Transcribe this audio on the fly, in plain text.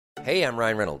Hey, I'm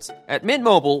Ryan Reynolds. At Mint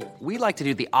Mobile, we like to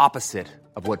do the opposite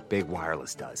of what Big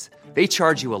Wireless does. They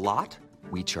charge you a lot,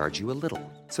 we charge you a little.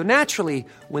 So naturally,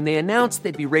 when they announced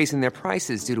they'd be raising their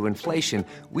prices due to inflation,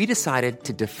 we decided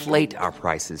to deflate our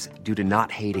prices due to not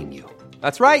hating you.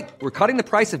 That's right. We're cutting the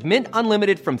price of Mint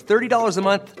Unlimited from $30 a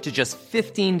month to just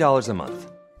 $15 a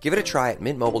month. Give it a try at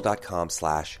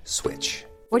mintmobile.com/switch.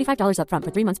 $45 up front for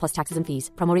 3 months plus taxes and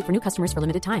fees. Promo rate for new customers for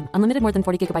limited time. Unlimited more than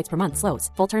 40 gigabytes per month. Slows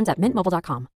full terms at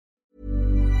mintmobile.com.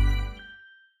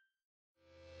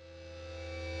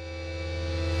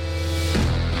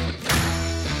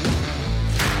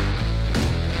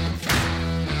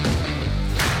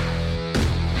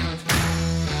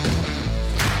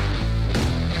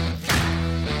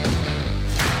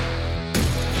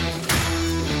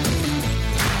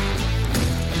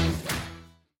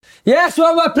 Yes,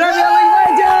 we're my Premier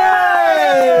League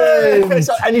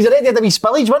legends! And he's already had a wee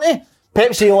spillage, wasn't he?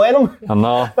 Pepsi all in him. I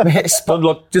know. Don't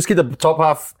look, just keep the top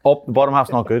half up, the bottom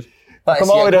half's not good. Come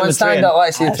all the way down the train.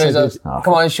 Let's see the trousers.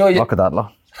 Come on, show you. Look at that,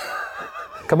 look.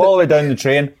 Come all the way down the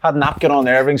train, had a napkin on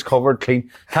there, everything's covered,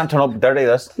 clean. Can't turn up dirty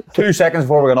this. 2 seconds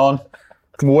before we get on,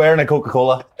 I'm wearing a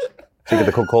Coca-Cola. So you get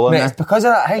the Coca-Cola in Mate, there. it's because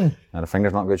of that thing. The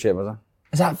finger's not in good shape, is it?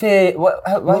 Is that for...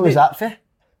 What was that for?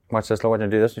 Watch this, look, when you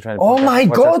do this, you're trying to... Oh my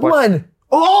God, man!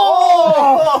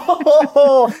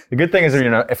 Oh! The good thing is if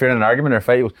you're in an argument or a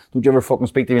fight, you go, don't you ever fucking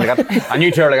speak to me like that. And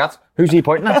you two are like that. Who's he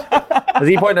pointing at? Is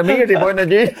he pointing at me or is he pointing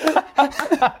at you?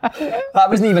 That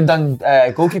wasn't even done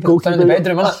goalkeeper down in the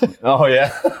bedroom, wasn't it? Oh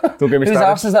yeah. Don't get me started. Whose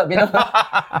arse has that been on?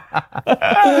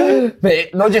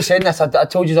 But not just saying this, I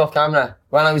told you off camera,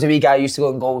 when I was a wee guy I used to go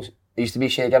in goals. I used to be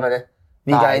Shea Given,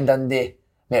 wee guy in Dundee.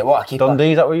 Mate, what a keeper.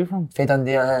 Dundee, is that where you're from? Fae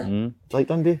Dundee, Like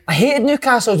Dundee? I hated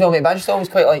Newcastle as well, mate, but I just always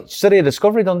quite like... City of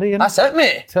Discovery, Dundee, you know? That's it,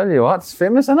 mate. Tell you what, it's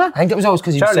famous, isn't it? I think it was always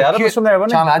because he was Charlie so Adams cute. was from there,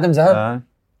 wasn't he? Charlie Adams,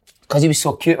 because he was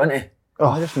so cute, wasn't he? Oh,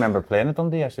 I just remember playing at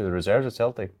Dundee, actually, the reserves at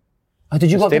Celtic. Oh, did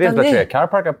you go to Stadium's Dundee? literally a car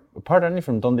park apart, isn't he,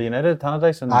 from Dundee United,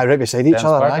 Tannadice and... Aye, right beside each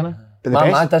other, Park, aye. innit? But the My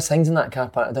best. mad does things in that car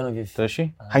park, I don't know if you've... Does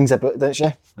she? Hangs about, doesn't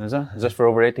she? Is it? Is this for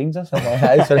over 18s, this?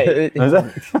 Is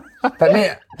it? But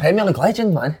mate, Premier League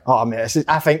legend, man. Oh, mate,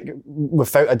 I think,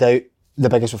 without a doubt, the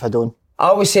biggest we've had on. I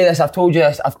always say this, I've told you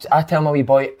this, I tell my wee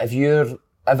boy, if you're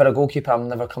ever a goalkeeper, I'm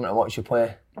never coming to watch you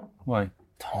play. Why?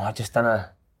 Oh, I just done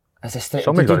as a straight...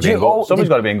 Somebody's got to be in goal. Somebody's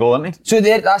got to be in goal, hasn't he? So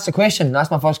that's the question, that's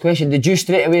my first question. Did you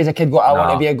straight away as a kid go, I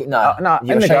want to be a... No,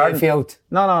 you in were the shouting garden. field.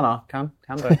 No. Calm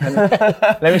down.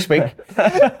 Let me speak.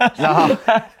 No.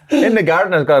 In the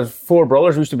garden, I've got 4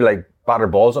 brothers who used to be like batter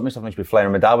balls at me, stuff, and used to be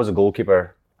flying. My dad was a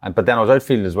goalkeeper, but then I was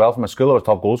outfield as well from my school. I was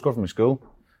top goal scorer from my school.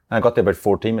 And I got to about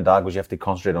 14. My dad goes, you have to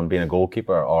concentrate on being a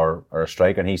goalkeeper or a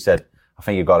striker. And he said, I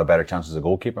think you've got a better chance as a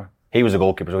goalkeeper. He was a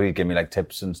goalkeeper, so he'd give me like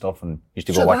tips and stuff and used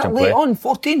to go watch him play. late on,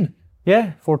 14?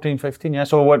 Yeah, 14, 15, yeah.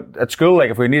 So at school,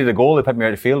 like if we needed a goal, they put me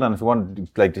out of the field, and if we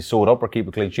wanted like to sew it up or keep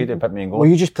a clean sheet, they put me in goal. Were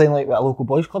you just playing like with a local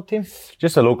boys club team?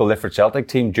 Just a local Lifford Celtic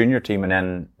team, junior team, and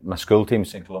then my school team,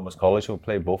 St Columbus College, so we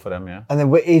played both of them, yeah. And then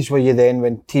what age were you then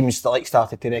when teams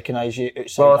started to recognise you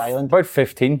outside Ireland? About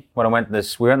 15 when I went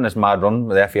we went on this mad run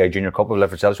with the FAI Junior Cup with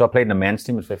Lifford Celtic, so I played in the men's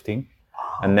team at 15.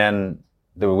 And then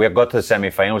we got to the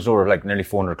semi-finals. There were like nearly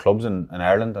 400 clubs in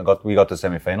Ireland. We got to the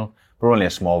semi-final. We're only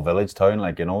a small village town,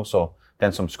 like, you know, so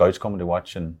then some scouts come to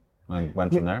watch and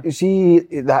went from there. You see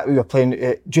that you were playing, do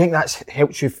you think that's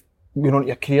helped you, in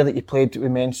your career that you played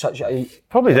with men such a...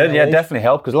 Probably did, yeah, definitely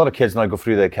helped, because a lot of kids now go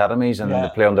through the academies and then they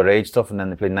play underage stuff and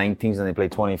then they play 19s and they play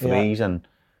 23s and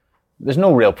there's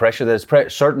no real pressure. There's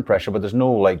certain pressure, but there's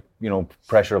no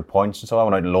pressure of points and stuff. I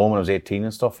went out in loan when I was 18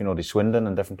 and stuff, to Swindon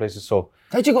and different places, so...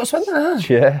 Did you go to Swindon, huh?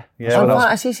 Yeah.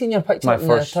 I see seeing your picture in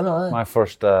the tunnel, My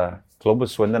first club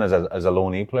was Swindon as a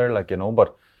loanee player,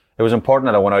 but it was important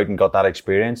that I went out and got that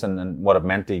experience and what it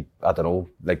meant to, I don't know,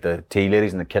 like the tea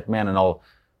ladies and the kit men and all,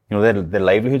 their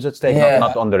livelihoods at stake,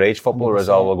 not underage football, whereas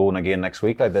we're going again next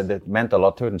week. Like, they meant a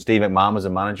lot to it. And Steve McMahon was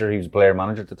a manager, he was a player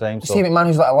manager at the time. So. Steve McMahon,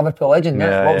 who's like a Liverpool legend,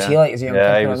 what was he like as a young kid?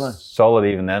 Yeah, he was solid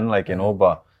even then,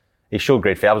 but he showed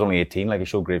great faith. I was only 18, he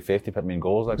showed great faith, he put me in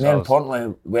goals. More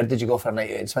importantly, where did you go for a night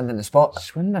out in Swindon, the spot?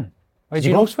 Swindon? Did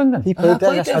you know Swindon? He played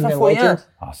there for 4 years.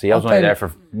 Oh, see, I was only there for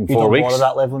 4 weeks.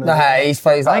 That level Nah, he's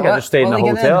played I think I just stayed in the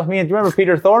hotel. Do you remember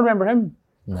Peter Thorne? Remember him?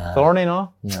 Nah. Thorny,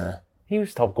 no? Nah. He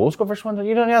was top goal scorer for Swindon.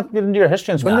 You didn't do your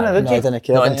history in Swindon, did you? I didn't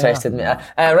care. Not interested, mate.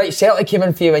 Right, Celtic came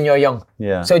in for you when you were young.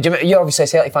 Yeah. So you're obviously a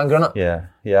Celtic fan growing up? Yeah,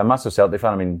 a massive Celtic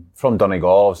fan. I mean, from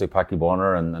Donegal, obviously Packy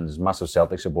Bonner, and there's massive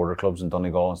Celtic supporter clubs in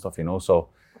Donegal and stuff, so...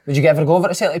 Did you ever go over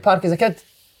to Celtic Park as a kid?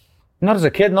 Not as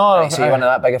a kid, no. Right, so you weren't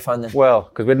that big a fan then? Well,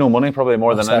 because we had no money, probably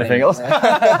more than anything else.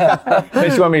 They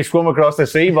just want me to swim across the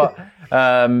sea, but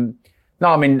No,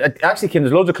 I mean, it actually came,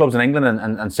 there's loads of clubs in England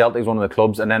and Celtic's one of the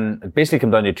clubs, and then it basically came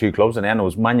down to 2 clubs, and then it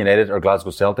was Man United or Glasgow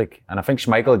Celtic, and I think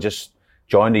Schmeichel had just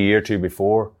joined a year or 2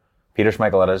 before, Peter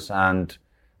Schmeichel that is, and,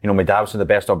 you know, my dad was in the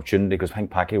best opportunity, because I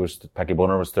think Packy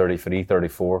Bunner was 33,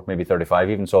 34, maybe 35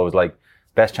 even, so it was like,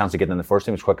 best chance of getting in the first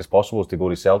team as quick as possible was to go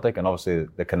to Celtic, and obviously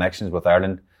the connections with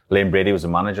Ireland. Lane Brady was the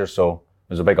manager, so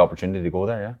it was a big opportunity to go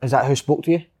there, yeah. Is that who spoke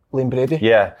to you? Lane Brady?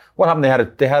 Yeah. What happened,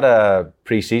 they had a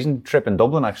pre-season trip in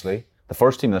Dublin, actually. The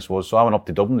first team this was, so I went up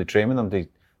to Dublin to train with them. They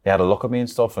had a look at me and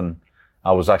stuff, and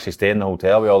I was actually staying in the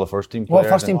hotel with all the first team players. What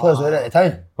first team players were there at the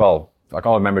time? Well, I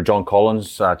can't remember John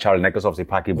Collins, Charlie Nicholas, obviously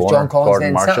Packy Bonner, John Collins Gordon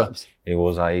then Marshall. Saps? He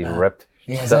was, he's ripped.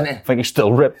 He is, Still- isn't he? I think he's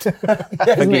still ripped. I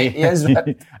think He is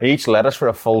ripped. he eats lettuce for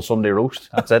a full Sunday roast.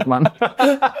 That's it, man.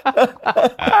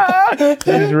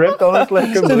 He's ripped, honestly.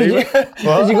 I couldn't believe it.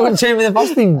 Did you go and train with the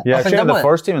first team? Yeah, I up in trained with the Dublin?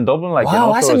 first team in Dublin. Like, Wow, you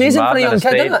know, that's so it was amazing mad. for a And young I kid,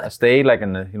 stayed, isn't it? I stayed like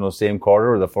in the, you know, same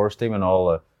quarter with the first team and all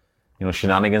the, you know,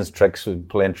 shenanigans, tricks,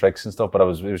 playing tricks and stuff. But it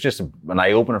was just an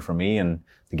eye opener for me, and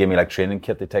they gave me like training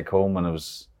kit to take home, and it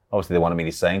was obviously they wanted me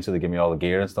to sign, so they gave me all the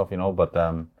gear and stuff, you know. But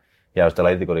yeah, I was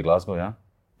delighted to go to Glasgow. Yeah.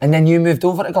 And then you moved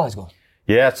over to Glasgow.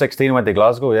 Yeah, at 16 I went to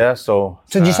Glasgow. Yeah, so.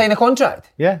 So did you sign a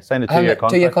contract? Yeah, signed a How 2-year many-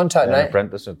 contract. 2-year contract, yeah, right. An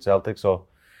apprentice at Celtic. So,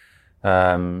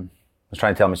 I was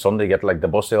trying to tell my son to get like the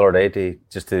bus the other day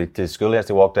to school. He has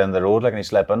to walk down the road, like, and he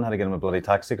slept in. Had to get him a bloody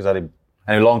taxi because I had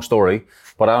a long story.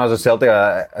 But I was at Celtic.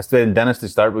 I stayed in Dennis to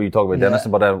start. Where you talk about Dennis,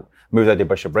 but I moved out to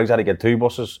Bishop Briggs. I had to get 2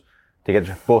 buses to get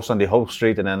a bus on the Hull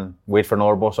Street and then wait for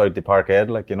another bus out to Parkhead,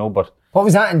 like, you know. But What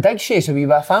was that in Digshea? So were you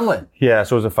with a family? yeah,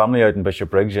 so it was a family out in Bishop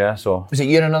Briggs. Yeah, so. Was it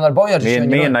you and another boy or just you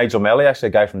Me your and own? Nigel Melly, actually,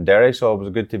 a guy from Derry, so it was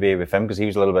good to be with him because he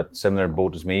was a little bit similar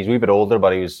boat as me. He's a wee bit older,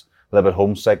 but he was a little bit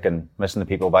homesick and missing the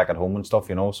people back at home and stuff,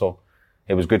 you know, so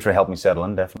it was good for helping me settle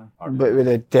in, definitely. But with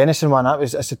the Denison one,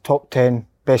 that's the top 10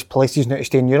 best places now to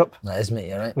stay in Europe. That is, mate,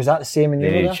 you're right. Was that the same in You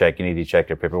need Europe? to check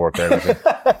your paperwork there.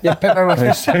 Your paperwork.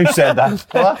 Who said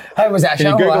that? How was that? Can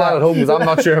you Google that at home? Because I'm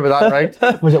not sure about that,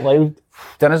 right? Was it loud?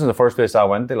 Dennis is the first place I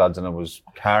went to, lads, and it was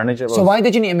carnage. It was So why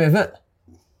did you need to move it?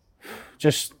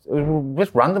 just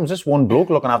random, just one bloke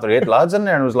looking after 8 lads in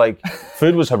there, and it was like,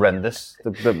 food was horrendous.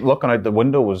 The looking out the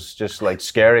window was just like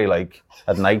scary, like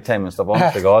at night time and stuff.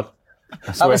 Honest to God.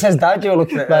 That was his dad you were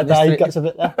looking at. That the he street. gets a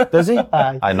bit there. Does he?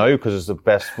 Aye. I know, because it's the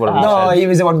best. Whatever you No, said. he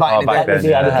was the one back Oh, in the back day. then,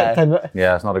 Yeah, yeah. the time it.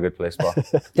 Yeah, it's not a good place, but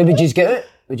Did we just get out?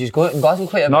 We just go out in Glasgow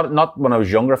quite a bit? not when I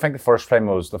was younger. I think the first time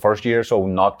was the first year, so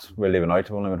not really went out.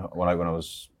 I only went out when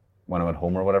I went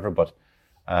home or whatever. But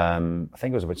I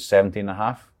think it was about 17 and a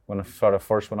half when I sort of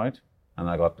first went out, and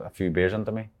I got a few beers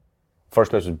into me.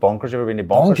 First place was Bonkers. You ever been to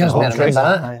Bonkers? Bonkers, in man, I Hull Street? remember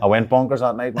that. I went Bonkers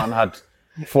that night, man. I had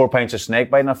 4 pints of snake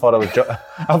bite, and I thought it was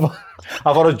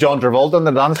I thought it was John Travolta in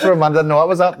the dance floor, man. Didn't know what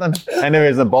was happening.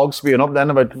 Anyways, the bog spewing up then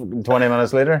about 20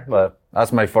 minutes later. But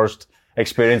that's my first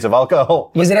experience of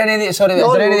alcohol. Was there any of the, any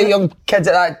of the young kids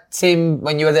at that same,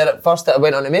 when you were there at first, that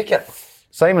went on to make it?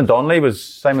 Simon Donnelly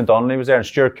was there, and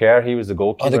Stuart Kerr, he was the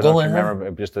goalkeeper. the I don't goalie,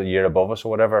 remember, just a year above us or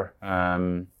whatever.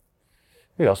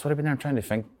 Who else would have been there? I'm trying to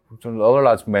think. Some of the other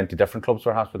lads went to different clubs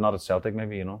perhaps, but not at Celtic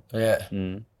maybe, you know. Yeah.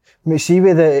 We see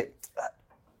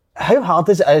how hard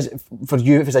is it for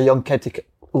you as a young kid to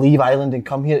leave Ireland and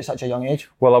come here at such a young age?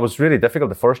 Well, it was really difficult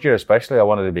the first year especially. I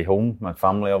wanted to be home, my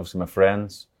family, obviously my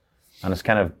friends. And it's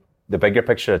kind of the bigger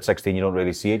picture at 16, you don't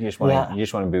really see it. You just want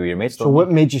to be with your mates. So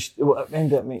what made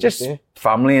it make just you stay?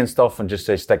 family and stuff, and just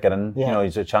say stick it in. Yeah. You know,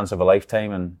 it's a chance of a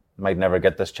lifetime, and might never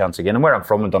get this chance again. And where I'm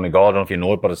from in Donegal, I don't know if you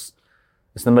know it, but it's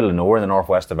in the middle of nowhere in the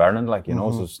northwest of Ireland, like, you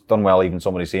know. So it's done well even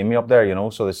somebody seeing me up there, you know.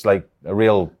 So it's like a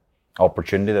real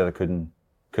opportunity that I couldn't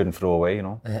throw away, you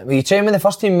know. Were you training with the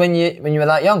first team when you were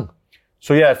that young?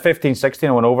 So yeah, at 15, 16,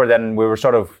 I went over. Then we were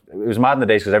it was mad in the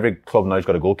days because every club now's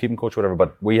got a goalkeeping coach, or whatever.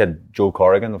 But we had Joe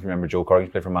Corrigan, if you remember Joe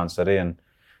Corrigan, played for Man City, and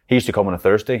he used to come on a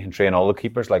Thursday and train all the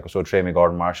keepers. Like, so train me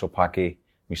Gordon Marshall, Packy,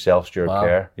 myself, Stuart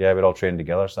Kerr. Yeah, we'd all train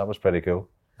together, so that was pretty cool.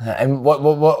 And what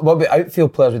about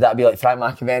outfield players? Would that be like Frank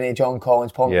McAvenny, John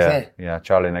Collins, Paul McStay? Yeah,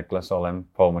 Charlie Nicholas, all them,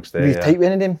 Paul Were McStay. you Yeah. tight with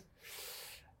any of them?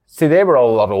 See, they were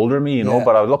all a lot older than me, you know, Yeah.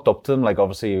 but I looked up to them. Like,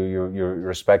 obviously, you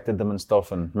respected them and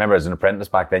stuff. And remember, as an apprentice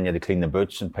back then, you had to clean the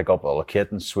boots and pick up all the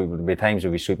kit and sweep. There'd be times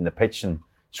we'd be sweeping the pitch and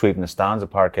sweeping the stands at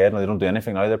Parkhead, and they don't do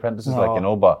anything now, the apprentices, like, you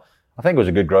know. But I think it was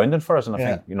a good grounding for us, and I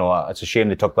think, you know, it's a shame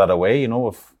they took that away, you know,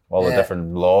 with all the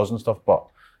different laws and stuff. But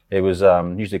it was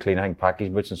usually clean, I think, Packy's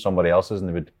boots and somebody else's,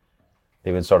 and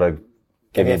they would sort of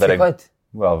give you a bit of,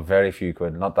 well, very few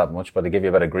quid, not that much, but they give you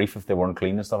a bit of grief if they weren't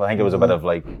clean and stuff. I think it was a bit of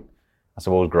like, I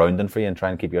suppose, grounding for you and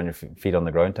trying to keep you on your feet on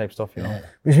the ground type stuff, you know.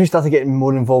 When you started getting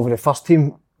more involved with the first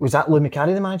team, was that Lou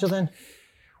McCarry the manager then?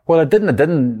 Well, I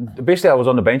didn't. Basically, I was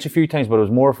on the bench a few times, but it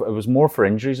was more for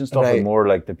injuries and stuff, Right. and more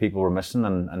like the people were missing,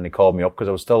 and they called me up because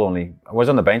I was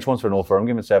on the bench once for an Old Firm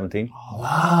game at 17.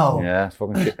 Wow. Yeah, I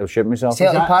was shitting myself.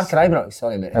 Celtic Park or Ibrox?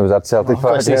 Sorry, mate. I was at Celtic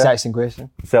Park. That's the exact same question.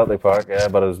 Celtic Park, yeah,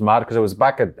 but I was mad because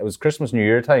it was Christmas, New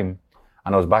Year time,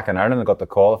 and I was back in Ireland. I got the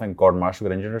call. I think Gordon Marshall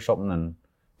got injured or something, and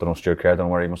don't know Stuart Kerr, don't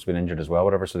know where he must have been injured as well,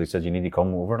 whatever. So they said you need to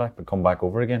come over, like, but come back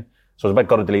over again. So I was a bit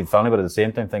gutted to leave the family, but at the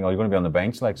same time thinking, oh, you're going to be on the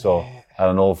bench, like, so at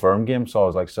an Old Firm game. So I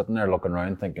was like sitting there looking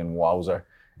around thinking, wowzer,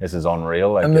 this is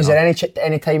unreal. Like, And was there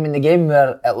any time in the game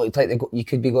where it looked like you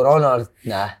could be going on, or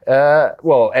nah?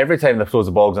 Well, every time they throws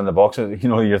the balls in the box,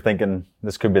 you're thinking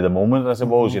this could be the moment, I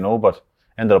suppose, but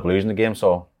ended up losing the game.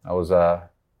 So I was, I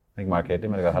think Mark Edley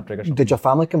might have got a hat-trick or something. Did your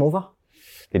family come over?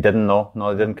 They didn't know.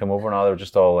 No, they didn't come over. No, they were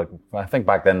just all like, I think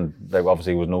back then, there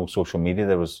obviously was no social media.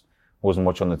 There wasn't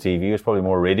much on the TV. It was probably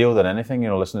more radio than anything,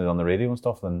 listening to it on the radio and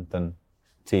stuff than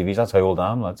TVs. That's how old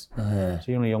I am, lads. So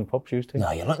you're only young pups used to.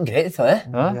 No, you're looking great though, eh?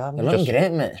 Huh? You're looking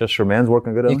great, mate. Just remains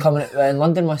working good. You coming in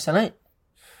London with tonight?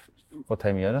 What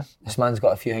time are you at? This man's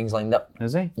got a few things lined up.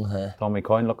 Is he? Tommy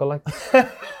Coyne lookalike?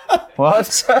 What?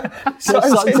 Is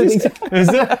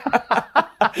it?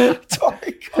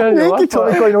 Tommy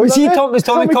Coyne. Was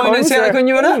Tommy Coyne in Celtic when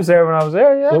you were He there? was there when I was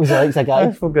there, yeah. What was it like as a guy?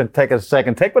 I'm going to take a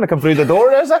second take when I come through the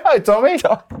door. I said, hi, Tommy.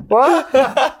 What?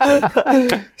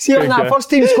 See, on that first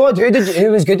team squad,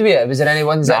 who was good with it? Was there any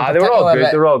ones Nah, in they were all particular good.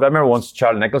 that- They were all good. I remember once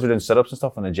Charlie Nichols were doing sit-ups and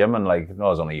stuff in the gym, and I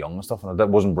was only young and stuff, and I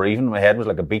wasn't breathing. My head was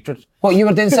like a beetroot. What, you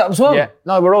were doing sit-ups as well? Yeah,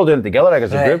 no, we're all doing it together, like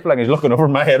as a Right. group. Like he's looking over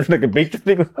my head was like a beetroot.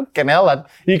 He goes, "Fucking hell, lad!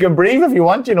 You can breathe if you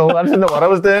want, I didn't know what I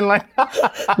was doing, like.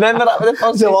 Remember that was the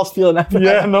first worst feeling ever.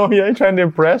 Yeah, trying to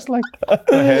impress, like. My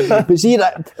head. But see,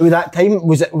 with that time,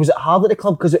 was it hard at the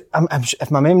club? Because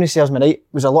if my memory serves me right,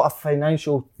 was a lot of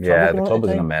financial Yeah, trouble the going club on was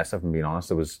at in the a time? mess, if I'm being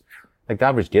honest. It was, like, the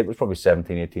average gate was probably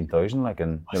 18,000, like,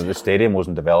 and the stadium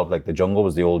wasn't developed. Like, the jungle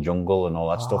was the old jungle and all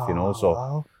that stuff, so.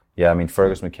 Wow. Yeah, I mean,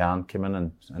 Fergus McCann came in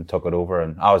and took it over,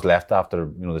 and I was left after,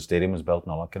 the stadium was built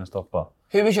and all that kind of stuff, but.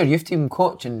 Who was your youth team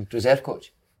coach and reserve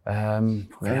coach?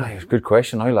 Good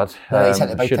question now, lad. Well, he's hit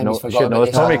the big should time, know. he's forgotten Should know. about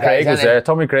these Tommy other Craig guys, was isn't he? there.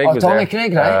 Tommy Craig Oh, was Tommy there.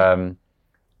 Craig, right.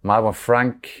 Mad one,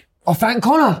 Frank. Oh, Frank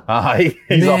Connor.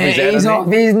 He's off his head, He's isn't off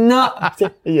his nut.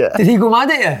 Yeah. Did he go mad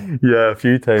at you? Yeah, a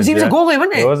few times. Because he was a goalie,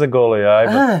 wasn't he? He was a goalie,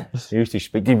 aye. But he used to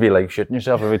speak. He'd be like shitting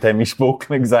yourself every time he spoke.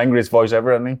 Like his angriest voice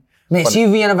ever, hadn't he? Mate, see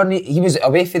if we ever he was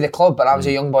away for the club, but I was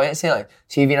a young boy at Celtic.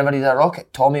 See if he never needed a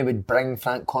rocket, Tommy would bring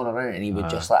Frank Connor out and he would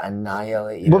just like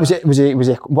annihilate you. What was it? Was he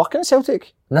working at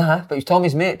Celtic? Nah, but he was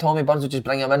Tommy's mate. Tommy Burns would just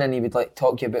bring him in and he would like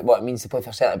talk to you about what it means to play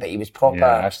for Celtic, but he was proper. Yeah,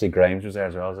 Ashley Grimes was there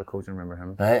as well as a coach. I remember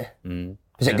him. Right.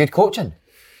 Was it good coaching?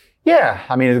 Yeah,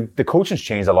 I mean, the coaching's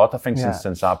changed a lot, I think,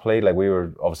 since I played. Like, we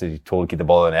were obviously told to keep the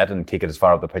ball in the net and take it as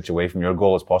far up the pitch away from your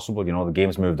goal as possible. The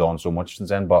game's moved on so much since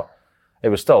then, but it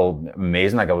was still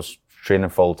amazing. Like, I was training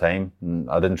full-time.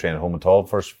 I didn't train at home at all.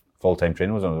 First full-time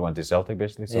training was when I went to Celtic,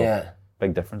 basically. So, Yeah.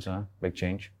 big difference, big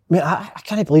change. Mate, I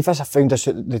can't believe this. I found this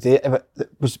out the day.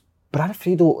 Was Brad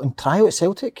Friedel in trial at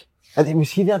Celtic?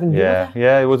 Was he there when you were there?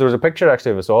 Yeah. There was a picture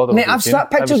actually. I saw. Mate, I've that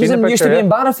picture because I used to be in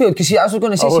Barrowfield. Because see, I was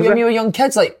going to say, Oh, see, was when it? we were young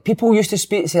kids, like people used to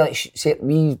say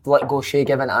we let go Shea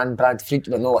Given and Brad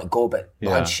Friedel. No, let go, but we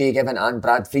had Shea Given and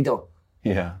Brad Friedel.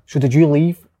 Yeah. So did you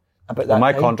leave about that Well,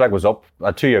 my time? contract was up.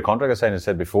 A 2-year contract, I signed, as I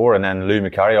said before, and then Louis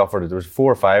McCarry offered it. There was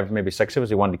 4 or 5, maybe 6 of us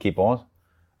he wanted to keep on,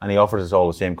 and he offered us all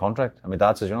the same contract. And my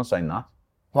dad says, "You're not signing that."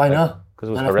 Why not? Because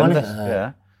it was Not enough money? horrendous.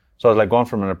 Yeah. So I was like going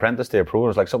from an apprentice to a pro. It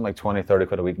was like something like 20, 30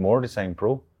 quid a week more to sign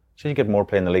pro. So you get more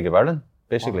play in the League of Ireland,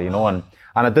 basically, and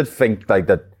I did think like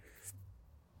that,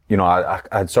 I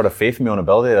had sort of faith in my own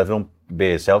ability that if I don't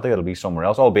be at Celtic, it'll be somewhere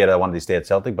else. Albeit I wanted to stay at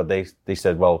Celtic, but they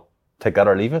said, well, take that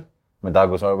or leave it. My dad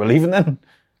goes, "Oh, we're leaving then."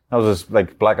 That was as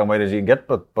like black and white as you can get,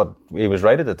 but he was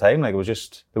right at the time. Like, it was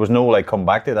just, there was no like come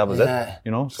back to it. That was Yeah.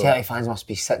 it, So. Celtic fans must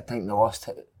be sick thinking they lost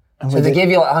it. So they gave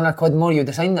you like 100 quid more, you'd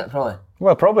have signed it probably.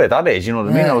 Well, probably at that age, you know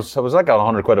what I mean? Yeah. I was like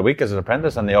 100 quid a week as an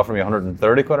apprentice, and they offered me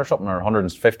 130 quid or something, or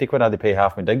 150 quid. I had to pay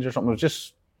half my digs or something. It was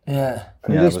just, Yeah.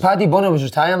 Yeah, it was- Paddy Bonner was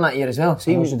retiring that year as well.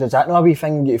 See, So does that not a wee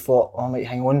thing that you thought, oh, mate,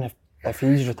 hang on, if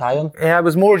he's retiring? yeah, it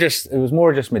was more just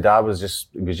my dad was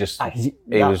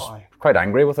he was quite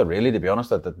angry with it, really, to be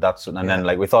honest. That's and then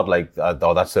like we thought like,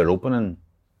 oh, that's their opening,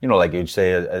 like you'd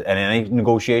say in any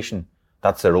negotiation,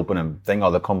 that's their opening thing, or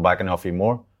they'll come back and offer you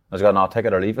more. I was like, no, take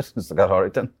it or leave it. It's like, all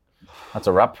right then, that's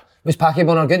a wrap. was Paddy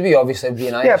Bonner good with you, obviously,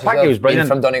 being Irish? Yeah, as well, Packy was being brilliant.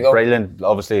 from Donegal. Brilliant,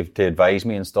 obviously, to advise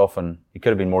me and stuff, and he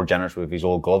could have been more generous with his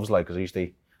old gloves, like, because I used to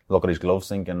look at his gloves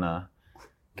thinking,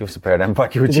 give us a pair of them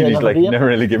back. He's never like, give you? never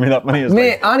really give me that money. It's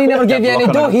Mate, like, Annie never gave you any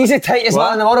kept dough. looking at He's the tightest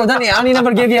man in the world, didn't he? Annie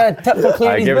never gave you a tip for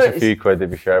cleaning I his gave us a boots. few quid to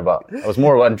be fair, but I was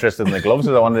more interested in the gloves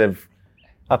because I wanted to.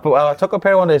 I took a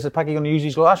pair one day. I said, "Packy, you going to use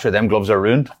these gloves?" Sure, them gloves are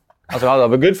ruined. I said, "Oh,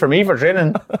 they'll be good for me for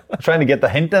training." Trying to get the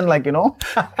hint in, like, you know.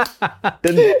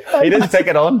 He didn't take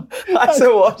it on. That's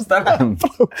the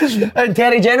worst, isn't it? And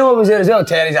Terry Genoa was there as well.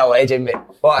 Terry's a legend, mate.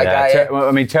 What a guy. Well,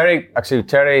 I mean, Terry,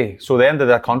 so the end of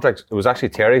that contract, it was actually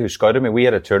Terry who scouted me. We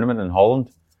had a tournament in Holland,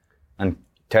 and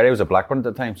Terry was a Blackburn at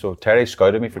the time, so Terry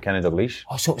scouted me for Kenny Dalglish.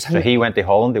 Oh, so it was him. So he went to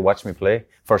Holland, they watched me play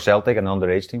for Celtic and an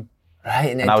underage team.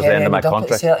 Right, and then that was the Terry end of my ended up at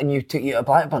contract. Celtic and you took you to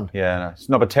Blackburn. Yeah,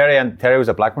 no, but Terry was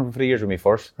at Blackburn for 3 years with me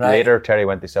first. Right. Later, Terry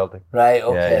went to Celtic. Right,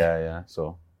 okay. Yeah.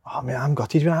 So Oh, man, I'm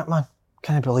gutted with that, man.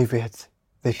 Can't believe we had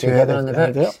the two Together on the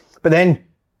books. But then,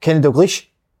 Kenny Dalglish,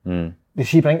 did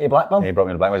he bring to Blackburn? he brought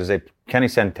me to Blackburn. As I say, Kenny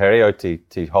sent Terry out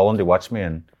to Holland to watch me,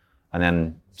 and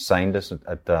then signed us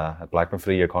at Blackburn,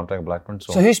 3-year contract at Blackburn.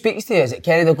 So So who speaks to you? Is it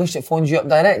Kerry Dalglish that phones you up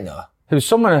direct? No. it was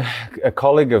someone, a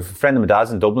colleague, a friend of my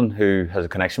dad's in Dublin who has a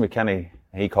connection with Kenny.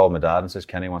 He called my dad and says,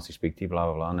 Kenny wants to speak to you, blah,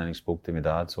 blah, blah. And then he spoke to my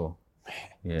dad, so,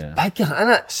 yeah. Big, isn't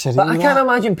it? Surreal, But I can't that.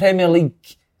 imagine Premier League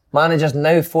managers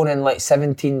now phoning like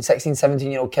 16,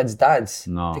 17-year-old kids' dads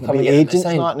No. to Be come and get them to agents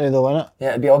sign. not now though, innit? Yeah,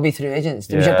 it'd be all be through agents.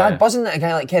 Was your Yeah. dad buzzing that a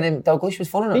guy like Kenny Dalglish was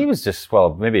phoning him? He was just,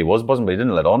 well, maybe he was buzzing, but he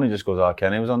didn't let on. He just goes,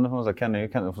 Kenny was on the phone. I was like, Kenny.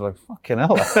 I was like, fucking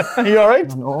hell. Are you all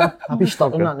right? No, I'd be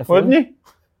stuck on that on the phone. Wouldn't you?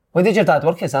 Where did your dad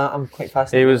work as? I'm quite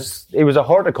fascinated. He was a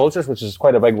horticulturist, which is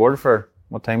quite a big word for,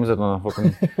 what time is it on a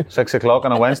fucking 6 o'clock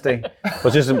on a Wednesday?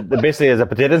 But just basically as a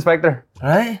potato inspector.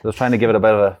 Right? I was trying to give it a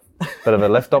bit of a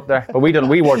lift up there. But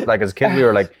we worked like as a kid, we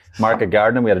were like market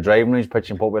gardening, we had a driving range,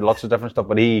 pitching put, we had lots of different stuff.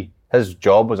 But his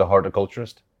job was a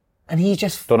horticulturist. And he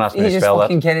just Don't ask me to he's just spell that.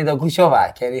 fucking Kenny Dalglish over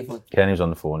at Kenny phone. Kenny was on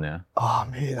the phone, yeah. Oh,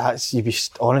 mate, you'd be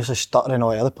honestly stuttering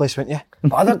all the other place, wouldn't you?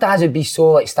 But other dads would be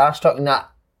so like starstruck in that.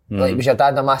 Like, was your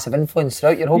dad a massive influence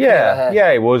throughout your whole career?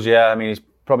 Yeah, he was, yeah. I mean, he's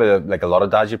probably like a lot of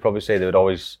dads, you'd probably say they would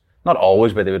always, not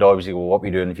always, but they would always go, well, what were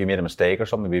you doing if you made a mistake or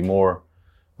something? It'd be more,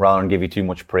 rather than give you too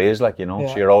much praise, like, you know. Yeah.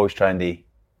 So you're always trying to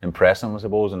impress him, I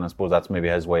suppose, and I suppose that's maybe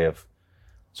his way of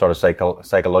sort of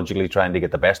psychologically trying to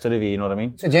get the best out of you, you know what I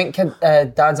mean? So do you think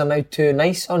dads are now too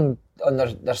nice on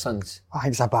their sons? I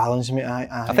think it's a balance, mate.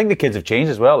 I think the kids have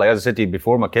changed as well. Like, as I said to you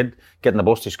before, my kid getting the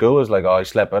bus to school is like, he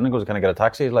slept in and goes, can I get a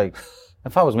taxi? He's like,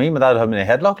 if that was me, my dad would have me in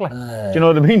a headlock. Like, do you know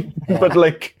what I mean? But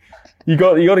like, you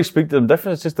got to speak to them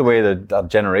different. It's just the way that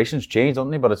generations change,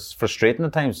 don't they? But it's frustrating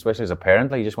at times, especially as a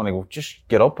parent. Like, you just want to go, just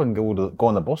get up and go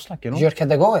on the bus, like, you know. Is your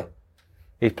kid a goalie?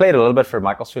 He's played a little bit for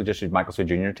Macclesfield, just his Macclesfield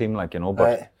junior team, like, you know. But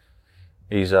Right.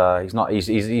 he's not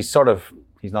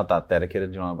that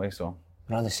dedicated, you know what I mean? So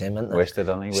We're on the same, isn't they? wasted,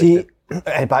 isn't he? See,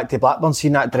 Wasted. back to Blackburn,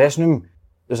 seeing that dressing room,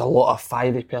 there's a lot of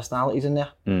fiery personalities in there.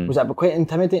 Was that quite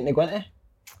intimidating to go into?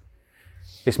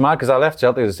 It's mad because I left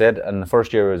Celtic, as I said, and the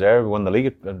first year I was there, we won the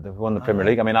league, we won the Premier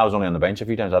League. I mean, I was only on the bench a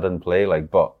few times, I didn't play,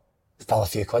 like, but Still a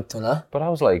few quid, don't I? I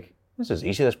was like, this is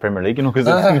easy, this Premier League, you know,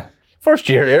 because first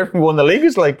year here, we won the league.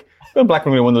 It's like, going back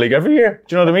when we won the league every year.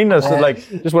 Do you know what I mean? It's like,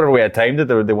 just whatever we had timed it,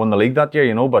 they won the league that year,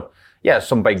 you know, but yeah,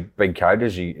 some big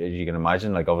characters, as you can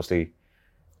imagine, like obviously,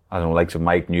 I don't know, likes of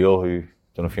Mike Newell, who,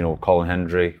 don't know if you know, Colin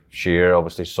Hendry, Shearer,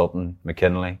 obviously Sutton,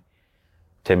 McKinley,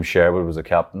 Tim Sherwood was the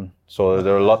captain. So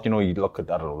there are a lot, you know, you look at,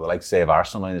 I don't know, like say of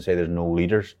Arsenal and they say there's no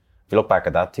leaders. If you look back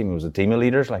at that team, it was a team of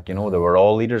leaders, like, you know, they were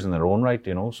all leaders in their own right,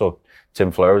 you know. So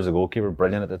Tim Flower was the goalkeeper,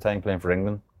 brilliant at the time, playing for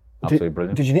England. Absolutely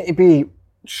brilliant. Did you need to be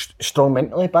strong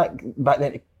mentally back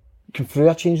then to come through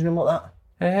a changing room like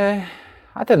that?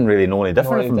 I didn't really know any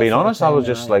different, any if I'm being different honest. I was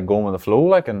time, just yeah. like going with the flow,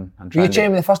 like, and Were you trying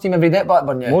training with the first team every day at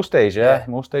Blackburn? Yeah. Most days, yeah.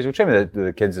 Most days. We train with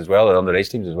the kids as well, the underage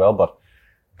teams as well. But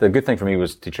the good thing for me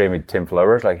was to train with Tim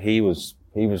Flowers. Like, he was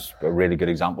a really good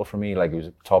example for me. Like, he was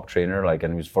a top trainer, like,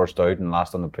 and he was first out and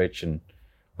last on the pitch, and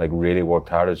like really worked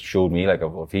hard. It showed me, like,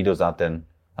 if he does that, then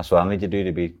that's what I need to do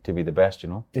to be the best, you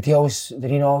know. Did he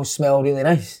not always smell really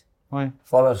nice? Why?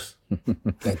 Flowers.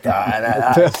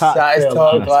 that is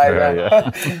talk like fair,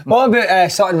 that. What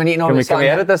about Sutton when eating all Can the we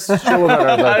edit this show?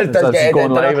 It does get That's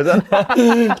going edited, live, is it?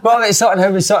 What about Sutton?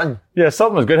 How was Sutton? Yeah,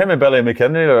 something was good. Him and Billy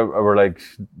McKinley were like,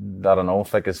 I don't know,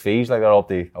 thick as thieves. Like,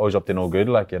 they're always up to no good,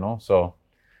 like, you know. So,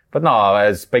 but no,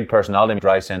 his big personality,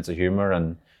 dry sense of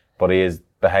humour, but he is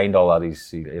behind all that.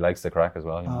 He likes the crack as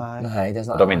well. You know? No, he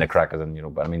doesn't. I don't mean the crack as in, you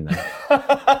know, but I mean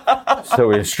so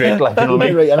we're straight, like, you know what I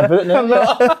mean? Right in about it now.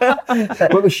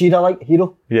 What was Shearer like?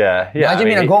 Hero? Yeah. Imagine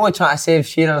being a goalie trying to save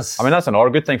Shearer's. I mean, that's another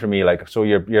good thing for me. Like, so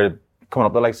you're coming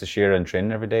up the likes of Shearer and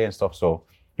training every day and stuff. So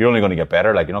you're only going to get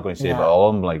better. Like, you're not going to save all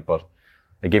of them. Like, but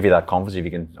they give you that confidence if you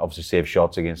can obviously save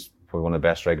shots against probably one of the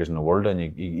best strikers in the world, and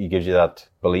he gives you that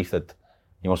belief that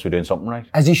he must be doing something right.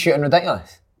 Is he shooting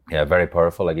ridiculous? Yeah, very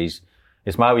powerful. Like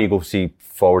it's mad when you go see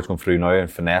forwards going through now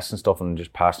and finesse and stuff and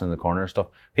just passing in the corner and stuff.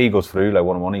 He goes through like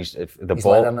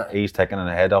 1-on-1. He's taking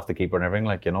the head off the keeper and everything,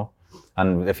 like, you know.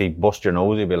 And if he busts your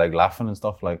nose, he'd be like laughing and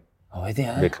stuff, like. Oh, is he?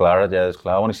 Be claret, yeah, there's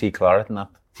claret. I want to see claret in that.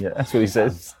 Yeah, that's what he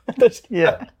says.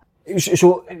 Yeah.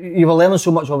 So you were learning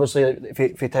so much, obviously,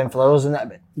 for 10 Flowers and that.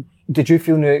 But did you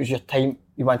feel now it was your time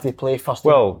you wanted to play first?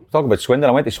 Well, talk about Swindon.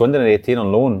 I went to Swindon at 18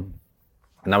 on loan,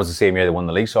 and that was the same year they won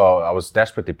the league. So I was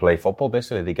desperate to play football,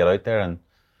 basically, to get out there. And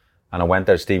I went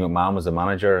there. Steve McMahon was the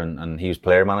manager, and he was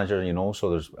player manager, you know. So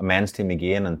there's a men's team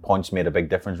again, and points made a big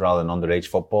difference rather than underage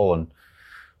football. And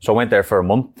so I went there for a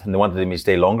month, and they wanted me to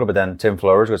stay longer, but then Tim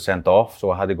Flowers got sent off, so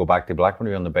I had to go back to Blackburn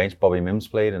to be on the bench. Bobby Mims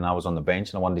played, and I was on the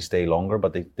bench, and I wanted to stay longer,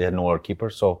 but they had no other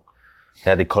keeper, so they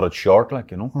had to cut it short,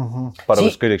 like, you know. Mm-hmm. But it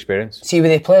was a good experience. See,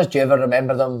 with the players, do you ever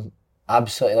remember them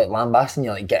absolutely like lambasting you,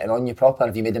 like getting on you proper?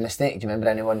 If you made a mistake, do you remember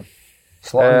anyone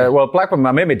slaughtering you? Well, Blackburn,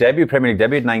 I made my debut, Premier League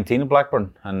debut at 19 at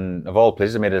Blackburn, and of all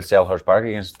places I made it at Selhurst Park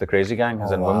against the Crazy Gang,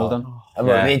 as in Wimbledon. And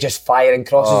were they just firing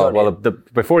crosses on well, you?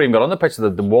 before he even got on the pitch,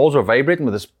 the walls were vibrating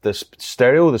with the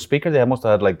stereo, the speaker. They must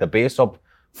have had like the bass up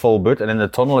full boot, and in the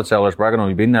tunnel at Selhurst Park, I know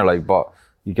you've been there, like, but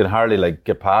you can hardly like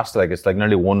get past, like, it's like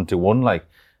nearly 1-1, like,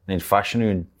 and then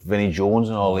Fashanu and Vinnie Jones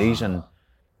and all these, and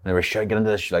they were shouting, get into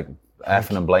this, like,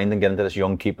 effing and blinding, get into this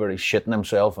young keeper, he's shitting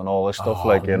himself and all this stuff,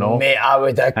 like, you know. Mate, I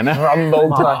would have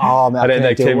crumbled. And then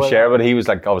like Tim Sherwood, he was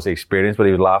like obviously experienced, but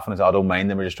he was laughing and said, I don't mind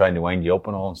them, we're just trying to wind you up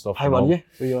and all and stuff. How were you?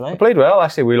 Were you alright? I played well,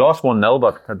 actually. We lost 1-0,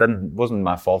 but it wasn't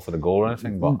my fault for the goal or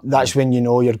anything. But that's when you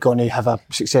know you're going to have a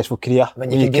successful career.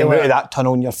 When you come out of that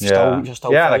tunnel and you're still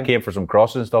yeah, fine. I came for some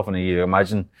crosses and stuff, and you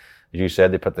imagine, as you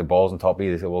said, they put the balls on top of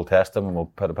you, they said, we'll test them and we'll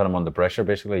put them under pressure,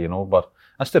 basically, you know. But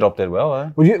I stood up there well, eh?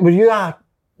 Were you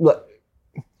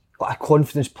a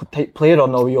confidence type player, or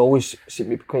no? You always seem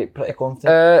to be quite pretty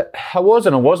confident. I was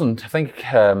and I wasn't. I think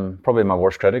probably my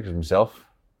worst critic is myself,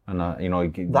 and you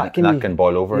know that can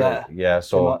boil over. Yeah.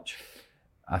 So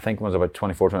I think when I was about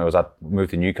 24, I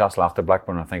moved to Newcastle after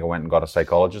Blackburn. I think I went and got a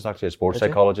psychologist, actually a sports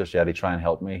psychologist. Yeah, to try and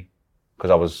help me,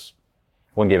 because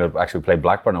one game I actually played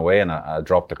Blackburn away, and I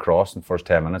dropped a cross in the first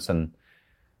 10 minutes, and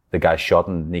the guy shot,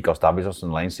 and Nikos Davidos in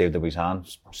the line saved it with his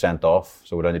hand, sent off.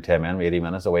 So we're down to 10 men, 80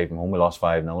 minutes away from home. We lost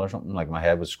 5-0 or something. Like, my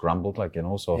head was scrambled, like, you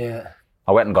know. So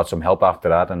I went and got some help after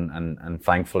that, and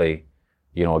thankfully,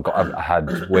 you know, I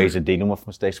had ways of dealing with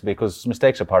mistakes, because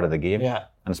mistakes are part of the game. Yeah.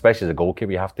 And especially as a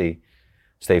goalkeeper, you have to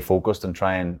stay focused and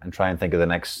try and think of the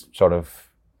next sort of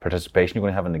participation you're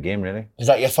going to have in the game, really. Was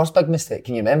that your first big mistake?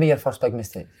 Can you remember your first big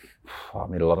mistake? I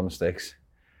made a lot of mistakes.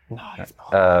 No, you've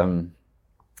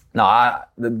not.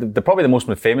 No, probably the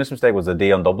most famous mistake was the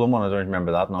Dion Dublin one. I don't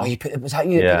remember that now. Oh, was that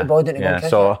you put the ball down to go and kick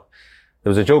so it? There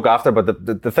was a joke after, but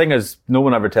the thing is, no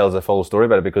one ever tells the full story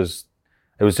about it, because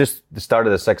it was just the start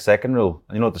of the 6-second rule.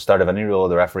 And you know, at the start of any rule,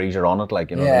 the referees are on it, like,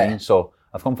 you know what I mean? So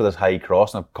I've come for this high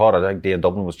cross, and I've caught it. I think Dion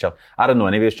Dublin was challenged. I didn't know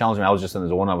anybody was challenging me. I was just in the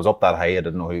zone. I was up that high. I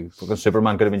didn't know who. Fucking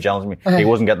Superman could have been challenging me. He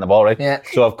wasn't getting the ball, right? Yeah.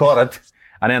 So I've caught it.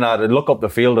 And then I'd look up the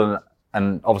field,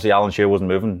 and obviously Alan Shearer wasn't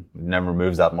moving. He never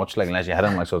moves that much, like, unless you hit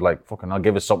him. Like, so I was like, fucking, I'll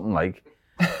give it something, like.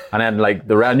 And then, like,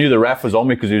 I knew the ref was on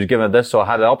me because he was giving it this, so I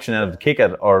had the option then to kick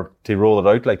it or to roll it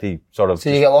out, like, to sort of. So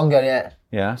you get longer, yeah.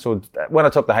 Yeah. So when I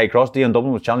took the high cross, Dion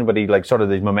Dublin was challenging, but he, like, sort of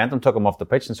the momentum took him off the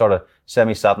pitch and sort of sat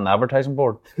on the advertising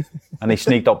board, and he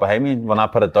sneaked up behind me when I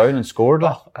put it down and scored,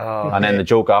 like. And then the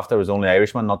joke after was only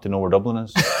Irishman not to know where Dublin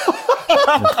is.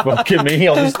 It's fucking me,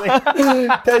 honestly.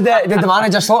 Did the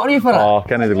manager slaughter you for it? Oh,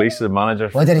 Kenny Dalglish is the manager.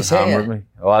 What did he say? Me.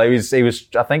 Well, he was.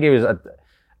 I think he was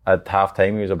at half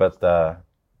time. He was a bit.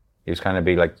 He was kind of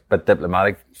a bit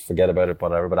diplomatic. Forget about it,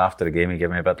 whatever. But after the game, he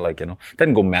gave me a bit, like, you know,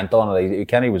 didn't go mental on it.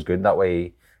 Kenny was good that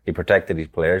way. He protected his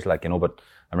players, like, you know. But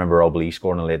I remember Rob Lee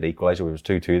scoring a late equaliser. It was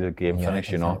 2-2. The game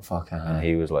finished, you know. And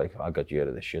he was like, "I got you out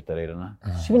of this shit today, didn't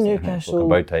I?" See, when Newcastle.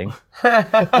 About time.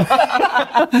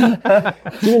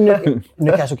 See, when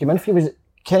Newcastle came in for you, was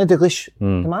Kenny Dalglish the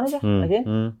manager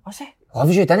again? Was he? What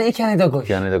was you done to Kenny Dalglish?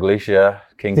 Kenny Dalglish, yeah.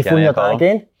 King They Kenny. phone your dad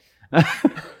again?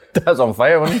 That's on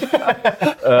fire, wasn't it?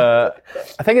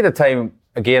 I think at the time,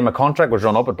 again, my contract was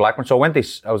run up at Blackburn, so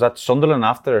I was at Sunderland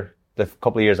after. The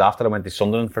couple of years after, I went to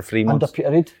Sunderland for 3 months. Under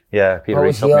Peter Reid? Yeah, Peter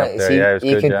Reid took me up there. Yeah, it was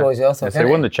good. Could go as well, so they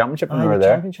won the championship when we were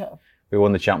there. We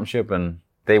won the championship, and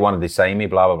they wanted to sign me,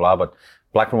 blah, blah, blah. But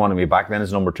Blackburn wanted me back then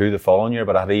as number 2 the following year,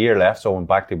 but I had a year left, so I went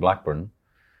back to Blackburn.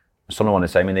 Someone wanted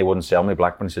to sign me, and they wouldn't sell me.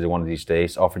 Blackburn said they wanted to stay,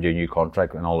 offered you a new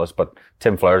contract and all this. But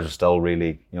Tim Flowers was still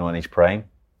really, you know, in his prime.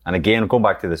 And again, going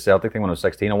back to the Celtic thing when I was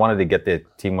 16, I wanted to get the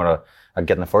team where I'd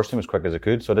get in the first team as quick as I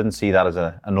could, so I didn't see that as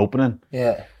an opening.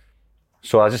 Yeah.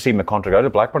 So I just see my contract out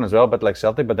at Blackburn as well, a bit like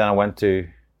Celtic, but then I went to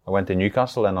I went to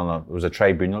Newcastle and it was a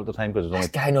tribunal at the time because it was This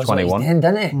guy only knows 21. what he's doing,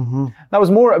 doesn't he? Mm-hmm.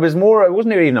 It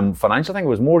wasn't even a financial thing. It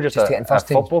was more just to a get in first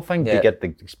team. football thing Yeah.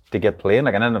 to get playing.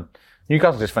 Like, and then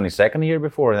Newcastle just finished second the year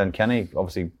before, and then Kenny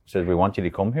obviously says we want you to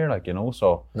come here, like, you know.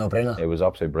 So No brainer. it was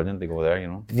absolutely brilliant to go there, you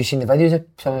know. Have you seen the videos of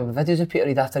some of the videos of Peter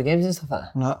Reid after games and stuff like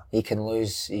that? No. He can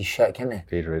lose his shit, can't he?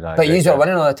 Peter Reid, But you were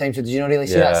winning all the time, so did you not really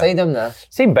see Yeah. that side of him there?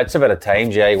 Seen bits of it at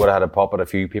times. Yeah, he would have had a pop at a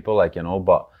few people, like, you know.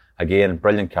 But again,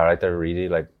 brilliant character, really,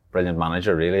 like brilliant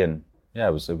manager, really, and yeah,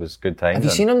 it was good times. Have you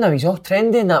seen him now? He's all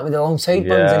trendy and that with the long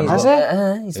sideburns. Yeah, and he's has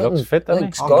got, he's He looks fit, doesn't he?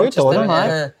 looks Oh, gorgeous, good on doesn't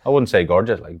him, he? aye. I wouldn't say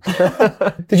gorgeous,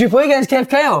 like. Did you play against Kev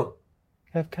Kyle?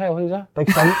 Kev Kyle, who's that?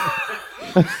 Big fan.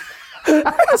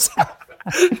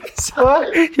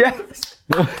 Yes.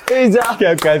 Who's that?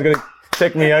 Kev Kyle's gonna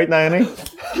check me out now, isn't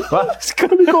he? What? It's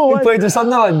gonna go He away. played with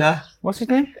Sunderland now. What's his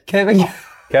name? Kevin.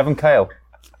 Kevin Kyle.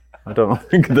 I don't know.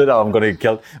 I'm going to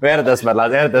kill. We edit this bit,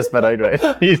 lads. Edit this bit out,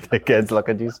 right? He's the kids. Look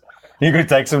at you. You could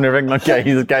text him and everything. Like, yeah,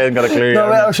 he's the guy who hasn't got a clue.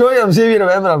 No, wait, I'll show you. I'm see if you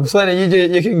remember. I'm sorry,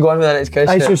 you can go on with the next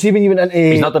question. Aye, so see when you went into...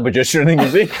 He's not the producer or anything,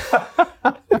 is he?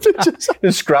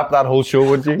 Just scrap that whole show,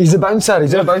 would you? He's a bouncer.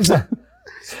 He's a bouncer.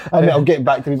 I mean, I'll get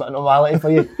back to a bit of normality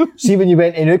for you. See when you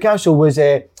went to Newcastle was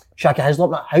Shaka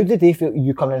Hislop. How did they feel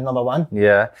you coming in as number one?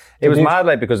 Yeah. It was you- mad,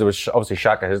 like, because it was obviously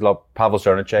Shaka Hislop, Pavel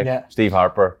Cernicek, Yeah. Steve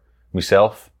Harper,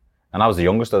 myself, and I was the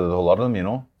youngest of the whole lot of them, you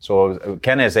know. So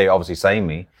Kenny SA obviously signed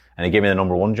me, and he gave me the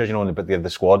number one jersey, you know, and they had the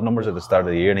squad numbers at the start of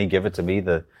the year, and he gave it to me,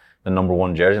 the number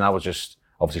one jersey, and that was just,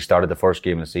 obviously started the first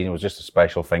game of the season. It was just a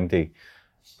special thing to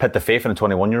put the faith in a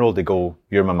 21-year-old to go,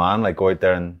 you're my man, like, go out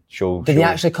there and show. Did he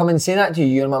actually come and say that to you?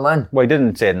 You're my man. Well, he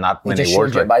didn't say it in that many just showed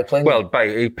words. you Like, by playing well,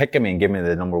 you? he picked me and gave me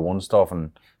the number one stuff,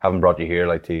 and having brought you here,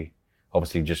 like, to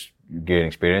obviously just gain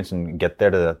experience and get there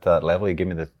to that level, he gave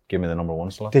me the number one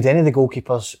slot. Did any of the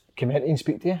goalkeepers come out and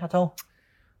speak to you at all?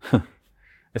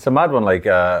 It's a mad one, like,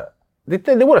 they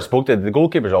would have spoke to the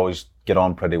goalkeepers. Always get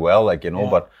on pretty well, like, you know. Yeah.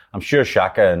 But I'm sure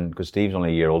Shaka, and because Steve's only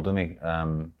a year older than me,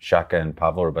 Shaka and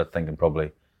Pavel are about thinking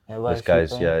probably this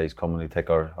guy's he's coming to take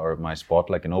my spot,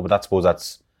 like, you know. But I suppose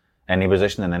that's any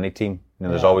position in any team. You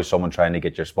know, there's always someone trying to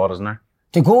get your spot, isn't there?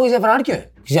 Do goalies ever argue?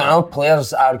 Because you know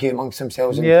players argue amongst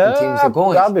themselves in teams. The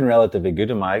goalies. I've been relatively good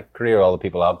in my career, all the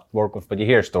people I've worked with. But you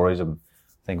hear stories of,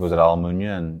 I think it was at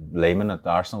Almunia and Lehman at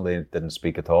Arsenal, they didn't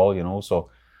speak at all, you know. So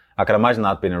I can imagine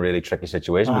that being a really tricky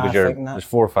situation because there's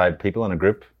 4 or 5 people in a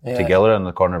group together in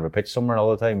the corner of a pitch somewhere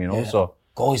all the time, you know. So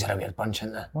Goalies are a weird bunch,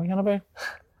 aren't they? what are you on about?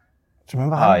 Do you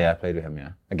remember him? Oh yeah, I played with him,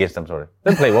 yeah. Against him, sorry.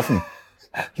 Didn't play with him.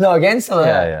 No, against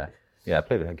them. Yeah, I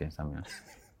played against him, yeah.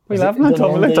 We laughing at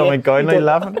Tommy Coyne, now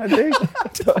laughing at you.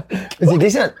 Is he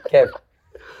decent, Kev?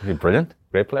 He's brilliant,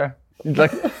 great player. He's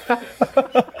like, Mate,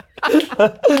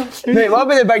 what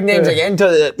about the big names again? To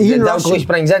the Ian Dalglish Rush.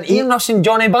 brings in Ian Rush and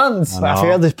Johnny Barnes. I've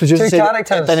heard the producer Two said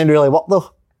characters. it didn't really work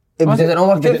though. Did it not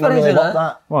work out Did it for not us, really you work know?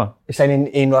 that? what? Signing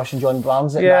Ian Rush and John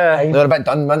Barnes at Yeah. that They time. were a bit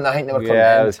done, weren't they? I think they were coming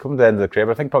Yeah, to it's come to the end of the career.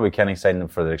 But I think probably Kenny signed them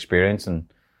for their experience and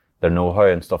their know-how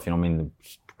and stuff. You know, I mean,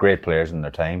 great players in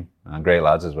their time and great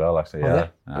lads as well. Actually, yeah.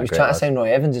 He was trying to sign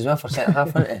Roy Evans as well for centre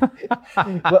half, wasn't he?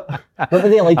 What were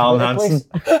they like Alan about the Hansen.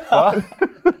 place?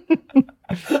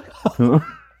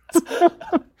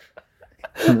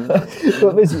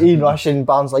 What was Ian Rush and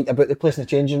Barnes like about the place in the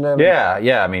changing room?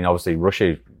 Yeah. I mean, obviously,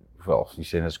 Rushy, well, you've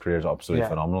seen his career is absolutely Yeah.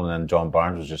 phenomenal. And then John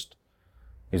Barnes was just,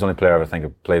 he's the only player I think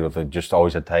I've played with that just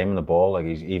always had time in the ball. Like,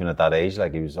 he's even at that age,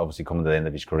 like, he was obviously coming to the end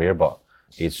of his career, but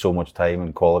he had so much time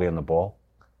and quality on the ball.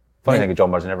 Funny thing, John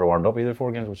Barnes never warmed up either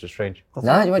 4 games, which is strange.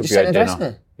 Nah, you want to sit in the dressing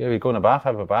room? Yeah, we'd go in the bath,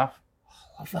 have a bath.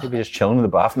 He'd be just chilling in the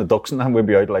bath and the ducks and that. We'd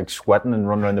be out like sweating and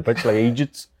running around the pitch like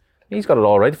Egypts. He's got it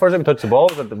all right. First time he touched the ball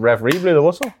was that the referee blew the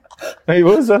whistle. He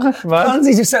was, man. Barnes,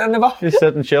 just sitting in the bar. Just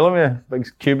sitting chilling with a big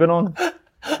Cuban on.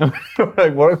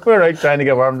 We're out trying to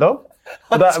get warmed up.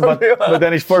 But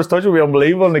then his first touch would be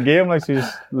unbelievable in the game. Like, so you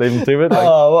just leave him to it. Like.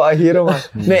 Oh, what a hero, man.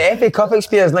 Mate, FA Cup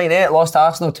experience 98, lost to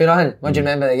Arsenal 2-0. What do you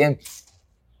remember of the game?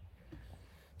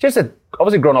 Just that,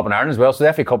 obviously growing up in Ireland as well, so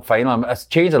the FA Cup final, it's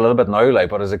changed a little bit now, like,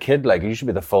 but as a kid, like, it used to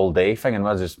be the full day thing, and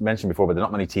as I just mentioned before, but there are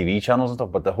not many TV channels and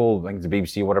stuff, but the whole, I think the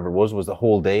BBC, whatever it was the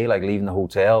whole day, like, leaving the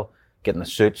hotel, getting a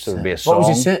suit, so there'd be a song. What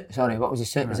was his suit? Sorry, what was his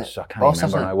suit? Was it I can't Boss or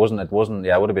remember now. something? It wasn't,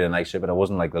 yeah, it would have been a nice suit, but it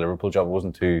wasn't like the Liverpool job, it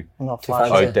wasn't too Not Too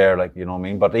flashy. fancy. out there, like, you know what I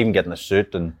mean? But even getting a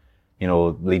suit and, you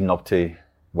know, leading up to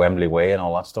Wembley Way and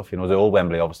all that stuff, you know, the old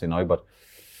Wembley obviously now, but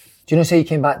Do you know, say you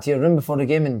came back to your room before the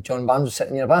game and John Barnes was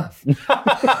sitting in your bath?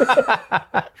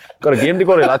 got a game to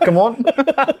go to, lad, come on.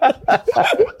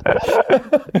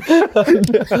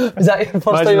 Was that your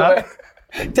first Imagine time?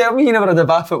 Tell me you never had a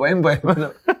bath at Wembley.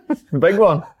 Big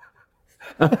one.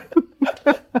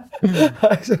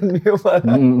 That's unreal,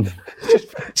 man.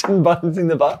 Just balancing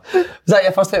the bar. Was that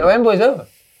your first time to Wembley as well?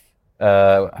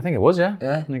 I think it was, yeah.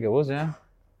 Yeah. I think it was, yeah.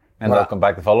 Ended up coming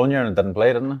back the following year and didn't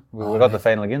play, didn't I? We got the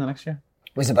final again the next year.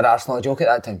 Was it Arsenal a joke at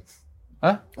that time?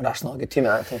 Huh? Was Arsenal a good team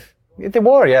at that time? Yeah, they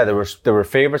were, yeah. They were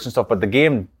favourites and stuff, but the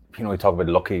game, you know, we talk about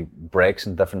lucky breaks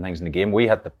and different things in the game. We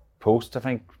had the post, I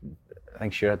think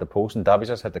Shearer had the post and Davies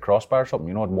had the crossbar or something,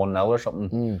 you know, at 1-0 or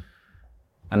something.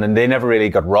 And then they never really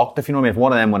got rocked, if you know what I mean. If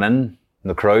one of them went in,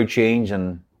 the crowd changed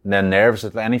and then nerves.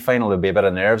 At any final, there'd be a bit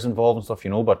of nerves involved and stuff,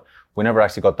 you know, but we never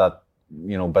actually got that,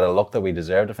 you know, bit of luck that we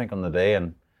deserved, I think, on the day.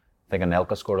 And I think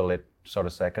Anelka scored a late sort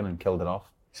of second and killed it off.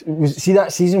 See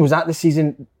that season, was that the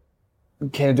season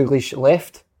Kenny Dalglish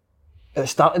left? At the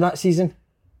start of that season?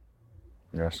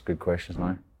 Yes, good questions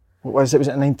now. What was it? Was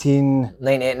it 19...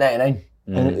 98, 99.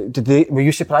 And were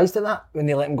you surprised at that when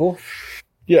they let him go?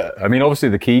 Yeah, I mean, obviously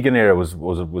the Keegan era was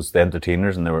the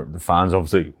entertainers, and the fans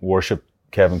obviously worshipped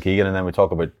Kevin Keegan. And then we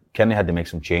talk about Kenny had to make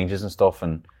some changes and stuff,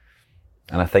 and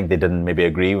I think they didn't maybe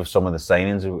agree with some of the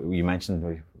signings you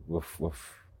mentioned with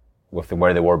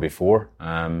where they were before,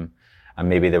 and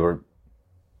maybe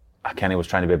Kenny was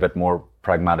trying to be a bit more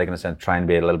pragmatic in a sense, trying to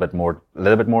be a little bit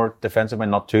more defensive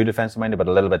minded, not too defensive minded, but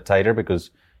a little bit tighter,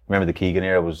 because remember the Keegan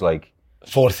era was like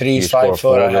 4-3, score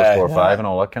 5-4, 4-5 and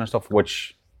all that kind of stuff,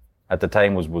 which at the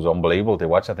time was unbelievable to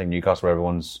watch. I think Newcastle were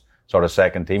everyone's sort of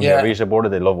second team. Yeah. Whoever you supported,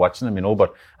 they loved watching them, you know.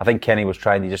 But I think Kenny was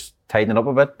trying to just tighten it up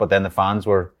a bit. But then the fans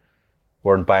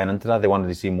weren't buying into that. They wanted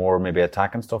to see more maybe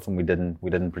attacking stuff, and we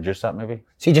didn't produce that maybe.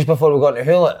 See, just before we got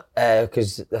into Hewlett,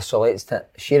 because this so late,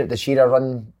 did Shearer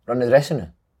run the dressing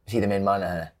room? Was he the main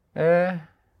man?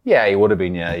 Yeah, he would have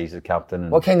been. Yeah, he's the captain.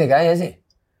 And What kind of guy is he?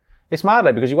 it's mad,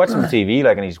 like, because you watch him on TV,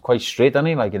 like, and he's quite straight, isn't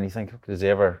he? Like, and you think, does he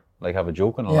ever like have a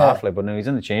joke and a laugh? Like, but no, he's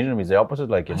in the changing room. He's the opposite,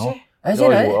 like, you know. Is He's he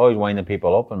right? always winding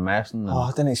people up and messing. And,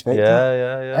 I didn't expect that.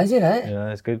 Yeah. Is he right? Yeah,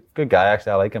 he's good guy,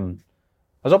 actually. I like him.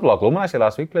 I was up at Loch Lomond actually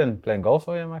last week playing golf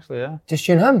with him, actually, yeah. Just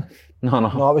tune him? No.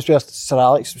 No, it was just Sir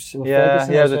Alex. Yeah,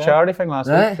 it was a charity thing last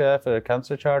Right. week, for a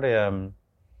cancer charity.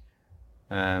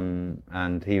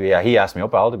 And he asked me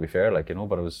up, Al, to be fair, like, you know,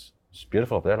 but it's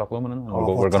beautiful up there, Loch Lomond. And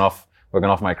we're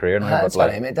going off my career now. That's but,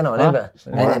 what I meant, didn't I? But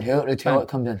and then Hewlett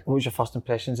comes in. What was your first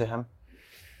impressions of him?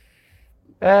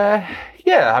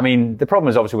 Yeah, I mean, the problem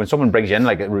is obviously when someone brings you in,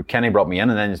 like Kenny brought me in,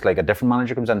 and then it's like a different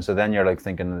manager comes in, so then you're like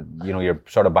thinking, you know, you're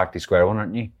sort of back to square one,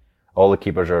 aren't you? All the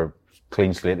keepers are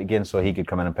clean slate again, so he could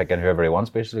come in and pick in whoever he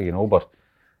wants, basically, you know, but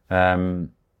yeah,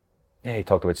 he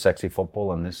talked about sexy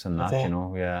football and this and that, you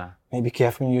know, yeah. Maybe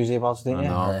careful when you use the words, don't you?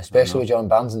 Especially with John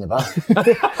Barnes in the back.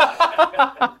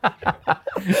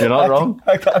 You're not wrong.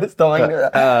 I can't stop thinking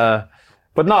of that.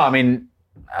 But no, I mean,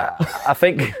 I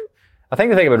think the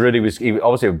thing about Rudy was he was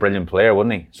obviously a brilliant player,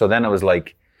 wasn't he? So then it was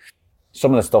like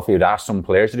some of the stuff he would ask some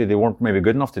players to do, they weren't maybe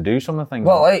good enough to do some of the things.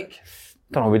 What, like?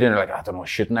 I don't know, we did like, I don't know, a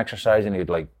shooting exercise, and he'd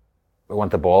like,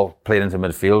 want the ball, played into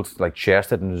midfield, like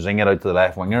chest it and zing it out to the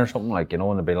left winger or something, like, you know,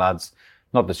 and there'd be lads,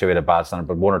 not to say we had a bad standard,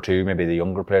 but one or two, maybe the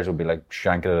younger players would be like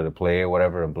shanking it out of play or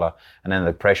whatever and blah. And then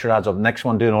the pressure adds up, next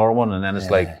one, do another one, and then it's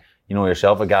like, you know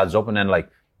yourself, it adds up, and then like,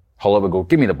 Hullett would go,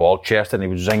 give me the ball, chest it, and he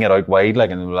would zing it out wide,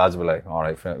 like, and the lads would be like, all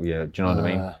right, yeah, do you know what I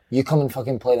mean? You come and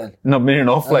fucking play then. Not near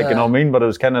enough, like, you know what I mean? But it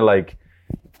was kind of like,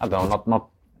 I don't know,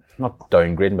 not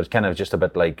downgrading, but it's kind of just a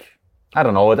bit like, I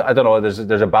don't know. There's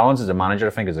a balance as a manager, I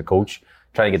think, as a coach,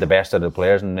 trying to get the best out of the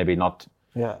players and maybe not.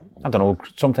 Yeah. I don't know.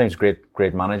 Sometimes great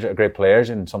players,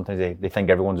 and sometimes they think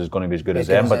everyone's going to be as good as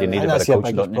them, but you need a bit of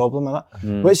coaching, don't you? Problem in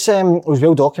it. Which it was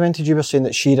well documented. You were saying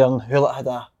that Shearer and Hewlett had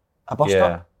a bust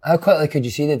up. How quickly could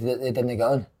you see that they didn't get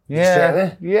on? Straight Yeah.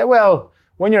 away? Yeah. Well,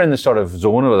 when you're in the sort of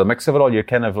zone or the mix of it all, you're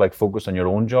kind of like focused on your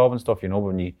own job and stuff. You know,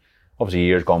 when you obviously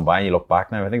years gone by and you look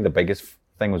back now, I think the biggest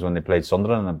thing was when they played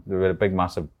Sunderland, and they were a big,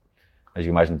 massive, as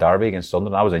you imagine, derby against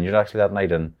Sunderland. I was injured actually that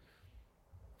night, and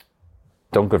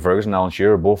Duncan Ferguson and Alan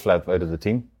Shearer both left out of the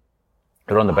team.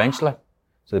 They were on the bench, like.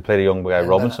 So they played a young guy,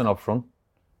 Robinson, up front.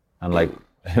 And like,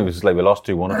 it was like we lost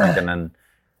 2-1, I think, and then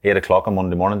 8 o'clock on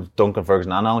Monday morning, Duncan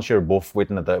Ferguson and Alan Shearer both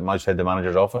waiting at outside the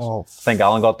manager's office. I think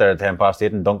Alan got there at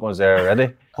 8:10 and Duncan was there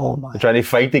already. Oh my. They're trying to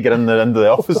fight to get into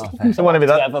the office. You don't want to be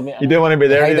that. You don't want to be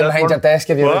there. Hide behind your desk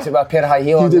if you look at a pair of high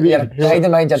heels. You're hiding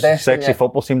behind your desk. Sexy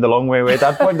football seemed a long way away at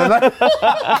that point, didn't it?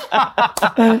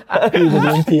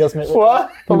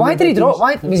 What? But why did he drop?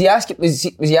 Why was he asking? Was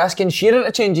he asking Shearer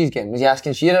to change his game? Was he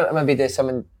asking Shearer to maybe do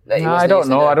something that he was? I don't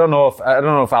know. I don't know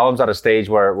if Alan's at a stage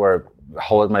where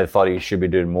Hullett might have thought he should be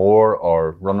doing more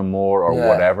or running more or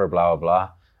whatever, blah blah blah.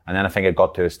 And then I think it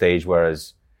got to a stage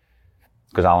whereas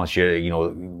because Alan Shearer, you know,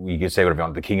 you could say whatever you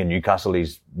want, the king of Newcastle,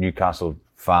 he's Newcastle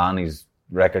fan, he's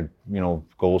record, you know,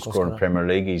 goal scorer in Premier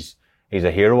League, he's he's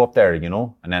a hero up there, you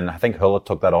know. And then I think Hull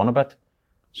took that on a bit.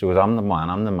 So it was, I'm the man,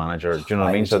 I'm the manager. Do you know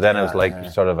what I mean? So then it was like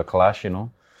sort of a clash, you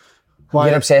know.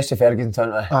 You're obsessed with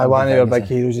Ferguson, aren't you? One of your big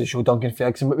heroes at the show, Duncan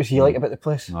Ferguson. What was he like about the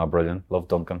place? Oh, brilliant. Love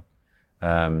Duncan.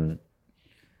 I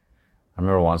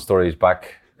remember one story, he's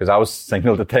back, because I was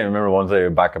single at the time. I remember one day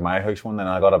back at my house one day, and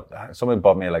I got somebody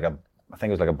bought me like I think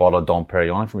it was like a bottle of Dom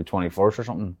Perignon for my 21st or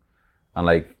something. And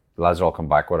like, the lads all come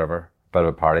back, whatever, bit of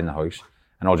a party in the house,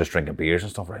 and all just drinking beers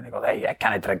and stuff, right? And they go, hey, I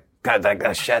can't drink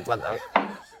this shit.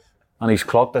 And he's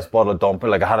clocked this bottle of Dom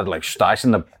Perignon, like I had it like stashed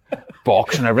in the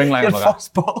box and everything. Like,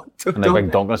 first bottle and like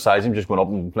Duncan beside him just went up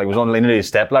and like was on leaning to his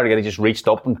step ladder again. He just reached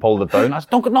up and pulled it down. I said,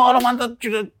 Duncan, no, I don't want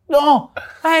that. No,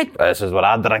 hey, this is what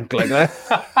I drink like that.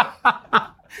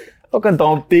 Fucking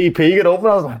Dom DP get open.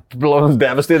 I was like, blood was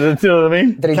devastated. You know what I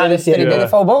mean? Did he do the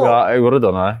full bottle? Yeah, I would have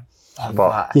done that.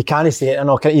 But You can't say it or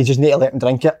not, you just need to let him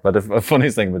drink it. But the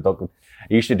funny thing with Duncan,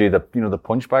 he used to do the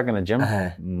punch bag in the gym.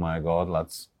 Oh my God,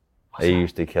 lads. He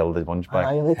used to kill the punch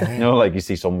bag. You know, like you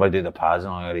see somebody do the pads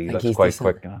and all that, he looks quite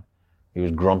quick, you know. He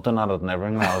was grunting at it and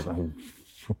everything. And I was like,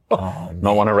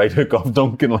 not want to right hook off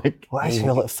Duncan, like. What is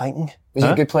he like fighting? Was he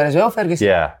a good player as well, Ferguson?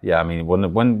 Yeah. I mean,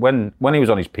 when he was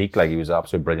on his peak, like he was an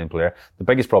absolute brilliant player. The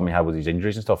biggest problem he had was his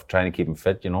injuries and stuff, trying to keep him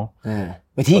fit, you know. Yeah.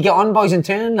 Would he get on boys in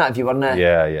training that if you weren't there?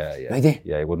 Yeah. Would he?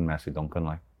 Yeah, he wouldn't mess with Duncan,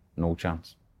 like, no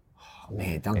chance. Oh,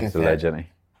 mate, Duncan. He's a legend, eh?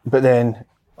 But then,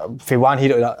 for one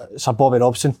hero, Sir Bobby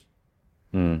Robson.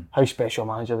 How special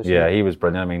manager was he? Yeah, he was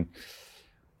brilliant. I mean,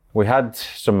 we had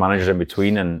some managers in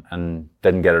between and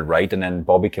didn't get it right. And then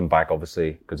Bobby came back,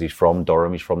 obviously, because he's from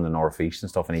Durham, he's from the Northeast and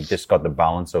stuff. And he just got the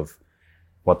balance of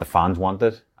what the fans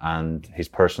wanted. And his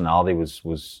personality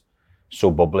was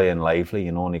so bubbly and lively,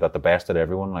 you know, and he got the best of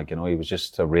everyone. Like, you know, he was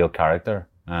just a real character.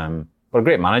 But a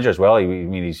great manager as well.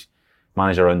 He's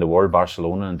managed around the world,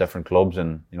 Barcelona and different clubs.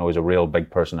 And, you know, he's a real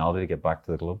big personality to get back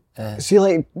to the club. See,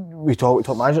 like, we talk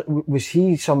manager, was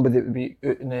he somebody that would be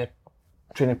out in the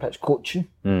training pitch coaching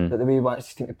that the way he wants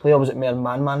his team to play, or was it more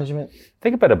man management? I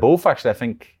think a bit of both, actually. I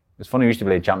think it's funny, we used to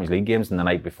play Champions League games, and the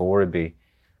night before it'd be,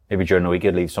 maybe during the week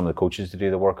you'd leave some of the coaches to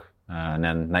do the work, and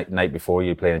then night before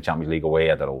you'd play in the Champions League away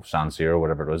at, I don't know, San Siro or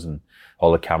whatever it was, and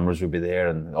all the cameras would be there,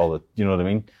 and all the, you know what I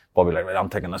mean? Bobby like, right, I'm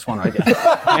taking this one, right?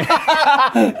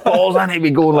 Balls, and he'd be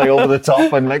going like over the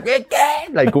top and like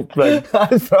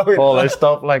all this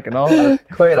stuff, like, you know.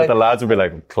 But the lads would be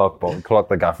like, clock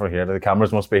the gaffer here, the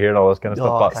cameras must be here and all this kind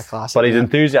of stuff. But his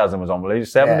enthusiasm was unbelievable.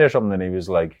 70 or something, and he was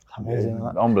like, amazing,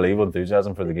 unbelievable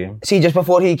enthusiasm for the game. See, just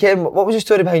before he came, what was the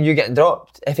story behind you getting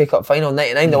dropped? FA Cup final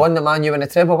 99, the one that Man U win the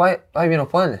treble. Why were you not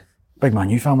playing? Big Man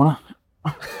U fan, wasn't I?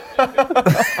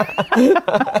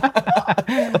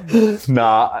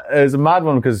 Nah, it was a mad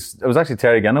one because it was actually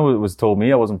Terry Ginner was told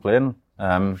me I wasn't playing.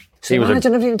 So the manager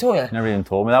never even told you? Never even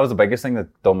told me. That was the biggest thing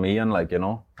that done me in, like, you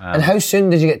know. And how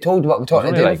soon did you get told what we're talking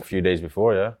about? Like a few days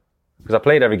before, yeah. Because I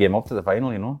played every game up to the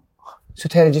final, you know. So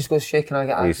Terry just goes shaking, I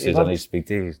get asked. He's only speak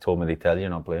to you, he's told me to tell you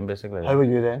you're not playing, basically. How were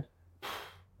you then?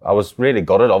 I was really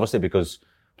gutted, obviously, because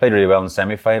I played really well in the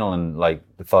semi-final and, like,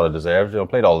 I thought I deserved, you know,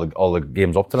 played all the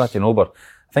games up to that, you know, but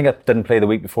I think I didn't play the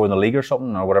week before in the league or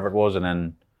something, or whatever it was, and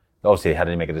then obviously he had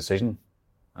to make a decision,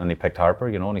 and he picked Harper,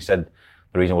 you know, and he said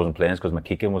the reason I wasn't playing is because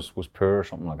McKeegan was poor or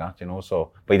something like that, you know,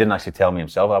 so, but he didn't actually tell me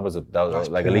himself. That was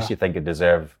like, at least you think it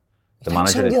deserved the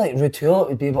manager. Somebody like Rutul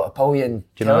would be able to pull you and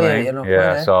do you know tell what I you mean? you're not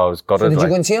Yeah, playing. so I was gutted. So did you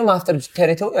go and see him after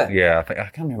Terry told you? Yeah, I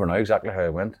can't remember now exactly how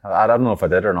it went. I don't know if I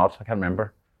did or not, I can't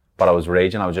remember. But I was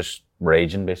raging,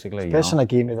 basically. Especially in a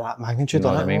game of that magnitude, You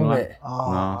know what I mean, like? like?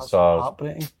 Oh, No, that's so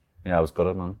heartbreaking. Yeah, I was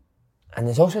gutted, man. And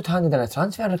there's also handed in a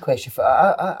transfer request.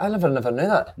 I never knew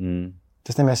that.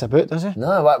 Doesn't mess about, does he?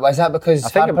 No, was that because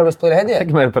think Harper was playing ahead of I think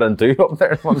you? he might have put in two up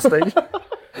there at one stage.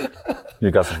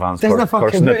 Newcastle fans Doesn't fucking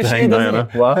cursing it bullshit, down, doesn't you know.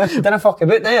 he? What? Didn't fuck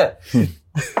about, do you?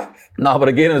 No, but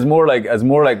again, it's more like, as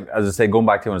I say, going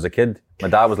back to when I was a kid, my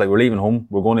dad was like, we're leaving home,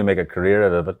 we're going to make a career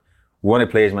out of it. We want to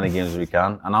play as many games as we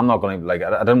can, and I'm not going to, like,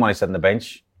 I didn't want to sit on the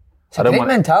bench. It's a great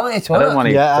mentality, I didn't want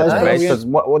to Yeah, sit on the that's bench,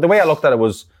 brilliant. because the way I looked at it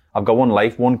was, I've got one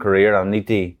life, one career, and I need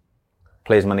to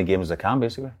play as many games as I can,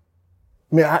 basically.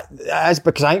 I mean, it's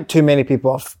because I think too many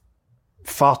people are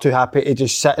far too happy to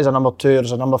just sit as a number 2 or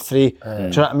as a number 3. Do you know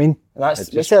what I mean? That's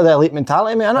the elite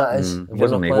mentality, mate, That innit? is. It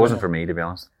wasn't me. It wasn't for me, to be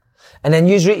honest. And then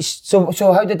you reached. So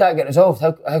how did that get resolved?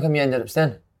 How come you ended up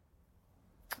staying?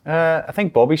 I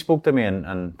think Bobby spoke to me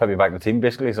and put me back in the team,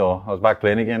 basically, so I was back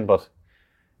playing again. But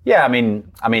yeah, I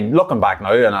mean, looking back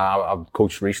now, and I've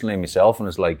coached recently myself, and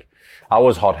it's like, I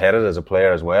was hot-headed as a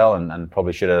player as well, and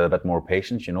probably should have had a bit more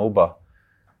patience, you know, but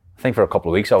I think for a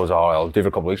couple of weeks I'll do for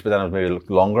a couple of weeks, but then it was maybe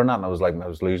longer than that, and I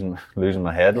was losing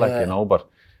my head, like, you know, but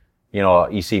you know,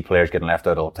 you see players getting left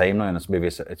out all the time now, and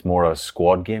it's more a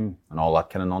squad game and all that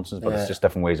kind of nonsense. But it's just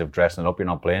different ways of dressing it up. You're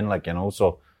not playing, like, you know.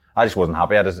 So I just wasn't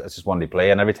happy. I just wanted to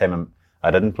play, and every time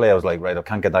I didn't play, I was like, right, I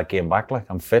can't get that game back. Like,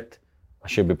 I'm fit. I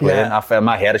should be playing. Yeah. In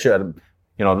my head, I should.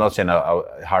 You know, I'm not saying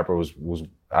Harper was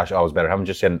actually I was better. I'm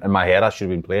just saying in my head I should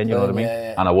have been playing. You know what I mean?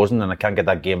 And I wasn't, and I can't get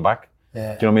that game back. Yeah. Do you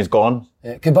know what I mean? It's gone.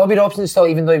 Yeah. Could Bobby Robson still,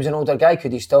 even though he was an older guy,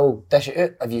 could he still dish it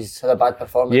out if he's had a bad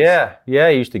performance? Yeah,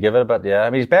 he used to give it a bit, yeah. I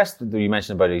mean, his best, you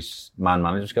mentioned about his man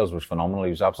management skills, was phenomenal.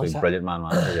 He was absolutely brilliant man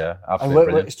manager, yeah. Absolutely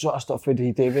brilliant. What sort of stuff would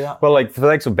he do with that? Well, like, for the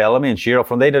likes of Bellamy and Shearer up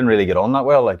front, they didn't really get on that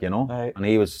well, like, you know. Right.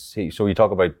 And so you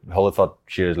talk about Hull thought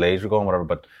Shearer's legs were going, whatever,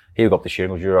 but he would go up to Shearer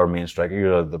and goes, you're our main striker,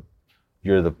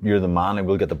 you're the man, and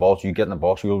we'll get the ball, so you get in the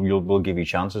box, we'll give you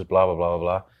chances, blah, blah, blah,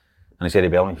 blah. And he said to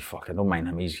Bellamy, fuck, I don't mind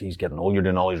him, he's getting old, you're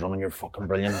doing all his running, you're fucking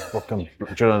brilliant, fucking, do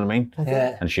you know what I mean?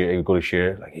 Yeah. And Shearer, he would go to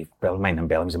Shearer, like, mind him,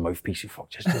 Bellamy's a mouthpiece,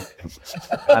 just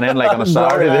and then, like, on a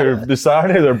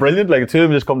Saturday, they're brilliant, like, the two of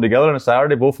them just come together on a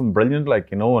Saturday, both of them brilliant,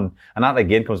 like, you know, and that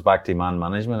again comes back to man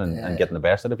management and getting the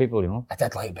best of the people, you know. I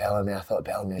did like Bellamy, I thought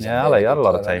Bellamy was I had a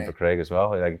lot of time for Craig as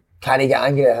well, like. Can he get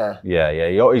angry at her?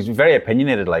 Yeah. He's very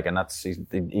opinionated, like, and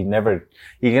he never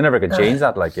can change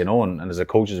that, like, you know. And as a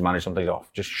coach, as a manager, sometimes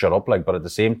just shut up, like. But at the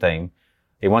same time,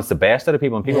 he wants the best out of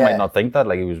people, and people might not think that.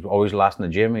 Like, he was always last in the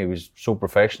gym. He was so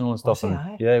professional and stuff, and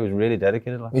he was really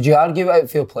dedicated. Like. Would you argue with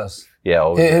outfield players? Yeah,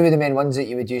 always. Who were the main ones that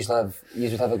you would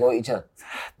have a go at each other?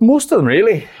 Most of them,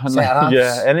 really. And Centre-halves?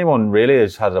 Yeah, anyone really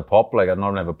has had a pop. Like, I'd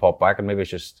normally have a pop back, and maybe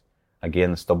it's just again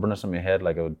the stubbornness in my head.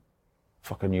 Like, I would.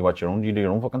 Fucking you watch your own, you do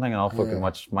your own fucking thing, and I'll fucking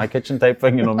watch my kitchen type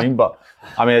thing, you know what I mean? But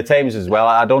I mean, at times as well,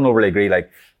 I don't overly agree. Like,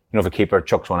 you know, if a keeper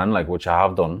chucks one in, like, which I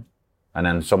have done, and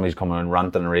then somebody's coming and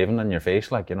ranting and raving in your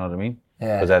face, like, you know what I mean?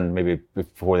 Yeah. Because then maybe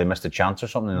before they missed a chance or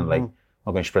something, and like,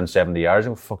 I'm going to sprint 70 yards,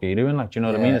 what the fuck are you doing? Like, do you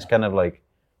know what I mean? It's kind of like,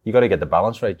 you got to get the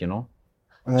balance right, you know?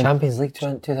 Champions League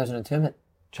 2002, mate.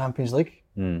 Champions League?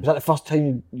 Was that the first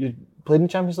time you played in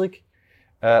Champions League?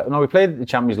 No, we played the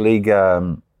Champions League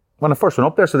when I first went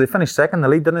up there, so they finished second in the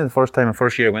league, didn't they? The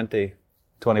first year I went to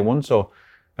 21, so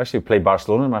I actually played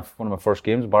Barcelona in one of my first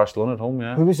games, Barcelona at home,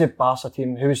 yeah. Who was the Barca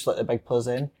team? Who was like the big players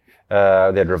then? They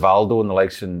had Rivaldo and the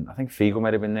likes, and I think Figo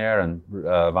might have been there, and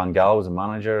Van Gaal was the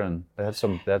manager, and they had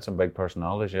some big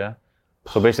personalities, yeah.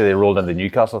 So basically they rolled into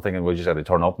Newcastle thinking we just had to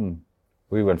turn up, and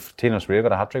we went, Tino Sria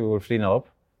got a hat-trick, we were 3-0 up.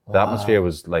 The atmosphere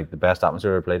was like the best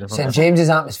atmosphere I ever played in. St James's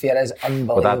atmosphere is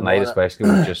unbelievable. But that night especially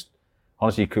was just,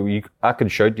 honestly, I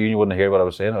could shout to you and you wouldn't hear what I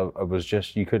was saying. It was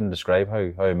just, you couldn't describe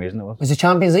how amazing it was. Was the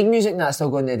Champions League music not still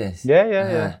going nowadays?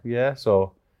 Yeah.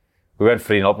 So we went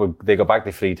 3-0 up. They got back to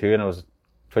 3-2, and it was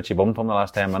twitchy bum from the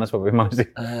last 10 minutes, but we managed to.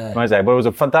 But it was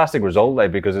a fantastic result,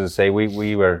 like, because as I say,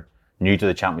 we were new to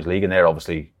the Champions League, and they're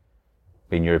obviously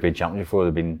been European champions before.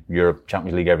 They've been Europe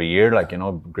Champions League every year, like, you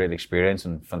know, great experience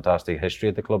and fantastic history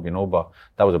at the club, you know. But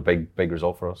that was a big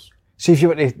result for us. See, if you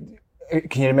were to,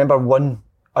 can you remember one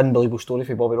unbelievable story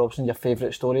for Bobby Robson? Your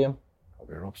favourite story of him?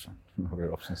 Bobby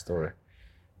Robson story.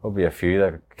 Probably a few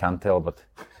that I can't tell, but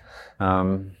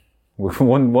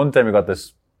one time we got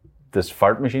this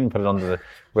fart machine, put it under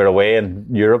we're away in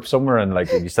Europe somewhere, and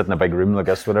like you sit in a big room like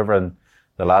this, whatever, and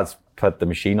the lads put the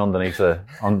machine underneath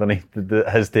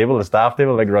his table, the staff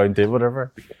table, like round table,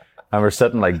 whatever, and we're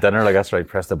sitting like dinner like this, right?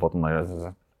 Press the button like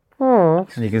this,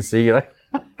 and you can see like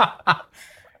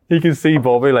you can see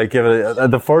Bobby like give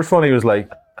it. The first one he was like,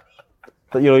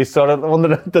 you know, he started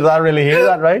wondering, did I really hear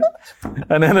that right?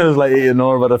 And then it was like eating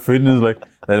more about the food, and it was like,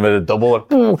 then with a double,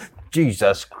 like,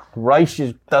 Jesus Christ,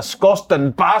 you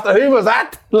disgusting bastard, who was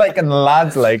that? Like, and the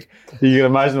lads, like, you can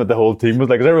imagine what the whole team was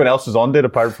like, because everyone else was on it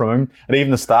apart from him, and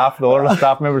even the staff, the other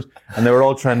staff members, and they were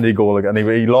all trying to go, like, and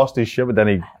he lost his shit, but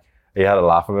then he had a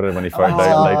laugh about it when he found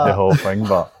out, like, the whole thing,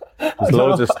 but there's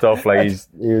loads of stuff, like,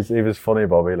 he was funny,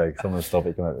 Bobby, like, some of the stuff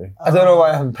he came out with. I don't know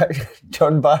why I'm picturing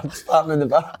John Barnes slapping in the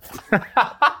bath.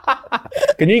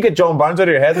 Can you get John Barnes out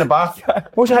of your head in the bath? I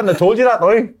wish I hadn't told you that,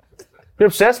 now. You're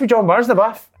obsessed with John Barnes in the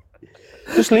bath.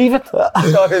 Just leave it.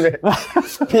 Sorry, mate.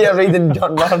 Peter Reid and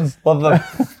John Barnes, love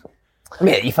them.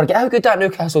 Mate, you forget how good that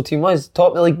Newcastle team was.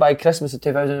 Top of the league by Christmas of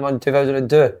 2001, 2002.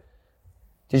 Did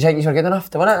you think you were good enough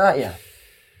to win it that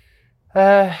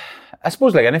year? I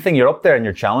suppose like anything, you're up there and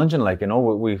you're challenging. Like, you know,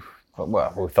 we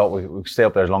thought we'd stay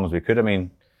up there as long as we could. I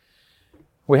mean,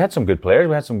 we had some good players.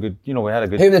 We had some good, you know, we had a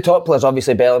good... Who were the top players?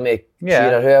 Obviously Bellamy,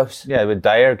 Shearer, who else? Yeah, with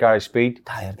Dyer, Gary Speed.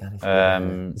 Gary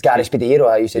Speed. It's Gary Speed, the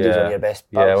hero. You said he was one of your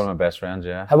best pals. Yeah, one of my best friends,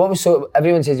 yeah.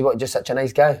 Everyone says he was just such a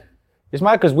nice guy. It's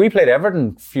mad because we played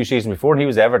Everton a few seasons before, and he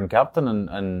was Everton captain,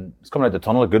 and it's coming out the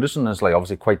tunnel at Goodison, and it's like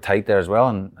obviously quite tight there as well,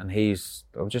 and I was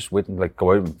just waiting, like,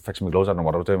 go out and fix my gloves, I don't know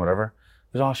what I was doing, whatever.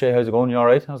 He goes, "Oh, Shay, how's it going? You all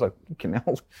right?" I was like, "Fucking hell."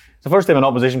 It's the first time an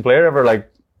opposition player ever,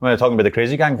 like, when they're talking about the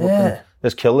crazy gang,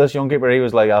 let's kill this young keeper. He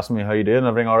was like asking me, "How you doing?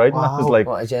 Everything all right?" And I was like,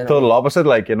 total opposite,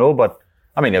 like, you know. But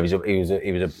I mean, he was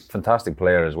a fantastic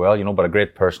player as well, you know, but a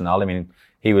great personality. I mean,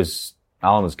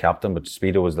 Alan was captain, but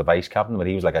Speedo was the vice captain, but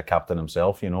he was like a captain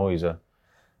himself, you know. He's a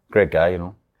great guy, you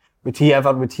know. Would he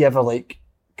ever like,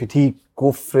 could he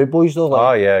go through boys though? Like,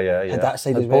 Oh yeah. Had that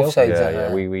side Had as well? both sides.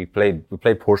 Yeah. We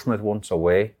played Portsmouth once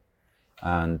away,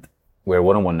 and we were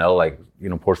 1-1-0. Like, you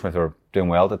know, Portsmouth were doing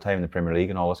well at the time in the Premier League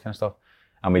and all this kind of stuff.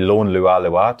 And we loaned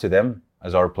Lua to them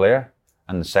as our player,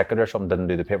 and the secretary or something didn't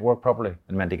do the paperwork properly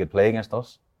and meant he could play against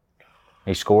us.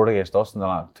 He scored against us in the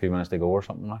last 2 minutes to go or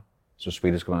something like. So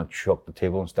Speedo's going to chuck the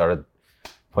table and started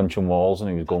punching walls, and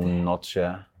he was going nuts.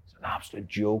 Yeah, it's an absolute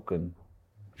joke, and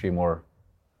a few more.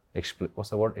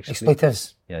 What's the word?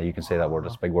 Expletives. Yeah, you can say that word.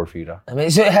 It's a big word for you. That. I mean,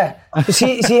 see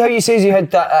how you say you had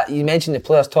that. You mentioned the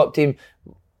players' top team.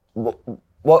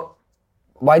 What?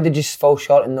 Why did you fall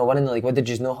short in not winning the league? What did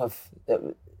you not have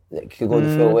that could go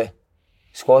the full way?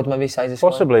 Squad, maybe size of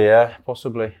squad.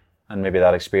 Possibly. And maybe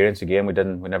that experience again. We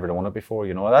never won it before.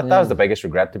 You know, that was the biggest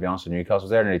regret, to be honest. In Newcastle, I was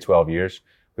there nearly 12 years.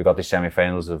 We got the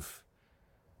semi-finals of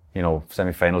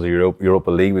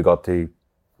Europa League. We got the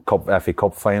FA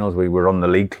Cup finals. We were on the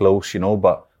league close, you know,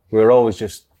 but we were always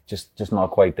just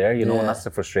not quite there, you know. And that's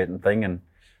the frustrating thing. And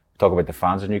talk about the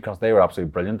fans of Newcastle. They were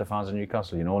absolutely brilliant, the fans of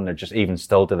Newcastle, you know, and they're just even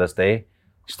still to this day,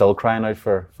 still crying out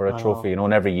for a trophy, you know.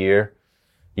 And every year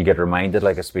you get reminded,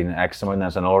 like, it's been X amount, and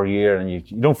it's another year, and you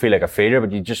don't feel like a failure,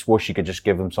 but you just wish you could just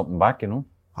give them something back, you know.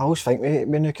 I always think with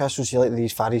Newcastle, see, like,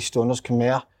 these Far East stoners come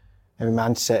here, and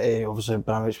Man City, obviously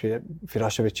Abramovich for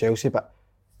us with Chelsea, but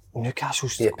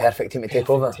Newcastle's the perfect team to take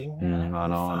over. I know.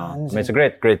 I mean, it's a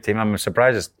great team. I'm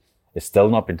surprised it's still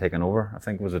not been taken over. I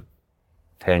think it was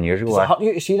 10 years ago. Does it hurt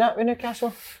you to see that with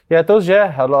Newcastle? Yeah, it does,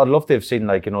 yeah. I'd love to have seen,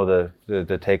 like, you know, the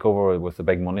takeover with the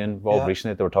big money involved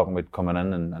recently. They were talking about coming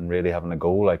in and really having a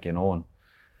go, like, you know, and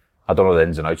I don't know the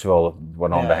ins and outs of all that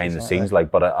went on behind the scenes, like,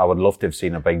 but I would love to have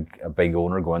seen a big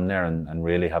owner go in there and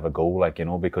really have a go, like, you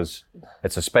know, because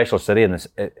it's a special city and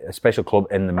a special club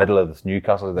in the middle of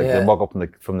Newcastle. Like, you walk up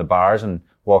from the bars and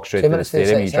walk straight to the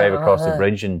stadium. You drive across the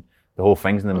bridge and the whole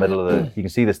thing's in the middle of you can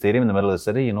see the stadium in the middle of the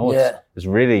city, you know. It's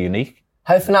really unique.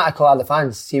 How fanatical are the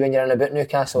fans? See, when you're in about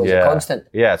Newcastle, is it constant?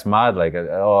 Yeah, it's mad. Like,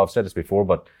 I've said this before,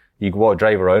 but you go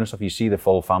drive around and stuff, you see the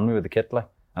full family with the kit, like,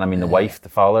 and I mean the wife, the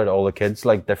father, all the kids,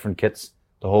 like, different kits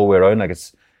the whole way around. Like,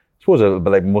 it's, I suppose,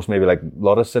 like a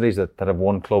lot of cities that have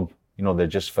one club, you know, they're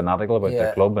just fanatical about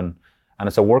their club, and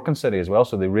it's a working city as well,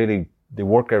 so they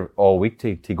work all week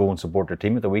to go and support their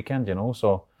team at the weekend, you know,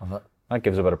 so that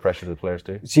gives a bit of pressure to the players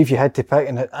too. See, if you had to pick,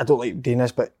 and I don't like doing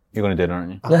this, but you're going to do it,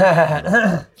 aren't you?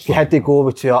 If you had to go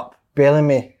with two up,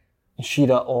 Bellamy and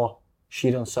Shearer, or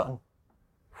Shearer and Sutton.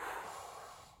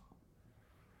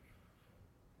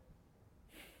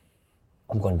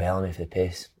 I'm going Bellamy for the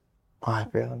pace. Aye,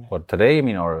 Bellamy. What, today, you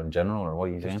mean, or in general, or what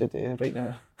are you saying? Today, right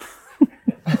now.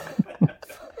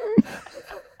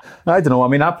 I don't know. I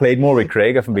mean, I played more with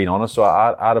Craig, if I'm being honest, so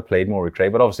I'd have played more with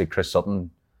Craig, but obviously Chris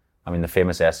Sutton, I mean, the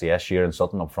famous SAS year and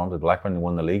Sutton up front with Blackburn, they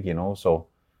won the league, you know, so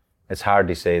it's hard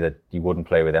to say that you wouldn't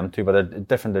play with them two, but they're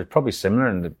different. They're probably similar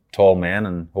in the tall men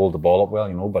and hold the ball up well,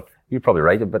 you know, but you're probably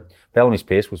right. But Bellamy's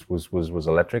pace was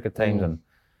electric at times, and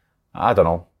I don't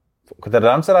know. Could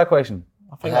I answer that question?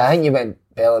 I think you went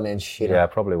Bellamy and Shearer. Yeah, I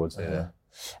probably would say,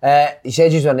 yeah. You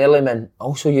said you were an early man,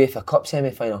 also UEFA Cup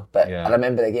semi-final, but I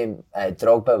remember the game,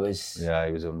 Drogba was... Yeah,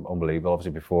 he was unbelievable,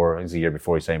 obviously before, I think it was the year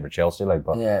before he signed for Chelsea, like,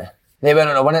 but... Yeah. They went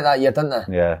on to win it that year, didn't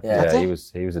they? Yeah, he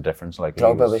was a difference, like,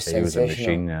 Drogba he was a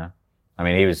machine, yeah. I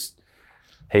mean,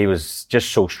 he was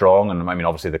just so strong, and I mean,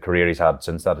 obviously the career he's had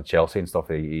since that at Chelsea and stuff,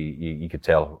 you could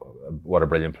tell what a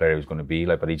brilliant player he was going to be,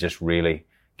 like, but he just really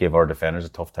gave our defenders a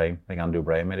tough time. I think Andrew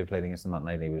O'Brien maybe played against him that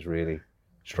night, he was really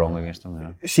strong against him,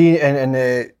 yeah. See,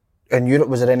 in Europe,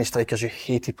 was there any strikers you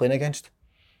hated playing against?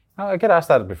 I get asked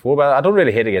that before, but I don't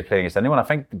really hate to playing against anyone. I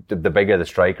think the bigger the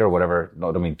striker, whatever,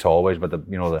 not I mean tall-wise, but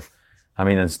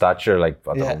in stature, like,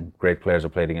 I don't know, great players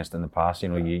I've played against in the past, you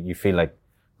know, you feel like,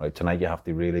 right, tonight you have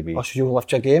to really be... Oh, so you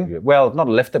lift your game? Well, not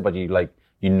lift it, but you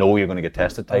know you're going to get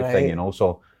tested type thing, you know,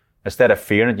 so instead of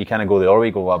fearing it, you kind of go the other way,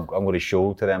 I'm going to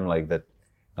show to them, like, that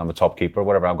I'm a top keeper,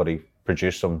 whatever, I'm going to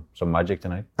produce some magic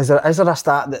tonight. Is there a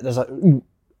stat that there's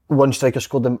one striker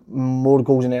scored more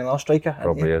goals than any other striker?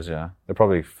 Probably is, yeah. They're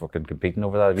probably fucking competing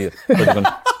over that.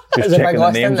 Just checking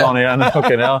the names on here and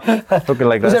fucking hell. Fucking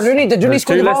like this. Did Rooney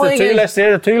score the volley against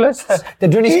you? Two lists.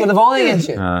 Did Rooney score the volley against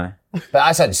you? Aye. But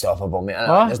that's unstoppable, mate.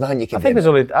 There's nothing you can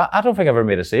do. I don't think I've ever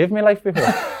made a save in my life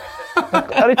before.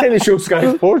 Every time they show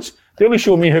Sky Sports, They only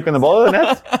show me hooking the ball in the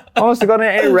net. Honestly, got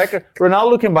any record.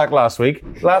 Ronaldo came back last week.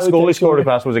 Last goal he scored a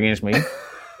pass was against me.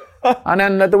 And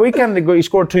then at the weekend, he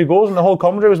scored 2 goals, and the whole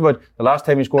commentary was about the last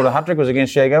time he scored a hat-trick was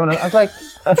against Shea Gowan. And I was like,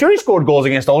 I'm sure he scored goals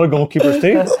against other goalkeepers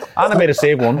too. And I made a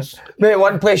save once. Mate,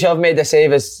 one place I've made a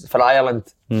save is for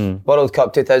Ireland. World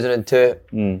Cup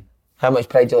 2002. How much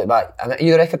pride do you look back? Are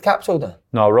you the record caps holder?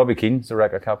 No, Robbie Keane's the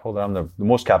record cap holder. I'm the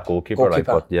most capped goalkeeper. Like,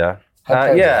 but yeah.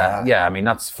 I mean,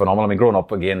 that's phenomenal. I mean, growing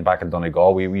up again back in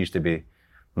Donegal, we used to be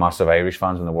massive Irish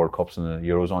fans in the World Cups and the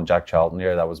Euros on Jack Charlton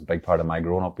here. That was a big part of my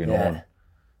growing up, you know. And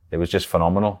it was just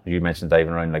phenomenal. You mentioned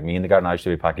diving around like me in the garden. I used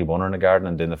to be Packy Bunner in the garden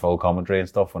and doing the full commentary and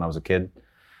stuff when I was a kid.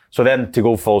 So then to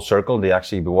go full circle, they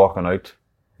actually be walking out,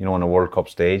 you know, on the World Cup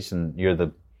stage, and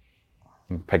you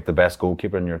pick the best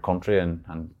goalkeeper in your country and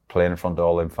playing in front of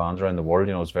all them fans around the world,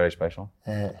 you know, it's very special.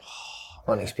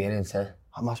 What an experience, eh?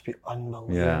 That must be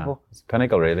unbelievable. Yeah, it's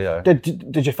pinnacle really, yeah.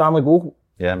 Did your family go?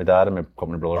 Yeah, my dad and my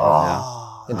company brother.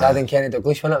 Your dad and Kenny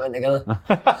Douglas went together.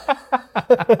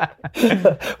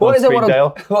 What is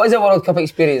a World Cup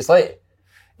experience like?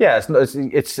 Yeah,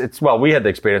 it's well, we had the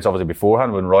experience obviously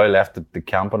beforehand when Roy left the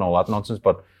camp and all that nonsense,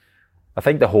 but I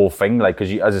think the whole thing, like,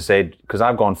 because as I said, because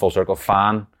I've gone full circle,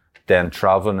 fan, then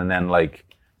traveling, and then like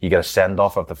you get a send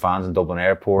off of the fans in Dublin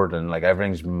Airport, and like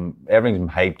everything's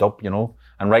hyped up, you know,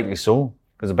 and rightly so,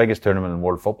 because the biggest tournament in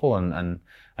world football, and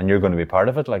you're going to be part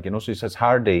of it, like, you know, so it's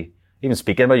hard to even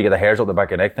speaking about it, you get the hairs up the back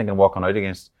of your neck thinking walking out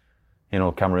against, you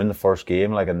know, Cameroon the first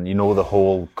game, like, and you know the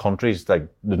whole country's like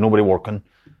there's nobody working,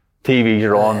 TVs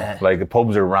are on, like the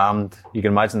pubs are rammed. You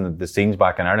can imagine the scenes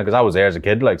back in Ireland because I was there as a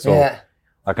kid, like, so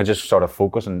I can just sort of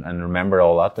focus and remember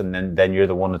all that, and then you're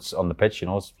the one that's on the pitch, you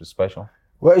know, it's special.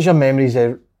 What is your memories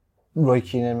of Roy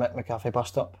Keane and Mick McCarthy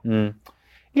bust up?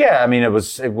 Yeah, I mean, it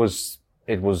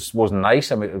wasn't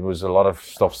nice. I mean, it was a lot of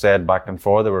stuff said back and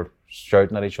forth. They were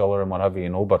shouting at each other and what have you, you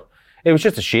know, but it was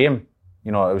just a shame,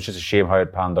 you know, it was just a shame how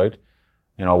it panned out.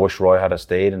 You know, I wish Roy had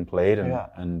stayed and played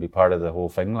and be part of the whole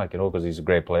thing, like, you know, because he's a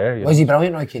great player. Was he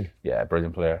brilliant, Roy Keane? Yeah,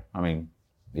 brilliant player. I mean,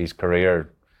 his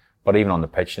career, but even on the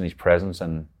pitch and his presence,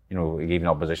 and, you know, even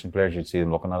opposition players, you'd see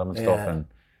them looking at him and stuff, and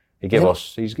he gave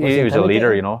us, he was a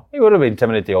leader, you know. He would have been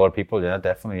intimidated to other people, yeah,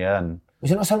 definitely, yeah. And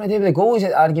was it not something to do with the goal? Was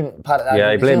it argument, part of that?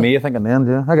 Yeah, he blamed me, I think, in the end,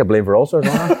 yeah. I got blamed for all sorts,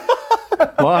 don't I?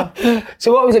 What?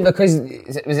 So what was it, because,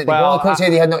 was it the goal coach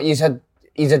said he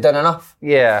had done enough?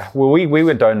 Yeah, well, we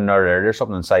went down in our area or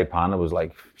something in Saipan. It was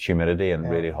like humidity and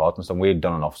really hot and stuff. We had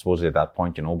done enough supposedly at that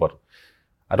point, you know, but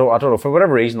I don't know, for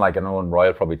whatever reason, like, I know, and Roy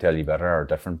will probably tell you better or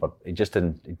different, but he just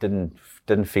didn't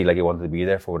feel like he wanted to be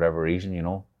there for whatever reason, you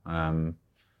know.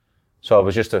 So it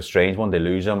was just a strange one. They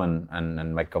lose him, and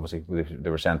Mick, obviously, they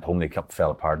were sent home. They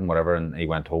fell apart and whatever, and he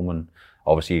went home, and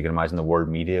obviously you can imagine the world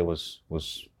media was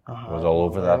all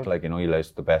over that. Like, you know, he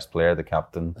lost the best player, the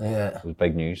captain. Yeah, it was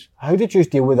big news. How did you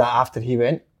deal with that after he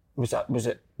went? Was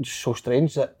it just so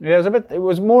strange that? Yeah, it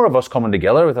was more of us coming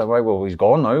together. We thought, right, well, he's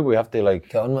gone now. We have to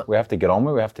get on with it. We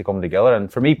have to come together.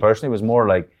 And for me personally, it was more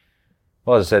like,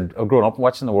 well, as I said, I've grown up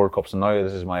watching the World Cups, and now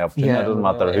this is my opportunity. It doesn't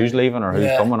matter who's leaving or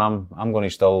who's coming. I'm going to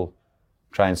still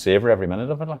try and savour every minute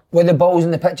of it. Like. Were the balls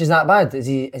in the pitches that bad, as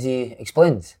he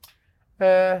explains?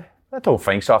 I don't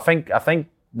think so. I think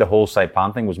the whole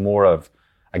Saipan thing was more of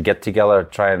a get together,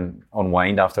 try and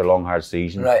unwind after a long hard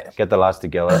season. Right. Get the lads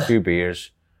together, a few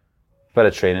beers, bit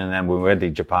of training, and then when we went to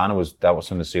Japan, that was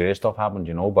some of the serious stuff happened,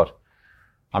 you know. But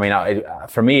I mean,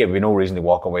 for me, it'd be no reason to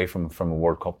walk away from a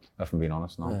World Cup, if I'm being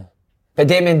honest. No. Yeah. But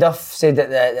Damien Duff said that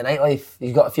the nightlife,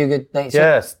 he's got a few good nights.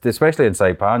 Yes, especially in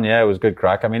Saipan. Yeah, it was good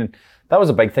crack. I mean, that was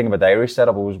a big thing about the Irish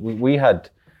setup. It was we had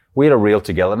a real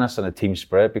togetherness and a team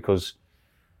spirit, because,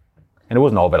 and it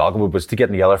wasn't all about alcohol, but it was to get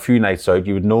together a few nights out.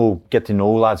 You would get to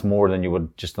know lads more than you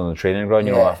would just on the training ground.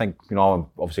 You know, I think, you know,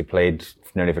 I obviously played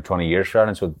nearly for 20 years,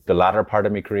 and so the latter part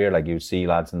of my career, like, you would see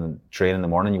lads in the train in the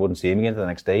morning, you wouldn't see them again the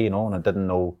next day, you know, and I didn't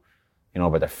know, you know,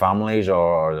 about their families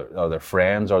or their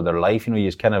friends or their life. You know, you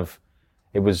just kind of,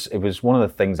 it was one of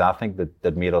the things I think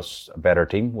that made us a better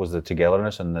team, was the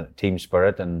togetherness and the team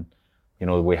spirit, and, you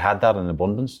know, we had that in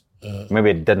abundance.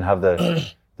 Maybe it didn't have the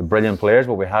brilliant players,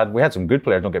 but we had some good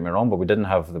players, don't get me wrong, but we didn't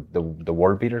have the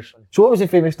world beaters. So what was the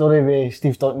famous story with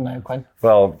Steve Staunton and Quinn?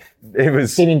 Well, it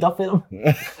was... Damien Duff with them?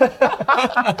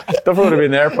 Duff would have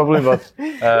been there probably, but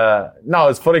no,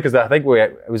 it's funny because I think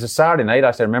it was a Saturday night,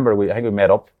 actually. I remember I think we met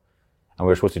up and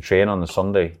we were supposed to train on the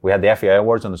Sunday. We had the FAI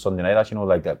Awards on the Sunday night, actually, you know,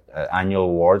 like the annual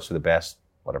awards for the best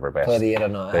Player of the year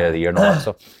and all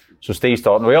that. So Steve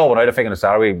Staunton, we all went out, I think, on a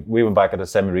Saturday. We went back at a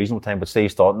semi-reasonable time, but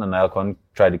Steve Staunton and Niall Quinn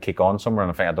tried to kick on somewhere,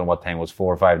 and I don't know what time it was,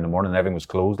 4 or 5 in the morning, and everything was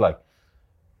closed, like.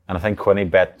 And I think Quinny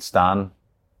bet Stan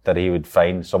that he would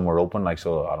find somewhere open, like,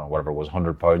 so, I don't know, whatever it was, £100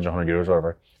 or €100 or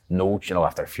whatever. no,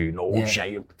 after a few, no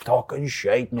shit, you're talking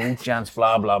shit, no chance,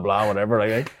 blah, blah, blah, whatever,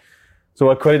 right? So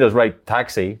what Quilly does, right,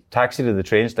 taxi to the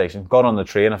train station, got on the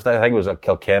train, I think it was at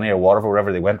Kilkenny or Waterford,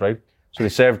 wherever they went, right? So they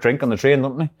served drink on the train,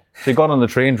 don't they? So he got on the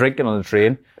train, drinking on the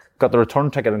train, got the return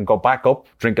ticket and got back up,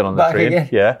 drinking on the train. Again.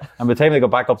 Yeah. And by the time they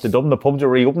got back up to Dublin, the pubs were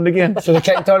reopened again. So they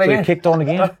kicked on again? They kicked on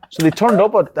again. So they turned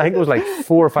up at, I think it was like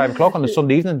 4 or 5 o'clock on the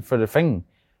Sunday evening for the thing.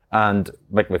 And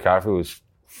Mick McCarthy was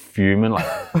fuming, like,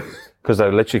 because they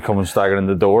literally come and staggered in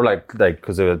the door, like,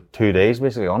 because they were 2 days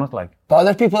basically on it, like. But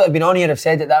other people that have been on here have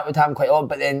said that would happen quite a lot,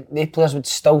 but then the players would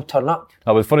still turn up.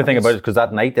 Now, the funny thing about it, because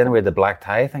that night then we had the black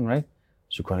tie thing, right?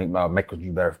 So Mick,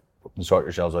 you better fucking sort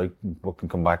yourselves out, we can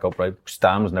come back up, right?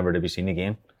 Stan was never to be seen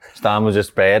again. Stan was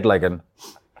just bed, like, and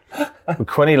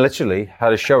Quinny literally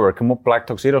had a shower, come up, black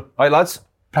tuxedo. All right, lads.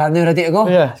 Brand new, ready to go?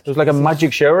 Yeah, it was like a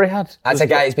magic shower he had. That's a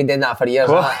guy who's been doing that for years.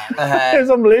 It's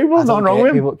unbelievable, nothing wrong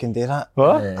with him. People can do that.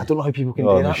 What? I don't know how people can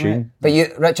do that, machine. mate.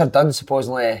 But Richard Dunn's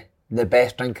supposedly the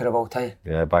best drinker of all time.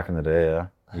 Yeah, back in the day, yeah.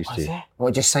 Used to.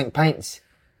 What, just 5 pints?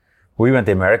 We went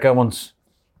to America once.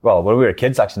 Well, when we were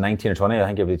kids, actually 19 or 20, I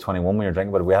think it was 21 when we were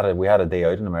drinking, but we had a day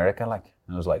out in America, like,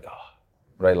 and it was like, oh,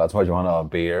 right, lads, what do you want? Oh,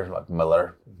 beer, like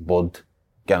Miller, Bud,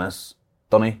 Guinness,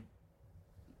 Dunny,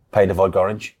 pint of vodka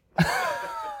orange.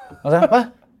 I was like,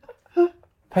 what?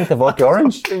 Pint of vodka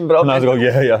orange? And I was like,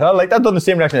 yeah. I like that, done the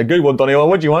same reaction. A good one, Dunny. Well,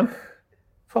 what do you want?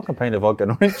 Fucking pint of vodka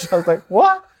and orange. I was like,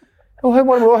 what? Oh,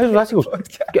 what was that? He goes,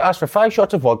 asked for 5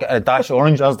 shots of vodka and a dash of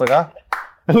orange. I was like, ah.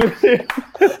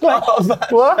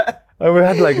 Like, what? And we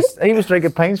had like, he was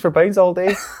drinking pints for pints all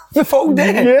day. The full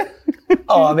day? Yeah.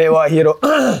 Oh, mate, what a hero.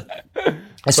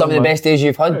 It's some of the best days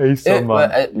you've had. He's some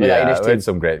man. Yeah,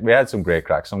 we had some great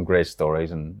cracks, some great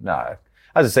stories, and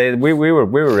as I say, we were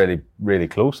really, really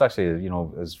close actually,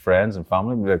 as friends and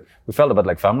family. We felt a bit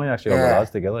like family actually, all the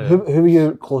lads together. Yeah. Who were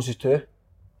you closest to?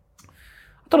 I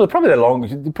don't know, probably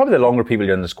the longer people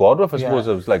you're in the squad with. I suppose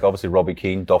it was like obviously Robbie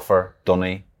Keane, Duffer,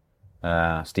 Dunny,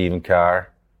 Stephen Carr.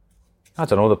 I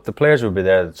don't know, the players would be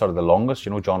there sort of the longest.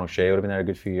 John O'Shea would have been there a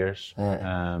good few years.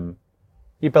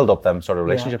 You build up them sort of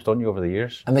relationships, don't you, over the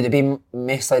years? And would it be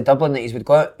mostly Dublin that you would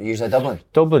go out? Usually Dublin?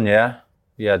 Dublin, yeah.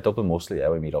 Yeah, Dublin mostly, yeah,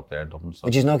 we meet up there in Dublin. So.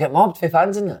 Would you not get mobbed for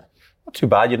fans in there? Not too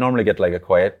bad, you'd normally get like a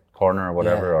quiet corner or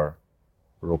whatever, or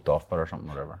roped off or something,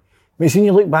 whatever. Mate, when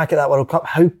you look back at that World Cup,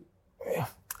 how,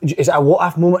 is it a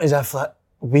what-if moment as if like,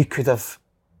 we could have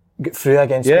got through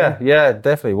against Spain? Yeah, it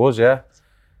definitely was, yeah.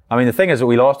 I mean, the thing is that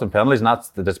we lost in penalties, and that's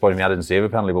the disappointment. I didn't save a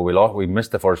penalty, but we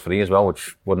missed the first 3 as well,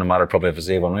 which wouldn't have mattered probably if I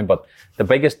saved one. But the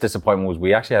biggest disappointment was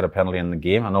we actually had a penalty in the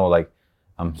game. I know, like,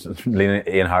 I'm leaning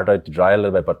Ian Hart out to dry a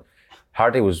little bit, but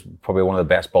Harty was probably one of the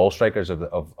best ball strikers of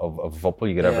football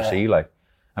you could ever see. Like,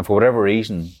 and for whatever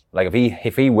reason, like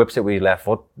if he whips it with his left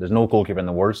foot, there's no goalkeeper in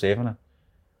the world saving it.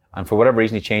 And for whatever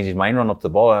reason, he changed his mind, run up the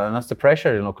ball, and that's the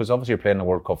pressure, because obviously you're playing the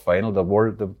World Cup final.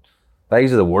 The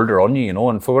eyes of the world are on you,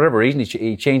 and for whatever reason,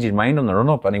 he changed his mind on the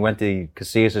run-up, and he went to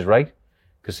Casillas' right.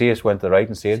 Casillas went to the right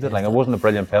and saved it. Like, it wasn't a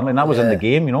brilliant penalty, and that was in the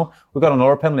game, We got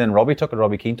another penalty, and Robbie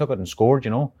Keane took it and scored,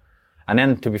 And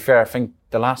then, to be fair, I think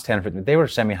the last 10 or 15, they were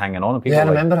semi-hanging on, and people, I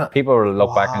remember that. People will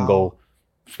look back and go,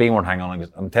 Spain weren't hanging on.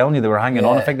 I'm telling you, they were hanging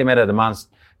on. I think they made it, the man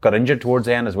got injured towards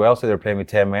the end as well, so they were playing with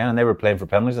 10 men, and they were playing for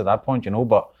penalties at that point,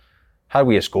 But had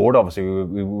we scored, obviously,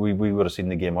 we would have seen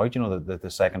the game out, the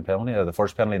second penalty, or the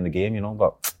first penalty in the game,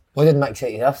 But what did Mick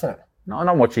say to you after it? No,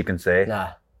 not much you can say.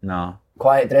 Nah. No.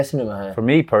 Quiet dressing room, For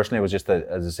me personally, it was just,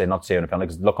 as I say, not saving a penalty,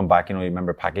 because looking back, you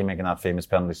remember Packy making that famous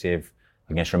penalty save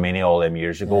against Romania all them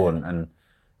years ago, and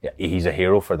he's a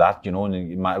hero for that, and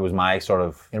it was my sort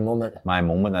of... Your moment. My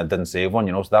moment, I didn't save one,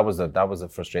 so that was a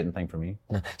frustrating thing for me.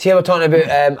 See, we're talking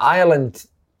about Ireland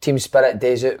team spirit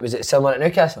days out. Was it similar at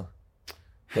Newcastle?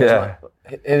 Yeah.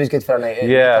 Who was good for a night out?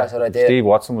 Newcastle, Steve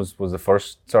Watson was the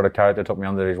first sort of character that took me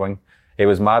under his wing. It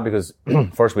was mad because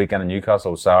first weekend in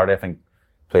Newcastle was Saturday, I think,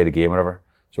 played a game or whatever.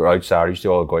 So we're out Saturday, used to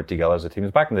all go out together as a team. It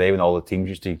was back in the day when all the teams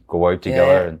used to go out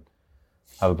together and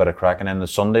have a bit of crack. And then the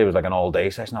Sunday was like an all-day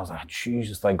session. I was like,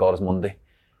 Jesus, thank God it's Monday.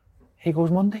 He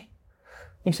goes, Monday?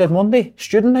 He said, Monday,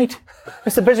 student night.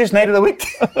 It's the busiest night of the week.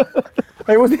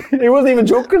 He wasn't even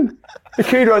joking. He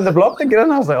queued around the block to get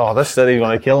in. I was like, oh, this city's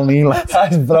going to kill me.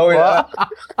 That's brilliant.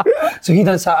 So he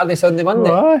done Saturday, Sunday,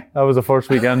 Monday? Aye. That was the first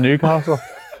weekend in Newcastle.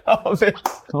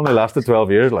 Only lasted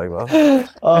 12 years like that.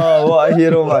 Oh, what a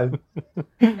hero, man.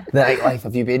 The nightlife,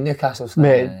 have you been in Newcastle?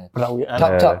 Mate, brilliant.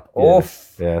 Top.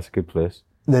 Yeah, it's a good place.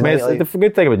 The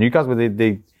good thing about Newcastle,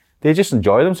 they just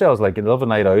enjoy themselves. Like, they love a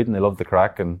night out and they love the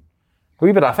crack. And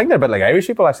I think they're a bit like Irish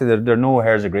people, actually. There are no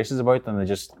hairs or graces about them. They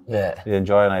just they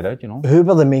enjoy a night out, Who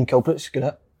were the main culprits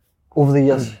over the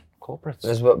years? culprits.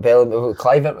 This is what Bellamy,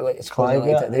 Clive, it's Clive.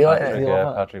 Clive, Did he like Patrick, it?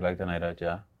 yeah, Patrick liked the night out,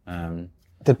 yeah.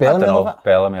 Did I Bellamy don't love know, it?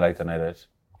 Bellamy liked the night out.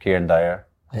 Kieran Dyer,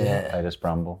 Yeah. Titus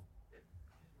Bramble.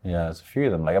 Yeah, there's a few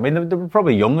of them. Like, I mean, they were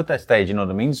probably young at that stage, you know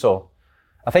what I mean? So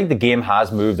I think the game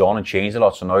has moved on and changed a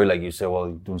lot. So now, like you say, well,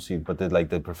 you don't see, but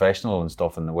the professional and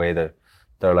stuff and the way that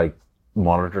they're like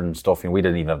monitored and stuff. You know, we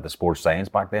didn't even have the sports science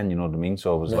back then, you know what I mean?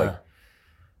 So it was like,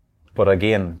 but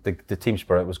again, the team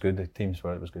spirit was good. The team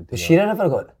spirit was good. Was Shearer ever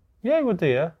got? Yeah, he would do,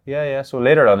 yeah. Yeah. So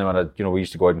later on, we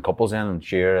used to go out in couples then, and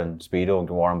Shearer and Speedo and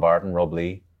Warren Barton, Rob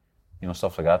Lee, you know,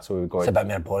 stuff like that. So we would go out. It's a bit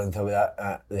more boring though with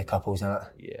that, the couples, isn't it?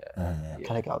 Yeah.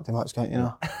 Can't get up too much, can't you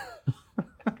know?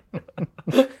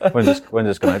 When's this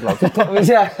going out, lads?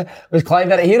 Was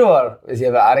Clive a hero or was he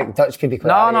a bit arrogant? Touch could be quite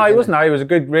No, arrogant, he wasn't. No, he was a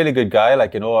really good guy.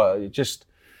 Like, you know, just.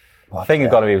 I think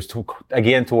it got to be, he was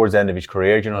again towards the end of his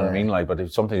career, do you know what I mean? Like, but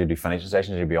if sometimes he'd do finishing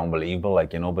sessions, he'd be unbelievable,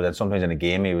 like, you know, but then sometimes in a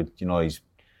game he would, you know,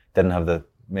 didn't have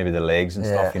maybe the legs and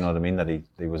stuff, you know what I mean? That he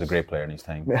was a great player in his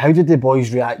time. How did the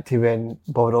boys react to when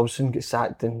Bobby Robson got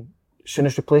sacked and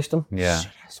Souness replaced him? Yeah.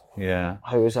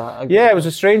 How was that? Yeah, it was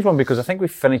a strange one because I think we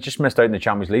just missed out in the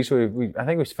Champions League. So I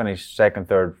think we finished second,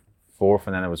 third, fourth,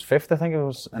 and then it was fifth, I think it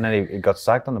was. And then he got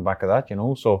sacked on the back of that, you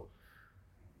know. So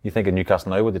you think in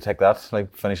Newcastle now, would they take that?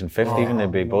 Like finishing fifth even,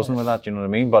 they'd be buzzing with that, you know what I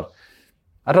mean? But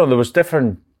I don't know, there was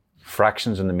different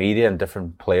fractions in the media and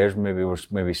different players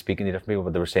were speaking to different people,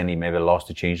 but they were saying he maybe lost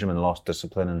the change room and lost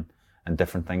discipline and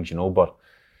different things, you know. But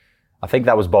I think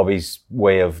that was Bobby's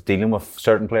way of dealing with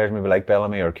certain players, maybe like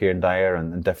Bellamy or Kieran Dyer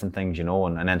and different things, you know.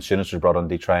 And then Souness was brought on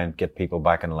to try and get people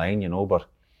back in line, you know. But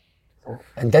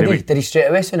and did he straight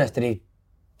away Souness? Did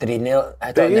he nail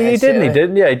it?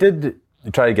 He did. He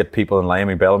tried to get people in line. I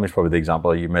mean, Bellamy's probably the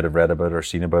example you might have read about or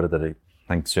seen about it, that I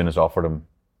think Souness offered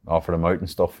him out and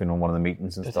stuff, you know, one of the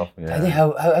meetings and stuff. Yeah. Did he?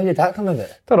 How did that come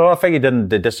about? I don't know. I think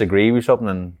they disagree with something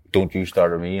and don't you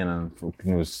start with me, and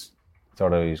it was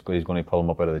sort of he's going to pull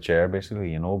him up out of the chair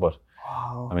basically, you know. But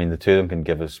I mean, the two of them can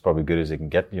give as probably good as they can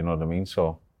get, you know what I mean.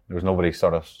 So there was nobody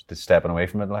sort of stepping away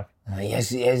from it, like. He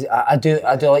is. I do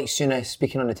like Souness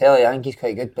speaking on the telly. I think he's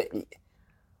quite good, but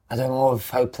I don't know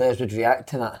how players would react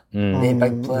to that. The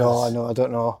big players. No, I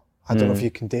don't know. I don't know if you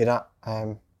can do that.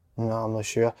 No, I'm not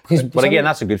sure. But again,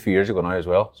 that's a good few years ago now as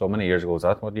well. So many years ago was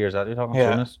that? What year is that you're talking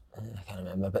about? Souness? I can't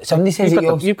remember. But somebody says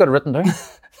You've got it written down.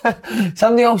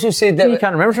 Somebody also said that. You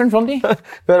can't remember it in front of you?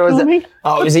 Where was it?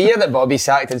 Oh, it was the year that Bobby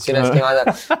sacked and Souness came out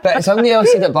there. But somebody else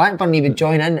said that Blackburn he would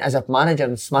join in as a manager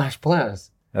and smash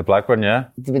players. At Blackburn, yeah.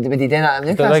 Would he do that at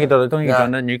Newcastle? I don't think he's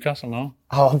done that at Newcastle, no.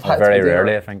 Oh, very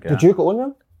rarely, I think. Yeah. Did you go on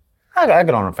then? I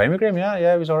got on fine with Graham,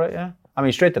 yeah, he was alright, yeah. I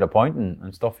mean, straight to the point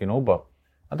and stuff, you know, but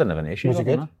I didn't have any issues. Was he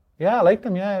good? That. Yeah, I liked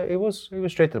him, yeah, he was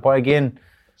straight to the point. Again,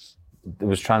 it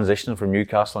was transitioning from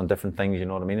Newcastle and different things, you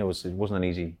know what I mean? It wasn't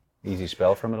an easy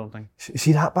spell for him, I don't think.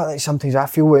 See that, but like sometimes I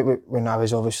feel when I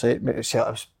was obviously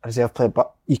a reserve player,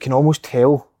 but you can almost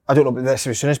tell, I don't know about this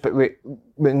with Souness, but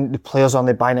when the players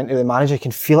aren't buying into the manager, you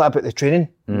can feel it about the training.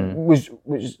 Was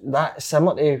that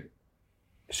similar to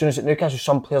Souness at Newcastle?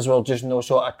 Some players were just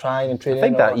sort of trying and training. I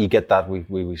think that you get that with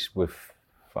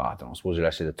I don't know, I suppose you're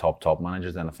actually the top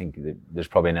managers, then I think there's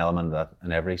probably an element of that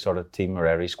in every sort of team or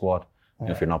every squad. You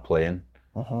know, if you're not playing,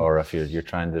 or if you're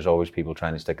trying, there's always people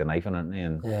trying to stick a knife in it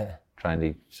and trying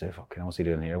to say, fucking, what's he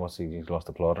doing here? He's lost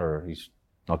the plot, or he's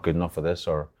not good enough for this,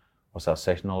 or what's that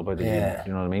session all about? Yeah.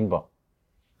 You know what I mean? But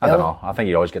I don't know. I think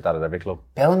you always get that at every club.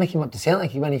 Bellamy came up to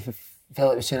Celtic when he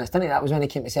fell out with Souness, didn't he? That was when he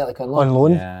came to Celtic on loan. On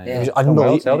loan? Yeah. It was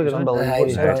unbelievable.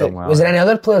 Unbelievable. Was there any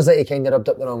other players that you kind of rubbed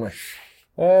up the wrong with?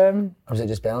 Or was it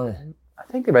just Bellamy? I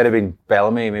think it might have been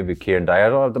Bellamy, maybe Kieran Dyer.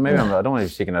 I don't want to be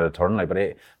seeking out a turn, like, but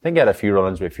I think he had a few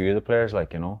run-ins with a few of the players,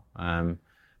 like, you know.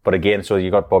 But again, so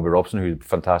you got Bobby Robson, who's a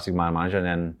fantastic man manager, and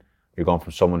then you're going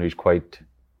from someone who's quite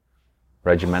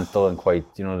regimental and quite,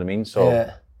 you know what I mean? So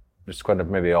it's kind of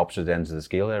maybe opposite ends of the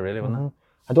scale there, really, wasn't it?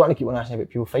 I don't want to keep on asking about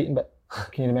people fighting, but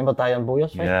can you remember Dyer and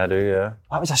Bowyer's fight? Yeah, I do, yeah.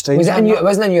 That was a strange one. It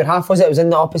wasn't in your half, was it? It was in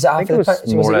the opposite half of the pitch. I think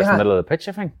it was more or less the middle of the pitch,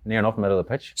 I think. Near enough middle of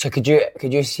the pitch. So could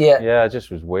you see it? Yeah, it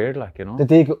just was weird, like, you know. Did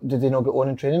they not get on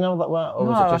in training or that way? Or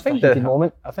was it just a heated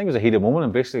moment? I think it was a heated moment,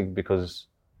 and basically because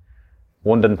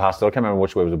one didn't pass the other. I can't remember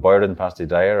which way it was. Bowyer didn't pass to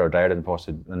Dyer, or Dyer didn't pass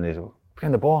to, and they said,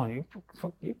 behind the ball, you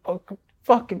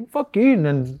fuck you. And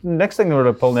then next thing they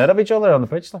were pulling out of each other on the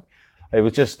pitch. Like, it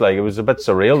was just like, it was a bit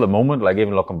surreal, the moment. Like,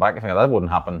 even looking back, I think that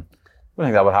wouldn't happen. I don't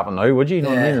think that would happen now, would you? You know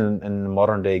what I mean? In the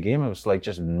modern day game, it was like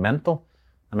just mental.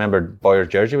 I remember Bowyer's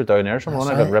jersey was down there somewhere,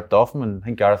 and I got ripped off him, and I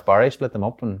think Gareth Barry split them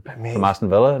up and from Aston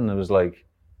Villa, and it was like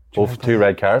both two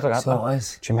red cards like that. So it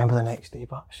was. Do you remember the next day,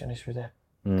 but Souness was there?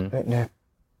 Out in the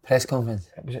Press conference.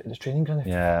 Was it the training ground?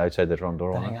 Yeah, outside the front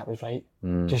door. I think Wasn't that was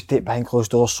right. Just date behind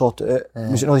closed doors, sort it out.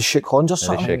 Was it not the shook hands or it? They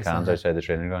something? shake hands outside the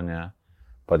training ground. Yeah,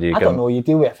 but you I can. don't know, you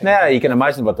deal with it. Yeah, you can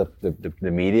imagine, but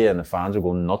the media and the fans were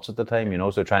going nuts at the time. You know,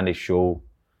 so trying to show.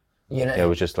 Unity. Yeah, it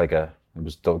was just like it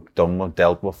was done with,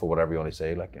 dealt with, or whatever you want to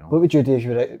say. Like, you know. What would you do if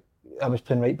you were out? I was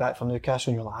playing right back for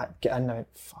Newcastle and you're like, get in, I went,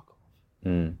 fuck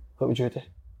off. What would you do? If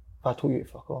I told you to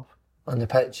fuck off? On the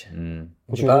pitch.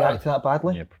 Would you react to that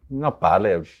badly? Yeah, not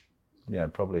badly.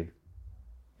 I'd probably.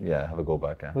 Yeah, have a go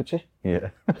back. Yeah. Would you? Yeah.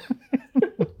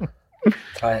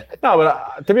 Try it. No,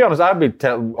 but to be honest, I'd be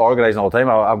organising all the time.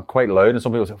 I'm quite loud, and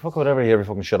some people say, "Fuck whatever, you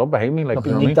fucking shut up behind me." Like, But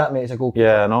you you know what I need mean? that, mate, as a goalkeeper.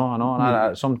 Yeah, I know.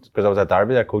 And because I was at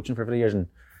Derby there coaching for 50 years, and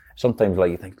sometimes like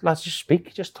you think, lads, just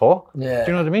speak, just talk. Yeah.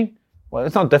 Do you know what I mean? Well,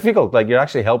 it's not difficult. Like, you're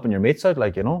actually helping your mates out.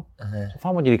 Like, you know. So if I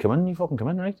want you to come in, you fucking come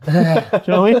in, right? Do you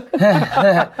know what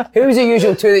I mean? Who was the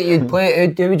usual two that you'd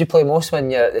play? Who would you play most when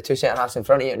you're the two centre halves in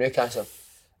front of you at Newcastle?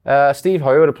 Steve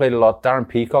Howe would have played a lot. Darren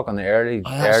Peacock in the early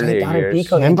Darren years.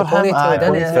 Peacock, Remember the ponytail, him? Aye,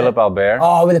 didn't he? Philip Albert.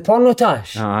 Oh, with the porno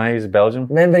tash. He was Belgian.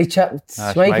 Remember he chipped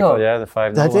Schmeichel? Yeah, the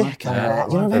 5-0 Did he? winner. Yeah.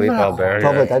 Do you remember Philippe that? Albert,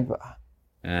 Probably yeah. did, but...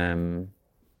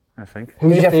 I think.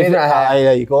 Who's your favourite Aye,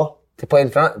 there you go. to play in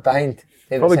front, behind?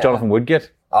 Favourite Probably centre? Jonathan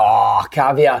Woodgate. Oh,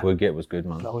 Caviar. Woodgate was good,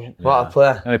 man. Brilliant. What a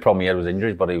player. The only problem he had was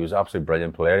injuries, but he was an absolutely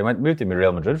brilliant player. He moved to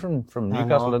Real Madrid from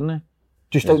Newcastle, didn't he? Do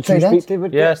you still True speak that. to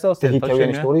Woodgate? Yeah, still Did he in touch tell you with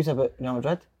any him, yeah. stories about Real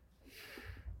Madrid?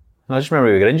 And I just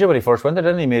remember he got injured when he first went there,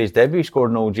 didn't he? He made his debut, he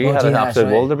scored an OG, had an that's absolute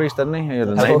right. wildebeest, didn't he? He had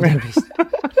a nightmare.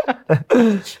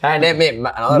 And then, mate,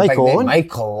 another Michael big name, Owen.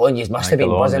 Michael Owen. You must have been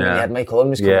Michael buzzing Owen, when you yeah. had Michael Owen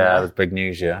was coming Yeah, back. it was big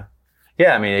news, yeah.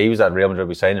 Yeah, I mean, he was at Real Madrid.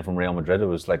 We signed him from Real Madrid. It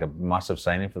was like a massive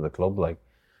signing for the club. Like,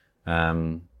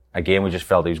 again, we just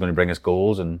felt he was going to bring us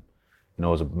goals, and you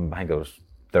know, I think it was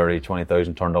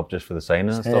 20,000 turned up just for the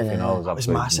signing and stuff. You know, it was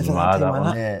absolutely massive at that mad. time, That wasn't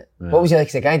one. it? Yeah. What was he like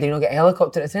as a guy? Did you not get a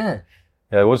helicopter at training?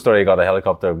 Yeah, one story he got a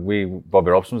helicopter.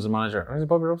 Bobby Robson was the manager. Was it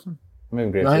Bobby Robson?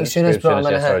 Maybe Graham No, I think Souness. Souness brought him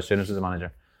in, Yes, sorry, Souness was the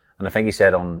manager. And I think he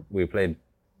said we played,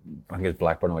 I think it was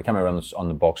Blackburn. I came around on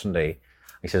the Boxing Day.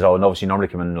 He says, and obviously normally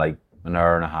come in like an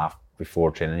hour and a half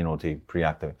before training, you know, to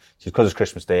pre-activate. He says, because it's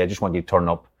Christmas Day, I just want you to turn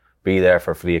up, be there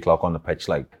for 3 o'clock on the pitch.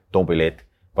 Like, don't be late,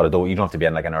 but you don't have to be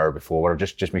in like an hour before. Whatever.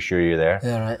 Just make sure you're there.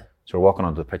 Yeah, right. So we're walking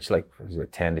onto the pitch like it was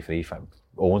about 10 to 3.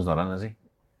 Owen's not in, is he?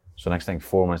 So next thing,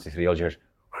 4 minutes to 3, all you hear is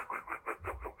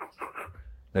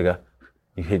like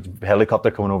a helicopter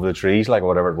coming over the trees, like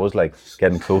whatever it was, like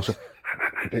getting closer.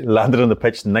 Landed on the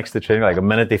pitch next to the training, like a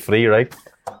minute to 3, right?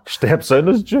 Steps out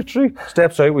of the tree,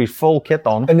 steps out with full kit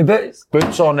on, In the boots.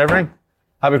 boots on, everything.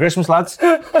 Happy Christmas, lads.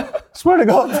 Swear to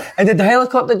God. And did the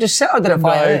helicopter just sit or did it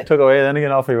fly No, he away? took away, then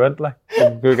again off he went, like.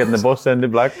 Go getting the bus into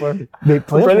Blackburn. Mate,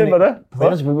 players, Brilliant, when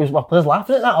but were players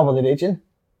laughing at that or were they raging?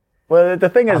 Well, the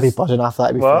thing I'd be is, buzzing after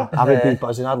that. What? I would be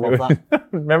buzzing. I'd love that.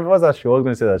 remember what was that show? I was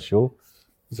going to say that show.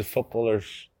 It was the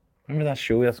footballers. Remember that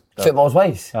show? That Football's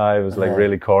wives. it was like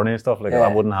really corny and stuff. Like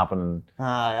that wouldn't happen in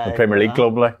the Premier League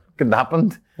club. Like, couldn't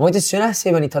happen. What did Souness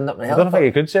say when he turned up in the I don't helicopter? think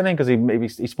he could say anything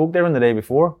because he spoke there on the day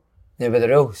before Yeah, with the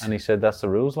rules. and he said that's the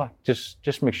rules. Like, just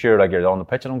make sure like you're on the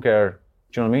pitch. I don't care.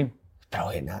 Do you know what I mean?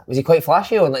 Brilliant, that. Was he quite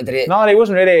flashy or like did he? No, he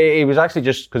wasn't really. He was actually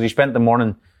just because he spent the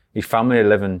morning. His family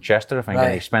live in Chester, I think, and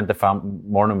he Right. spent the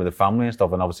morning with the family and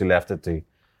stuff, and obviously left it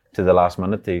to the last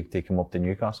minute to come up to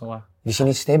Newcastle. Like. You seen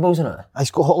his stables in it? He's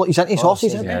into his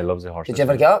horses, isn't Yeah, he? he loves the horses. Did you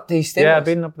ever get up to his stables? Yeah, I've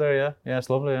been up there. Yeah, it's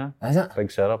lovely. Yeah, Is it?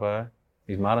 big setup.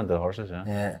 He's mad into the horses. Yeah.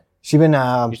 Yeah. See when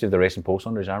Used to have the racing post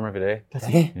under his arm every day. Did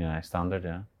he? Yeah, standard.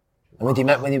 Yeah. And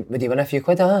would he win a few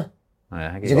quid, huh? I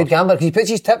think He's a good gambler because he puts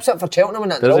his tips up for Cheltenham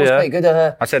and that. They're Does he, always yeah? quite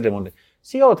good, I said to him one day,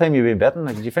 see all the time you've been betting,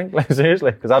 like, did you think, like,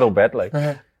 seriously, because I don't bet, like,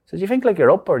 so do you think, like,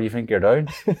 you're up or do you think you're down?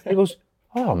 He goes,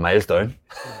 oh, miles down.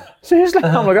 Seriously?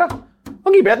 I'm like,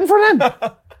 what are you betting for then?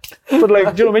 But,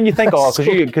 like, do you know what I mean? You think,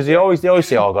 because they always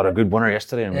say, oh, I got a good winner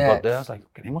yesterday and we got there. I was like,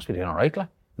 he must be doing all right, like.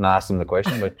 And I asked him the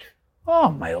question, but, oh,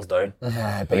 miles down.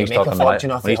 But When you he's make a talking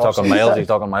fortune off when he's the talking horses. miles, he's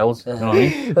talking miles. You know what I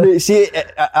mean? Mate, see,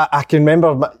 I can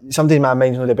remember, somebody in my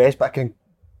mind's not the best, but I can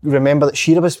remember that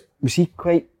Shearer was he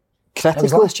quite It was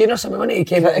critical? last year or something, wasn't he? He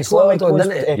came out and Critical, slowed on,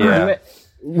 didn't he? Yeah.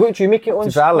 What do you make it on?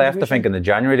 So I left, I think, in the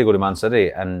January to go to Man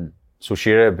City, and so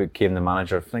Shearer became the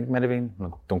manager. I think maybe,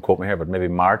 don't quote me here, but maybe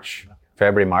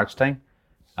February, March time.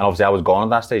 And obviously I was gone at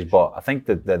that stage, but I think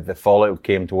that the fallout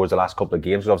came towards the last couple of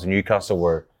games. Because obviously Newcastle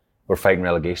were fighting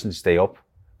relegation to stay up,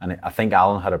 and I think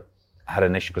Alan had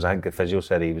an issue because I think the physio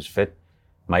said he was fit.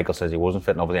 Michael says he wasn't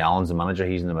fit, and obviously Alan's the manager.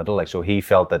 He's in the middle, like, so he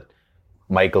felt that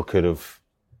Michael could have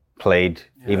played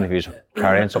even if he was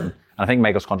carrying something. And I think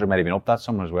Michael's contract might have been up that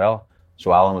summer as well.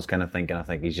 So Alan was kind of thinking, I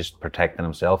think he's just protecting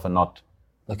himself and not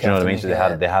Look Do you know what I after mean? me, So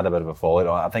yeah. they had a bit of a fallout.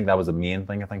 I think that was the main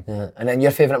thing. I think. Yeah. And then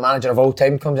your favourite manager of all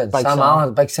time comes in, Big Sam Sam.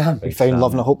 Allen, Big Sam. We found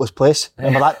love in a hopeless place.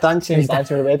 Remember that dancing? He's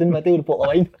dancing with the wedding video, the bottle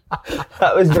of wine.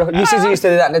 That was brilliant. You said you used to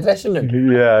do that in the dressing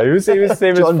room. Yeah, he was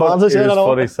John Barnes was he there was and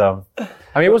all. funny, Sam.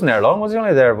 I mean, he wasn't there long. Was he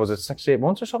only there? Was it 6 to 8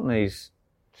 months or something?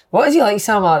 What is he like,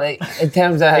 Sam Allen, like, in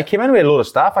terms of... He came in with a load of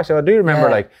staff. Actually, I do remember,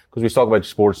 Yeah. because we talk about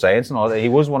sports science and all that. He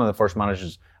was one of the first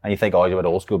managers, and you think, oh, you had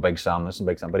old school Big Sam, this and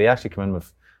Big Sam, but he actually came in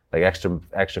with like extra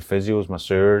physios,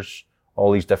 masseurs,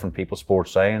 all these different people,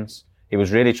 sports science. He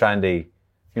was really trying to,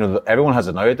 everyone has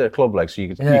it now at their club, like, so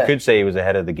you could say he was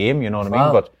ahead of the game. You know what I mean?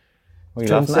 Wow. But what are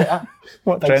you laughing at?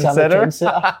 What Big Sam the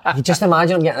trendsetter? You just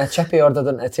imagine him getting a chippy ordered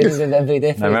into the training ground every day.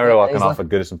 I remember walking off at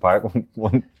Goodison Park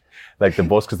one like the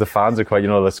bus, because the fans are quite, the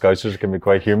Scousers can be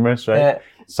quite humorous, right? Yeah.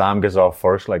 Sam gets off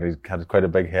first, like he's had quite a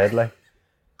big head, like,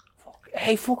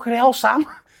 hey, fucking hell, Sam,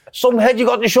 some head you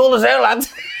got on your shoulders there, lad.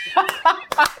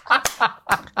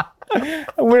 And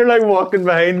we're like walking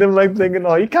behind him, like thinking,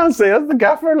 oh, you can't say that's the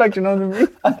gaffer, like, you know what I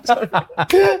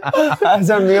mean? That's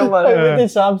unreal, man. What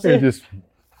did Sam say? He just,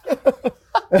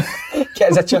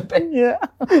 Gets a chippy.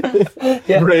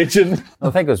 yeah. Raging. I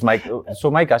think it was Mike.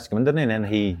 So Mike asked him in, didn't he? And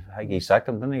then he sacked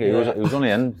him, didn't he? He was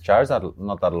only in charge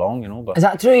not that long, but. Is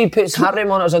that true? He puts heart rate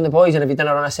monitors on the boys, and if you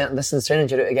didn't run a certain distance training,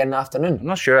 you're out again in the afternoon. I'm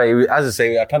not sure. As I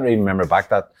say, I can't really remember back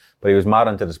that, but he was mad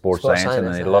into the sports science, and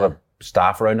he had a lot of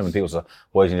staff around him, and people say,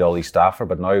 why does he need all these staff for?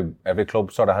 But now every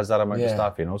club sort of has that amount of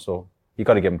staff, so you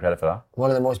got to give him credit for that.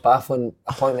 One of the most baffling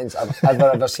appointments I've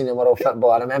ever seen in world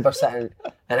football. I remember sitting,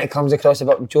 and it comes across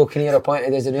about Joe Kinnear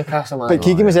appointed as the Newcastle man. But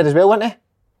Keegan was there as well, wasn't he?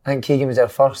 I think Keegan was there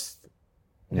first.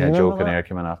 Yeah, Joe Kinnear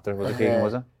came in after. Was it Keegan,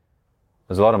 was it?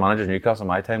 There's a lot of managers in Newcastle in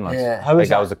my time, lads. Yeah. How was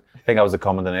that? I think I was the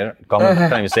common denominator.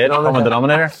 Can't even say it. Common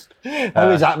denominator. How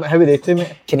was that? How were they two,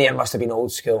 mate? Kinnear must have been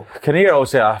old school. Kinnear,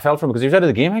 obviously, I felt for him because he was out of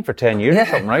the game, I think, for 10 years Yeah. or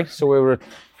something, right? So I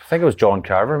think it was John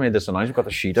Carver made this announcement, got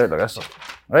the sheet out like this.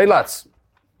 Right, lads.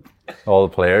 All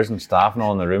the players and staff and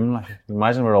all in the room. Like,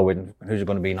 imagine we're all waiting, who's it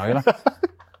going to be now? Like?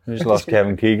 We just lost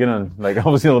Kevin Keegan, and like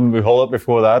obviously we haul it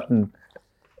before that. And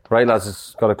right, lads,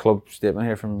 it's got a club statement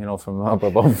here from up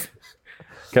above.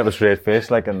 Kept a straight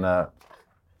face, like, and the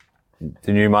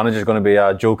new manager's going to be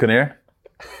Joe Kinnear.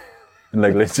 And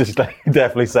like, let's just like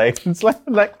definitely silence. Like,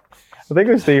 I think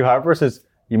it was Steve Harper says,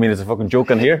 "You mean it's a fucking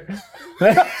joke in here?"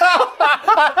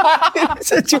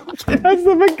 It's a joke. That's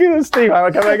the big of Steve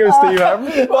Harper. I can't think of Steve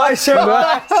Harper. What a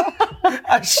shot.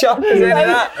 A shot is in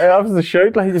that. That was the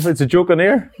shout, like, if it's a joke in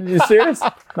here. Are you serious?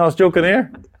 No, it's joke in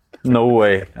here. No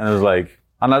way. And it was like,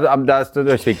 and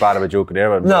I speak bad about Joe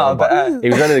Kinnear, No, but, he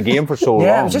was out of the game for so long.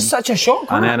 Yeah, it was just such a shock.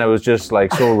 And then it was just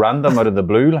like so random out of the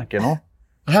blue, like,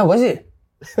 How was it?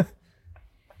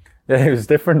 Yeah, it was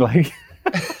different, like.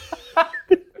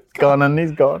 Gone and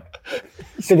he's gone.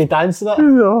 Did he dance to that?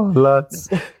 Oh, lads.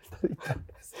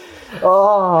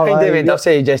 Oh, I think man. David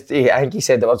Duffy I think he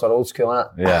said the words were old school, innit?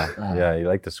 Yeah, he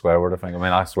liked the swear word, I think. I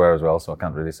mean, I swear as well, so I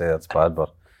can't really say that's bad,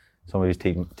 but some of these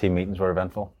team meetings were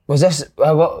eventful. Was this,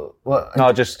 what?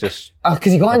 No, just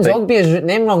Because he got in Zogby's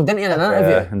name wrong, didn't he, in an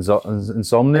interview?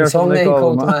 insomnia or something they he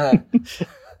called called him. him.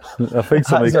 I think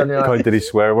somebody That's unreal. counted his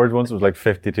swear words once. It was like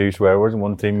 52 swear words in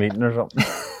one team meeting or something.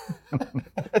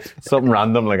 Something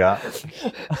random like that.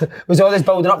 Was all this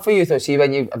building up for you, though? See,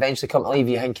 when you eventually come to leave,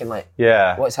 you're thinking, like,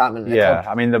 Yeah. what's happening at the Yeah,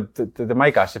 club? I mean, the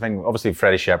Mike Ashley thing, obviously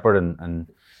Freddie Shepherd and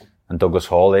Douglas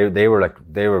Hall, they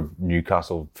were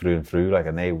Newcastle through and through, like,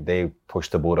 and they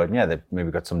pushed the boat out. And yeah, they maybe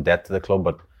got some debt to the club,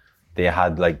 but they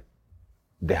had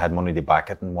money to back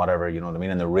it and whatever, you know what I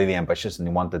mean? And they're really ambitious and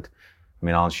they wanted, I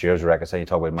mean, Alan Shearer's record, so you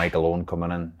talk about Michael Owen coming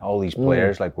in, all these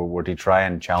players like were to try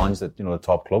and challenge the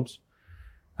top clubs.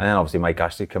 And then obviously Mike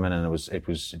Ashley came in, and it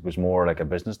was more like a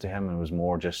business to him, and it was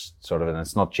more just sort of, and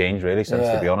it's not changed really since,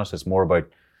 to be honest. It's more about,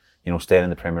 staying in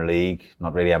the Premier League,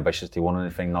 not really ambitious to win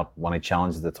anything, not want to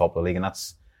challenge at the top of the league. And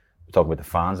that's, we talk about the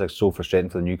fans, like, so frustrating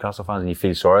for the Newcastle fans, and you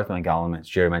feel sorry for them. Like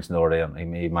Jerry mentioned the other day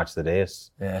on Match of the Day,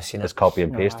 it's copy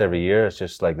and paste every year. It's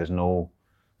just like there's no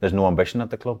ambition at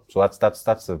the club. So that's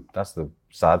the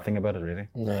sad thing about it, really.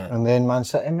 Yeah. And then Man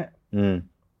City, mate.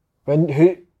 When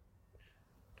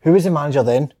who was the manager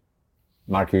then?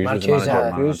 Mark Hughes was the Hughes,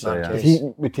 manager. Hughes,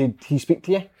 Yeah. Did he speak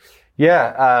to you?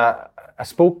 Yeah, I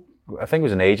spoke. I think it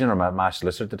was an agent or my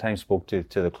solicitor at the time spoke to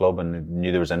the club and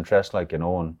knew there was interest, like,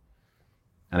 and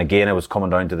again it was coming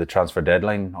down to the transfer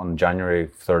deadline on January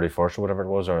 31st or whatever it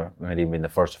was, or maybe even the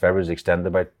 1st of February, it was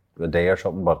extended by a day or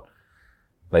something. But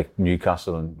like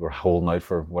Newcastle and were holding out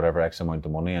for whatever X amount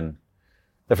of money, and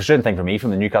the frustrating thing for me from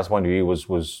the Newcastle point of view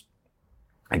was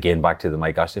again back to the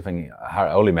Mike Ashley thing. I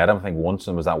only met him, I think, once,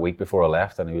 and it was that week before I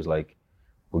left, and he was like,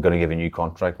 "We're going to give you a new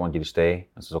contract, want you to stay."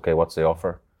 I said, "Okay, what's the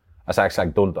offer?" I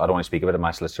don't want to speak about it.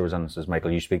 My solicitor was in and says,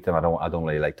 Michael, you speak to him. I don't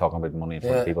really like talking about money in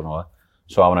front of people and all that.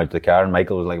 So I went out to the car and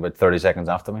Michael was like about 30 seconds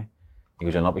after me. He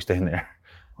goes, you'll not be staying there.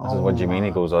 I said, what do you mean?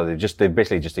 He goes, they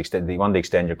basically just they wanted to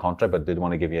extend your contract, but they didn't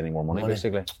want to give you any more money.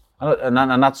 Basically. And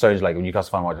that sounds like, when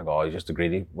Newcastle fan watching, oh, he's just a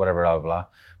greedy, whatever, blah, blah.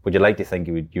 But you'd like to think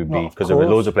you'd be, because there were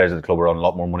loads of players at the club who were on a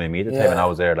lot more money than me at the time, and I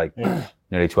was there like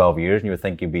nearly 12 years, and you would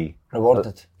think you'd be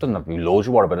rewarded. Doesn't have to be loads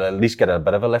rewarded, but at least get a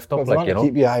bit of a lift up, like, you know.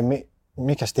 Keep you,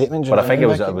 make a statement. But I think it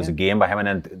was a game by him, and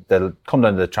then they'll come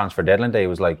down to the transfer deadline day. It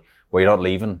was like, well, you're not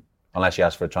leaving unless you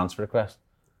ask for a transfer request.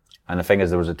 And the thing is,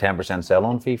 there was a 10%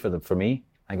 sell-on fee for me.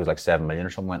 I think it was like 7 million or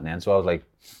something went in the end. So I was like,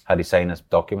 had he signed this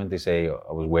document? They say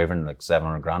I was waiving like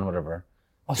 700 grand, whatever.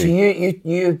 Oh, so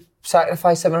you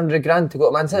sacrificed 700 grand to go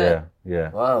to Man City? Yeah.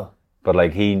 Wow. But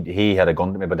like he had a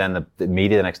gun to me. But then the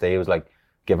media the next day was like,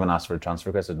 giving us for a transfer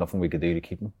request. There's nothing we could do to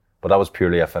keep him. But that was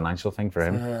purely a financial thing for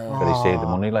him. That he saved the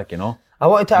money, like, you know. I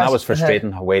wanted to ask, that was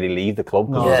frustrating how way to leave the club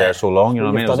because he was there so long, you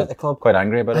know what I mean? I was quite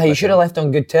angry about it. You should have left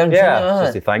on good terms. Yeah,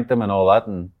 just to thank them and all that.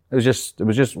 And it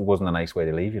wasn't a nice way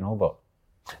to leave, you know. But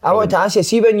I wanted to ask you,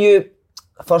 see when you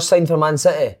first signed for Man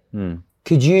City,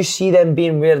 could you see them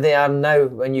being where they are now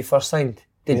when you first signed?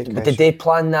 Did they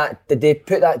plan that? Did they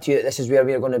put that to you, this is where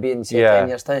we're going to be in, say, 10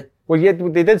 years' time? Well, yeah,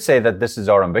 they did say that this is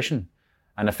our ambition.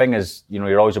 And the thing is, you know,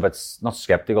 you're always a bit, not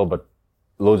sceptical, but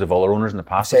loads of other owners in the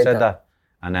past have said that.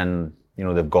 And then, you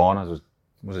know, they've gone,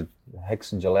 was it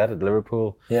Hicks and Gillette at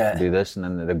Liverpool? Yeah. Do this, and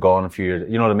then they've gone a few years,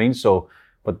 you know what I mean? So,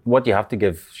 but what you have to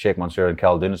give Sheikh Mansour and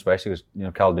Khaldoon, especially because, you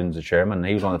know, Khaldoon's the chairman, and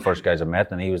he was one of the first guys I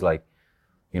met, and he was like,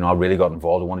 you know, I really got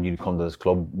involved. I wanted you to come to this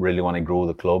club, really want to grow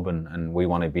the club, and we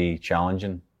want to be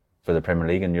challenging for the Premier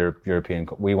League and European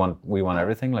Cup. We want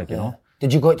everything, like, you know.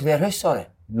 Did you go out to their house, sorry?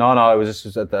 No, it was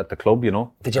just at the club, you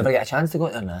know. Did you ever get a chance to go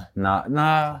out there? Nah,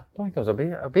 I don't think I was.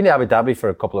 I've been to Abu Dhabi for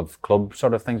a couple of club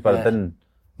sort of things, but I'm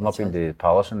not been to the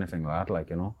Palace or anything like that, like,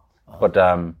 you know. But,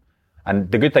 and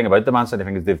the good thing about the Man City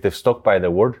thing is they've stuck by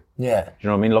their word. Yeah. Do you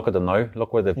know what I mean? Look at them now.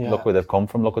 Look where they've come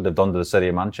from. Look what they've done to the city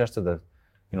of Manchester.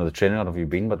 The training, I don't know if you've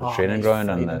been, but the training ground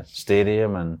and the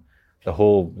stadium and the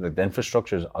whole, the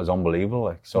infrastructure is unbelievable.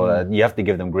 Like, so you have to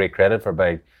give them great credit for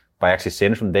by actually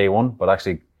saying it from day one, but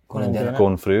actually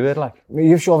going through it, like. I mean,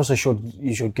 you've obviously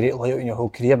showed great loyalty in your whole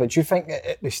career, but do you think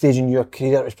at the stage in your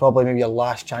career it was probably maybe your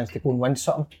last chance to go and win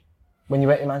something when you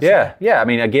went to Man City? Yeah. I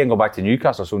mean, again, go back to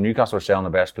Newcastle. So Newcastle were selling the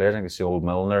best players. I think it's the old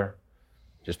Milner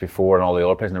just before, and all the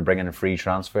other players, and they're bringing in free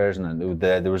transfers, and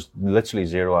there was literally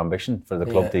zero ambition for the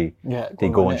club to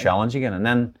go and challenge again. And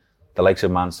then the likes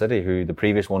of Man City, who the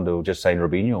previous one to just sign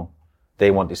Robinho, they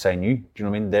want to sign you. Do you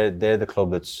know what I mean? They're the club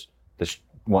that's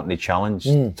wanting to challenge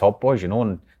the top boys, you know,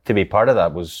 and to be part of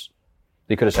that was,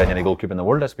 they could have signed any goalkeeper in the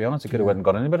world, let's be honest. They could have went and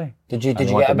got anybody. Did you get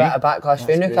a bit of backlash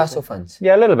from Newcastle fans?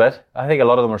 Yeah, a little bit. I think a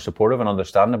lot of them are supportive and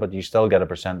understanding, but you still get a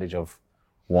percentage of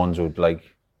ones who'd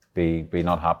like be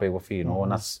not happy with you, you know,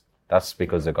 and that's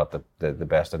because they've got the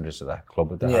best interest of that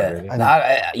club. Really.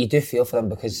 And you do feel for them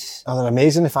because they're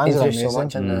amazing. The fans are amazing. So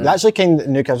much, they actually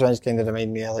Newcastle fans kind of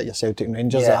remind me of like your Celtic and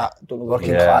Rangers. That don't know,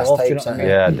 working class types. You know what I mean?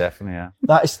 Yeah, definitely.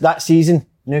 Yeah. That season,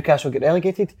 Newcastle get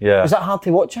relegated. Yeah. Was that hard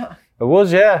to watch it? It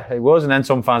was, and then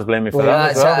some fans blame me for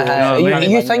that as well. Are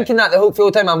you thinking that the whole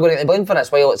time I'm going to get blamed for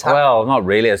this while it's happening? Well, not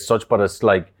really as such, but it's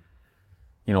like,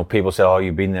 you know, people say, oh,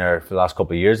 you've been there for the last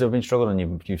couple of years, they've been struggling,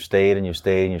 and you've stayed and you've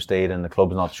stayed and you've stayed, and the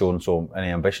club's not showing any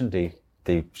ambition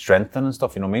to strengthen and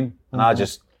stuff, you know what I mean?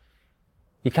 And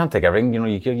you can't take everything, you know,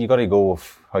 you got to go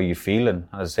with how you feel, and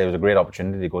as I say, it was a great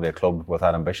opportunity to go to a club with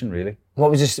that ambition, really.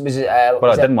 What was this? But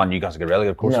I didn't want Newcastle to get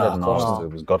relegated, of course I didn't.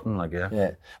 It was gutting, like,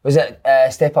 yeah. Was it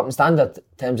a step up in standard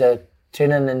in terms of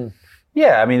training and...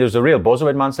 Yeah, I mean, there was a real buzz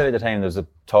about Man City at the time. There was a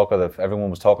talk of everyone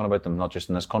was talking about them, not just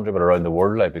in this country, but around the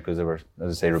world, like, because they were,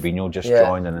 as I say, Robinho just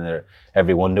joined, and then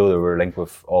every window they were linked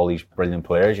with all these brilliant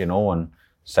players, you know, and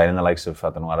signing the likes of, I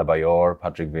don't know, Adebayor,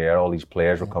 Patrick Vieira, all these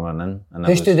players were coming in. And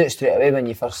who stood out straight away when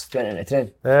you first went into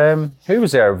training? Who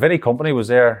was there? Vinny Kompany was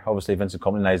there, obviously Vincent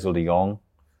Kompany, Nigel de Jong,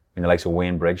 I mean, the likes of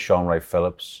Wayne Briggs, Sean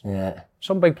Wright-Phillips. Yeah.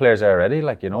 Some big players there already,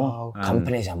 like, you know.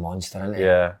 Kompany's a monster, isn't he?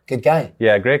 Yeah. Good guy.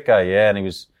 Yeah, great guy, yeah,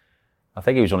 and I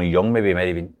think he was only young, maybe he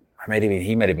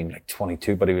might have been like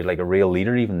 22, but he was like a real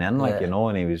leader even then, like, you know,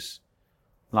 and he's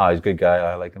a good guy.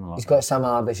 I like him a lot. He's got Sam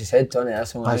Allardyce's head, doesn't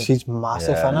he? He's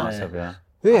massive, isn't it? Massive, yeah.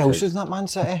 Who else is in that Man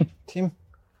City team?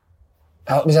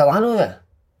 Was Elano there?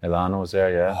 Elano was there,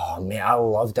 yeah. Oh, mate, I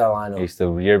loved Elano.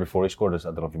 The year before he scored, I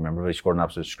don't know if you remember, but he scored an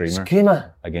absolute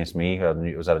screamer. Against me.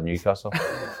 It was at Newcastle.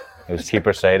 It was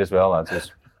keeper side as well,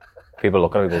 lads. People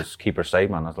looking at me, goes, keeper side,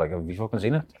 man. I was like, have you fucking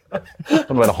seen it?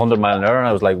 Something about 100 miles an hour, and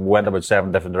I was like, went about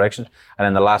 7 different directions, and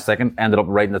then the last second ended up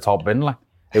right in the top bin, like.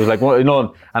 It was like, well, you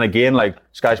know, and again, like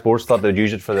Sky Sports thought they'd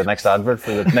use it for the next advert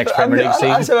for the next Premier League season.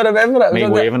 That's how I remember it. Me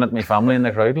waving at my family in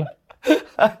the crowd. Like.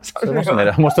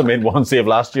 I must have made one save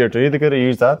last year too. They could have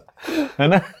used that.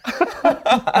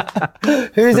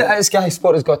 Who's it at Sky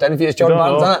Sport has got to interview? It's John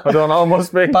Barnes, isn't it? I don't know,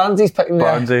 must be. Barnsley's picking there.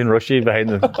 Barnsley and Rushy behind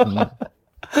the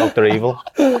Dr. Evil.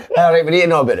 Alright, we need to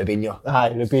know about Robinho. Aye,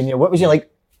 Robinho. What was he like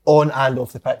on and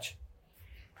off the pitch?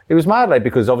 It was mad, like,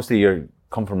 because obviously you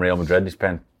come from Real Madrid, he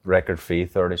spent record fee,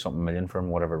 30-something million for him,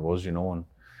 whatever it was, you know, and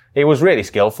he was really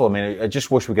skillful. I mean, I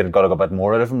just wish we could have got a bit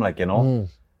more out of him, like, you know.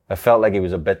 I felt like he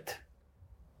was a bit,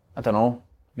 I don't know,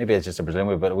 maybe it's just a Brazilian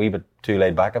way, but a wee bit too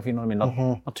laid back, if you know what I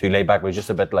mean. Not too laid back, but just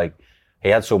a bit like, he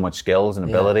had so much skills and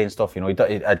ability and stuff, you know.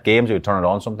 At games, he would turn it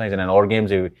on sometimes, and in other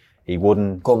games, he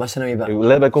wouldn't. Go missing a wee bit. A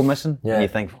little bit go missing. Yeah. And you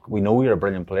think, we know you're a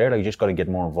brilliant player, like, you just got to get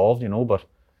more involved, you know, but,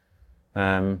 he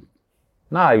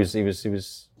was.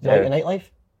 Like the nightlife?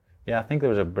 Yeah, I think there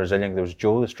was a Brazilian, there was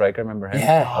Joe, the striker, remember him?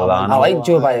 Yeah, Elano. I like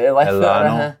Joe by the way.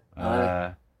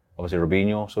 Elano. Obviously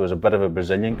Robinho, so it was a bit of a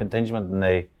Brazilian contingent, and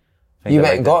they... You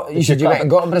went and got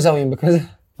a Brazilian because...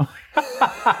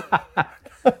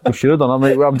 We should have done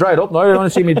it. I'm dried up now. You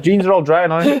want to see me jeans are all dry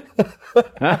now.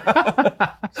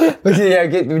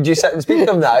 Would you sit and speak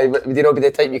to him now? Would you not be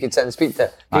the type you could sit and speak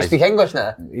to? Do you speak English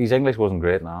now? His English wasn't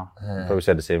great now. Probably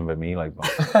said the same about me. Like,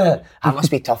 that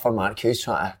must be tough for Mark Hughes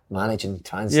trying to manage and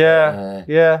translate.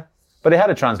 Yeah. But he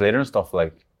had a translator and stuff,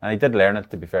 like, and he did learn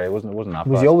it, to be fair. It wasn't that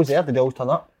Was bad. he always there? Did he always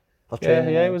turn up?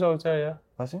 Yeah, he was always there, yeah.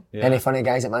 Was he? Yeah. Any funny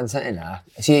guys at Man City? Nah.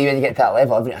 See, when you get to that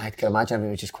level, I can imagine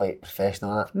everyone was just quite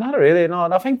professional at it. Not really, no.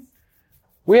 I think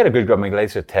we had a good group. I mean, like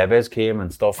Tevez came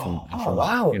and stuff.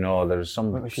 Wow. You know, there was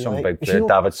some was he big like? player.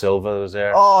 David Silva was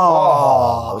there.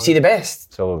 Was he the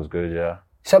best? Silva was good, yeah.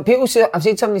 So people say, I've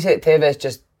seen somebody say that Tevez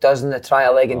just doesn't try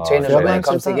a leg in training, but when it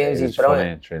comes to games, He he's was funny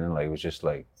brilliant. in training, like, it was just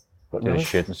like, did a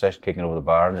shooting session, kicking over the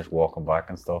bar and just walking back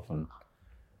and stuff. And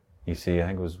you see, I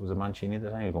think it was it Mancini at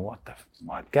the time? He was going,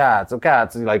 what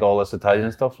cats, like all this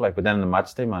Italian stuff. Like, but then in the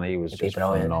match day, man, he was just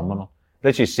phenomenal.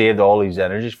 Literally saved all his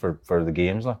energies for the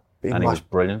games, like, and he was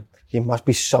brilliant. He must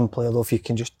be some player though if you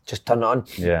can just turn it on.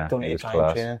 Yeah, Don't he need was to try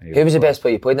class. and train. Who was the best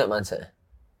player you played at Man City?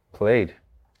 Played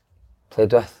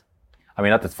with? I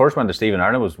mean, at the first one, Stephen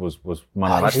Ireland was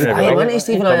man of the match. I went to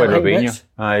Stephen Ireland.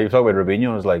 You talk about Robinho,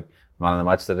 and was like, man of the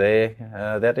match today,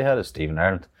 that they had is Stephen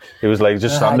Ireland. He was like,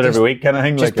 just standing every week kind of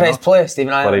thing. Just like, press play,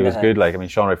 Stephen Ireland. But he was good, like, I mean,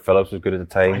 Sean Wright Phillips was good at the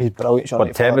time. He's brilliant, Sean But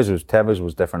Wright Phillips. Tevez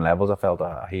was different levels, I felt.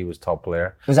 He was top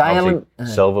player. Was Ireland...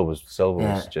 Silva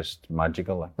was just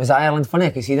magical. Like. Was Ireland funny?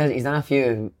 Because he's done a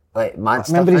few, like, mad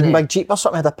stuff. Remember his big Jeep or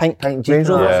something, had a pink Jeep.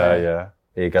 Yeah.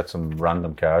 He got some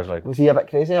random cars, like... Was he a bit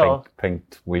crazy or?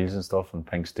 Pink wheels and stuff, and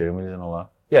pink steering wheels and all that.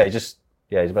 Yeah, he's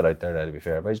a bit out there, to be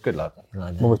fair, but he's a good lad.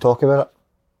 Will we talk about it?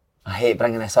 I hate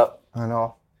bringing this up. I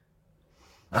know.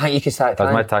 I think you could start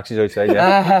That's my taxi's outside,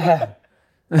 yeah.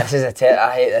 This is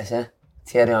I hate this, yeah.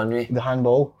 Thierry Henry. The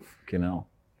handball. You know.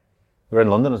 We're in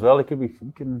London as well, it could be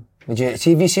fucking... Would you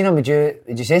say something? Would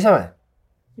you say something?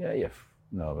 Yeah.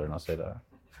 No, better not say that.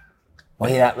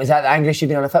 Was that the angriest you've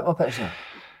been on a football pitch now?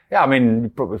 Yeah, I mean, you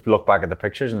probably look back at the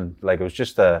pictures and, like, it was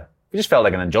just it just felt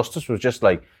like an injustice. It was just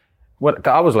like,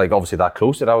 I was, like, obviously that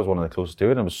close to it. I was one of the closest to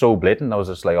it, and it was so blatant. I was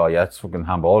just like, oh yeah, it's fucking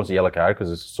handball, it's a yellow card because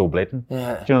it's so blatant.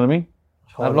 Yeah. Do you know what I mean?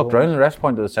 I've looked around and the ref's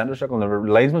pointed to the centre circle and the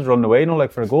linesman's running away, you know,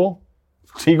 like, for a goal.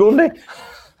 See, going there?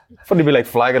 Thought he'd be, like,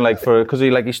 flagging, like, because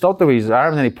he stopped with his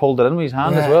arm and then he pulled it in with his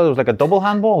hand as well. It was like a double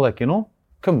handball, like, you know.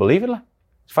 Couldn't believe it, like.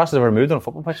 As fast as I've ever moved on a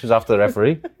football pitch was after the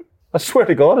referee. I swear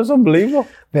to God, it's unbelievable.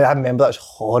 Man, I remember that was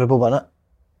horrible, wasn't it?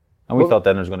 And we thought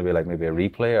then there was going to be like maybe a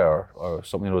replay or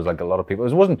something. There was like a lot of people.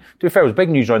 It wasn't, to be fair, it was big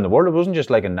news around the world. It wasn't just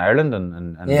like in Ireland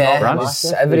and France. It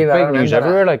was everywhere. It was big news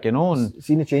everywhere, like, you know. And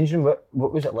Seeing the changing room,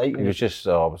 what was it like? it was just,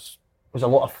 Was a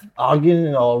lot of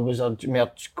arguing or was there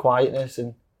more quietness?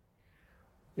 And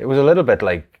it was a little bit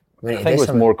like, Really, I think it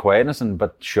was more quietness and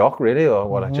but shock really, or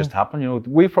what had just happened. You know,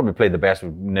 we probably played the best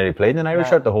we've nearly played in Irish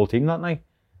shirt, the whole team that night.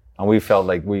 And we felt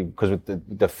like because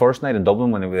the first night in Dublin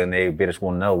when they beat us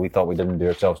 1-0, we thought we didn't do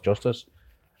ourselves justice.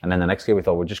 And then the next game we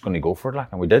thought we're just going to go for it, like,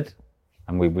 and we did.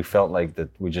 And we felt like that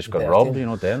we just got robbed, you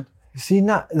know, then. seeing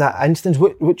that instance,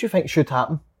 what do you think should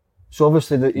happen? So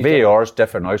obviously VAR is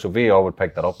different now, so VAR would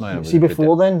pick that up now. See,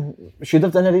 before then, should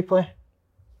have done a replay?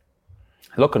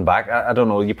 Looking back, I don't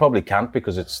know, you probably can't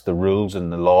because it's the rules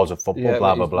and the laws of football,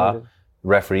 blah, blah, blah.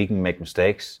 Referee can make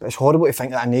mistakes. It's horrible to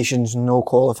think that a nation's no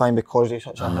qualifying because of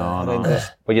such a horrendous.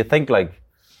 But you think, like,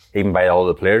 even by all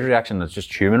the players' reaction, it's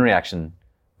just human reaction.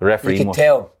 The referee You could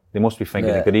tell. They must be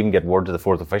thinking they could even get word to the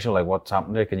fourth official, like, what's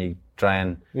happened there? Can you try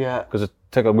and... Yeah. Because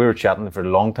we were chatting for a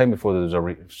long time before there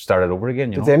was started over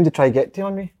again, you know. Did them to try get to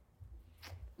Henry?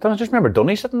 I just remember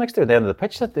Dunny sitting next to him at the end of the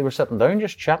pitch. That they were sitting down,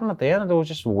 just chatting at the end. It was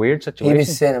just a weird situation. He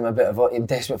was saying him a bit of vodka. He was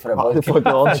desperate for a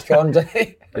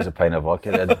vodka. There's a pint of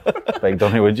vodka then. Big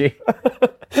Dunny, would you?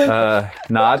 No,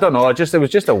 I don't know. It was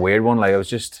just a weird one. Like, it was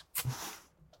just,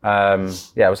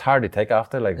 it was hard to take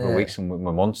after, like, for weeks and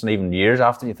months and even years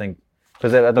after. You think,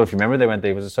 because I don't know if you remember,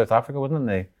 it was in South Africa, wasn't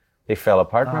it? They fell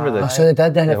apart. Remember so they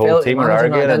did. the whole team were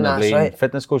arguing, and the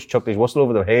fitness coach chucked his whistle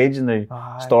over their heads, and they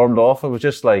stormed off. It was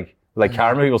just like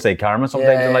karma. People say karma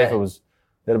sometimes in life.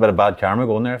 They had a bit of bad karma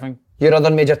going there, I think. Your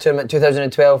other major tournament,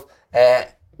 2012.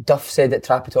 Duff said that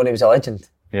Trapattoni was a legend.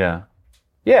 Yeah.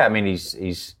 I mean,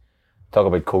 he's talk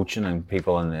about coaching and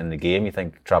people in the game. You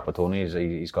think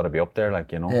Trapattoni he's got to be up there,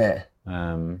 like, you know. Yeah.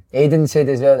 Aidan said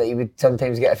as well that he would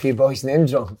sometimes get a few boys'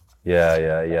 names wrong.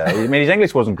 Yeah. I mean, his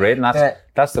English wasn't great, and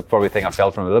that's the probably thing I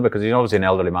felt from him a little bit, because he's obviously an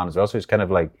elderly man as well, so he's kind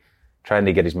of like trying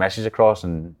to get his message across,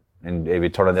 and he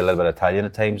would turn into a little bit of Italian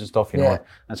at times and stuff, you know.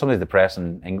 And sometimes the press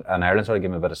and Ireland sort of gave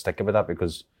him a bit of stick about that,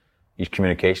 because his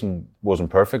communication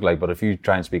wasn't perfect, like. But if you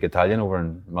try and speak Italian over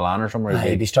in Milan or somewhere,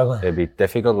 he'd be struggling. It'd be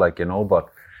difficult, like, you know. But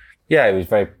yeah, he was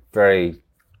very, very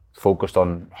focused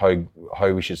on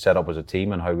how we should set up as a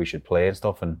team and how we should play and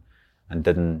stuff, and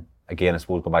didn't, again, I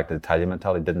suppose, go back to the Italian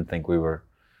mentality. Didn't think we were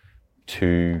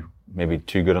too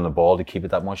good on the ball to keep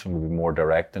it that much, and we'd be more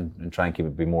direct and try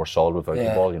and be more solid without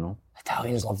the ball, you know.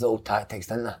 Italians love the old tactics,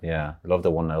 didn't they? Yeah, love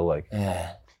the 1-0, like.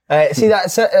 Yeah. See,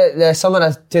 that's the summer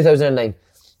of 2009.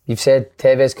 You've said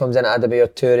Tevez comes in, Adebayor,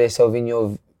 Toure,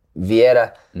 Salvinho,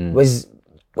 Vieira. Was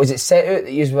it set out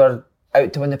that you were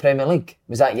out to win the Premier League?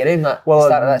 Was that your aim at the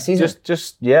start of that season?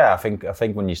 I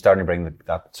think when you start to bring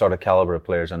that sort of calibre of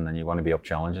players in, then you want to be up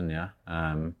challenging, yeah.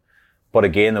 But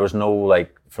again, there was no,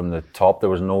 like, from the top, there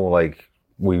was no, like,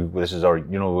 this is our,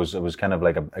 you know, it was kind of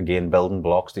like, again, building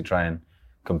blocks to try and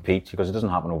compete, because it doesn't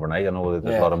happen overnight. I know that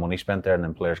there's a lot of money spent there and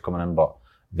then players coming in, but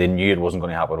they knew it wasn't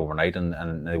going to happen overnight,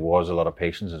 and there was a lot of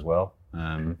patience as well.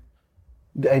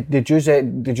 Did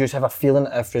you have a feeling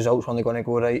if results weren't going to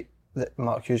go right that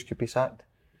Mark Hughes could be sacked?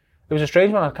 It was a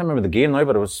strange one. I can't remember the game now,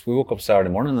 but we woke up Saturday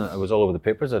morning and it was all over the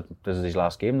papers that this is his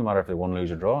last game, no matter if they won,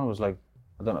 lose or draw. And it was like,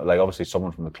 I don't know, like, obviously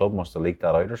someone from the club must have leaked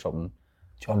that out or something.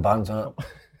 John Barnes on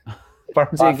it.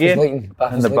 Barnes again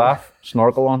in the bath,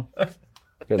 snorkel on,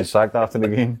 getting sacked after the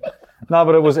game. No,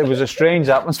 but it was a strange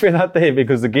atmosphere that day,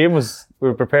 because the game we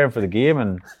were preparing for the game,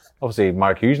 and obviously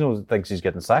Mark Hughes thinks he's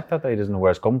getting sacked that day. He doesn't know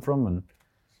where it's come from, and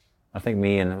I think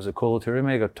me and it was a Colo Toure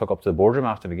mate got took up to the boardroom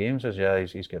after the game, says, yeah,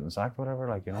 he's getting sacked, whatever,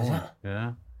 like, you know.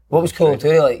 Yeah. What was Colo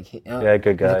Toure like? You know, yeah,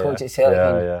 good guy. The coach at Celtic.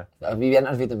 Yeah. Have you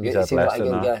interviewed him? He's He seems like a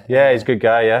good guy. Yeah, he's a good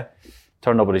guy, yeah.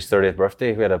 Turned up at his 30th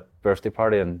birthday. We had a birthday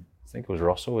party, and I think it was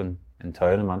Russell in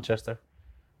town in Manchester.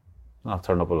 And I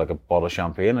turned up with like a bottle of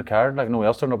champagne, a card, like nobody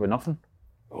else turned up with nothing.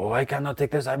 Oh, I cannot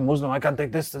take this, I'm Muslim, I can't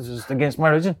take this is against my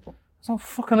religion. So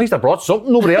fucking, at least I brought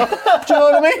something, nobody else. Do you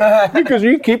know what I mean? Because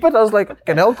you keep it. I was like,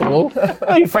 fucking hell, come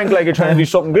on. You think like you're trying to do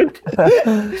something good. I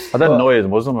didn't know he was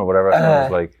Muslim or whatever. I thought it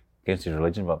was like against his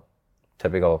religion, but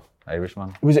typical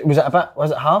Irishman. Was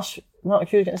it harsh, Mark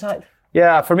Hughes getting sacked?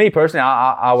 Yeah, for me personally,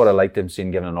 I would have liked him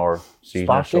seeing given another season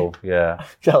or so. Yeah.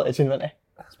 He's a legend, wasn't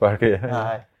he? Sparky, yeah.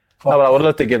 Aye. No, but I would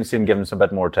have liked to see him some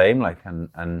bit more time, like,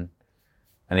 and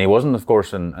he wasn't, of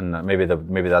course, and maybe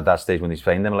at that stage when he's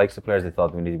playing them likes the players, they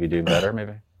thought we need to be doing better,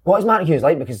 maybe. What is Mark Hughes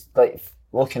like? Because, like,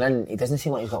 walking in, he doesn't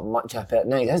seem like he's got much of it.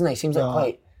 No, he doesn't. He seems like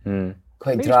quite dry.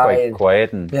 He's quite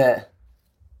quiet and yeah.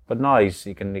 But no,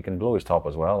 he can blow his top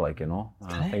as well, like, you know.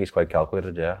 I think he's quite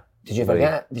calculated, yeah. Did you ever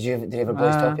get it? Did you ever blow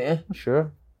his top at you?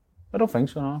 Sure. I don't think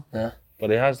so, no. Yeah.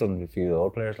 But he has done with a few of the other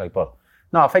players, like, but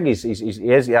no, I think he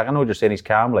is. I know what you're saying, he's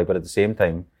calm, like, but at the same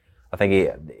time, I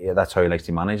think that's how he likes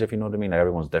to manage, if you know what I mean. Like,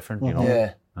 everyone's different, you know.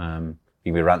 Yeah. He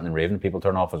can be ranting and raving, people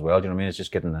turn off as well. Do you know what I mean? It's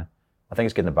just getting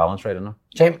the balance right, isn't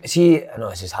it? See, I know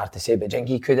this is hard to say, but do you think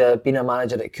he could have been a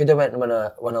manager that could have went and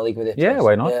won a league with it? Yeah,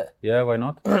 why not? Yeah, why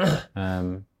not?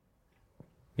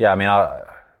 Yeah, I mean,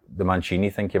 the Mancini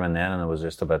thing came in then, and it was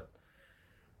just a bit.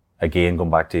 Again, going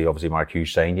back to, obviously Mark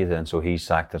Hughes signed you, and so he's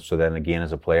sacked it. So then again,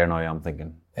 as a player now, I'm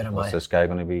thinking, what's this guy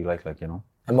going to be like, you know?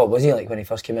 And what was he like when he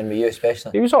first came in with you,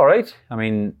 especially? He was all right. I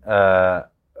mean, I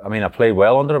played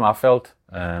well under him, I felt.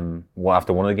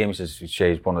 After one of the games, he says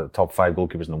he's one of the top 5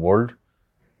 goalkeepers in the world.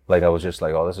 Like, I was just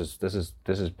like, oh, this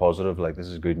is positive. Like, this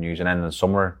is good news. And then in the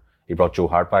summer, he brought Joe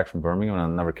Hart back from Birmingham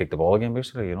and never kicked the ball again,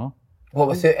 basically, you know? What,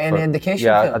 without any indication?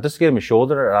 Yeah, I just gave him a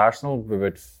shoulder at Arsenal with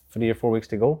about 3 or 4 weeks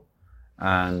to go.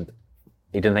 And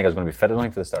he didn't think I was going to be fit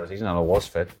enough for the start of the season, and I was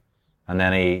fit. And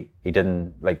then he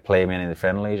didn't like play me in any of the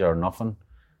friendlies or nothing. And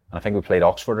I think we played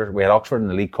Oxford. We had Oxford in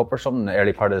the League Cup or something in the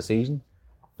early part of the season.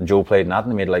 And Joe played in that,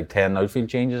 and he made like 10 outfield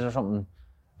changes or something.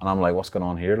 And I'm like, what's going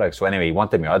on here? Like, so anyway, he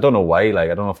wanted me. I don't know why.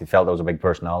 Like, I don't know if he felt I was a big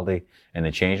personality in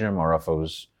the changing room or if I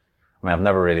was. I mean, I've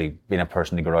never really been a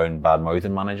person to go around bad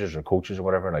mouthing managers or coaches or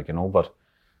whatever, like, you know. But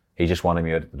he just wanted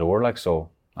me out the door, like,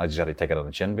 so I just had to take it on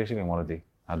the chin, basically, and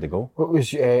had to go. What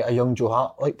was a young Joe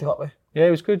Hart like to work with? Yeah,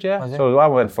 he was good. Yeah. So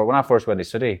when I first went to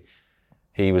City,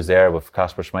 he was there with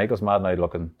Casper Schmeichel's mad now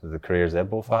looking at the careers they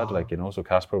both had, like, you know. So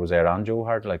Casper was there and Joe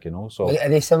Hart, like, you know. So are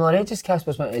they similar ages,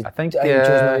 Casper Schmeichel? I think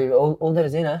Joe's maybe older,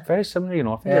 is he now? very similar, you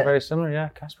know. I think they're very similar. Yeah,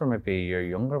 Casper might be a year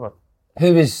younger, but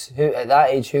Who at that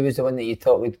age? Who was the one that you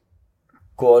thought would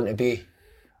go on to be?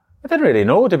 I didn't really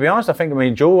know, to be honest. I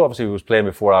mean, Joe obviously was playing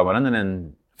before I went in, and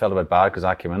then felt a bit bad because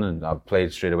I came in and I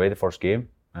played straight away the first game.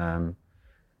 And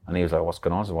he was like, what's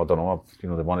going on? I said, well, I don't know. You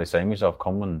know, they wanted to sign me, so I've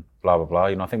come and blah, blah, blah.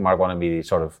 You know, I think Mark wanted me to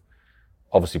sort of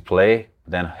obviously play,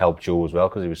 but then help Joe as well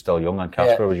because he was still young and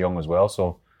Casper was young as well.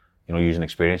 So, you know, using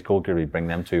experienced goalkeeper, we'd bring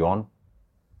them two on.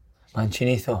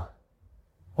 Mancini, though.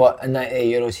 What, in that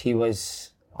Euros, he was...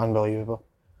 Unbelievable.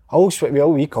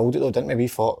 We called it though, didn't we? We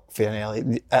thought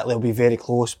Italy will be very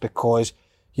close because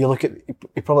you look at,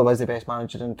 he probably was the best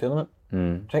manager in the tournament. Do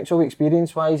you think so,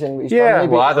 experience-wise? And he's done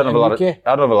maybe I don't have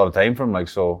a lot of time for him, like,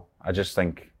 so I just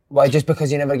think... Why, just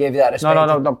because he never gave you that respect?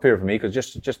 No, not pure for me, because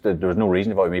just there was no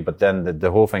reason about me, but then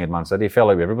the whole thing at Man City, he fell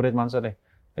out with everybody at Man City.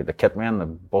 Like the kit man, the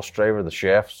bus driver, the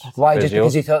chefs. Why, just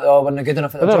because he thought, we're not good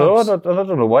enough at the jobs? I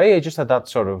don't know why, he just had that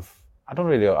sort of... I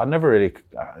never really,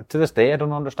 to this day, I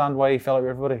don't understand why he fell out with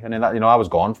everybody. And then, you know, I was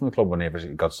gone from the club when he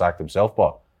got sacked himself,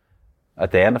 but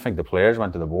at the end, I think the players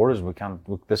went to the board as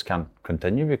this can't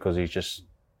continue because he's just...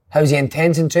 How's he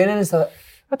intense in training and stuff?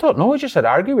 I don't know, he just had to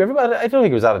argue with everybody. I don't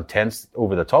think it was that intense,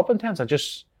 over the top intense. I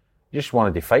just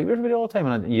wanted to fight with everybody all the time.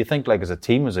 And you think, like, as a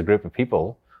team, as a group of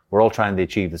people, we're all trying to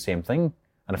achieve the same thing.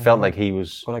 And it felt like he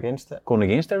was... Going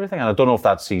against everything. And I don't know if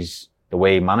that's the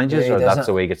way he manages or that's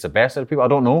the way he gets the best out of people. I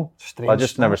don't know. I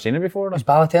just never seen it before. Was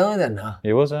Balotelli there? No.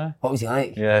 He was, What was he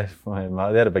like? Yeah,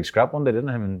 they had a big scrap one day, didn't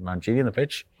they? Him and Mancini on the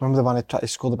pitch. Remember the one who tried to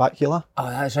score the back healer? Oh,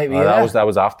 that's right. That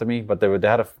was after me, but they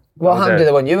had a... What happened to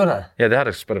the one you were at? Yeah, they had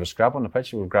a bit of a scrap on the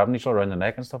pitch. They were grabbing each other around the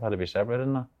neck and stuff. Had to be separated,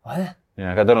 didn't they? What?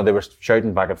 Yeah, I don't know. They were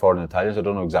shouting back and forth in Italian, so I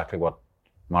don't know exactly what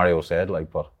Mario said,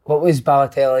 like, but... What was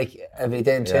Balotelli like every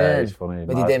day in training? Yeah, he's funny.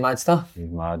 Would he do mad stuff? He's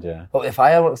mad, yeah. What, with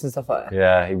fireworks and stuff like that?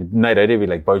 Yeah, night out, he'd be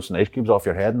like bouncing ice cubes off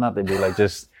your head and that. They'd be like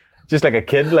just like a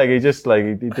kid, like he just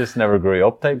never grew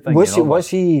up type thing.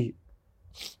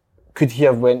 Could he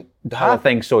have went... I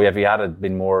think so, if he had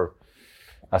been more,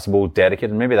 I suppose,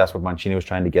 dedicated. Maybe that's what Mancini was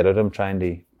trying to get at him, trying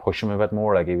to push him a bit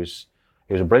more. Like he was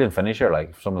a brilliant finisher.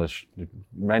 Like some of the,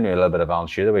 reminded me a little bit of Alan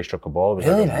Shearer, the way he struck a ball. It was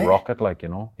really, like a rocket, like, you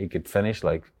know. He could finish,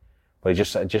 like, but he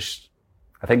just,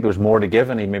 I think there was more to give,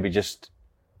 and he maybe just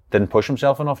didn't push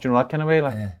himself enough. Do you know, that kind of way?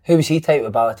 Like, who was he type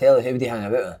with Balotelli? Who would he hang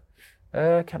about with?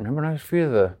 I can't remember now. A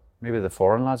few of maybe the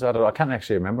foreign lads. I can't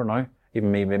actually remember now.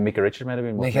 Even maybe Mika Richards might have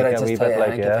been. Mika Richards, I think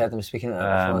I've heard him speaking about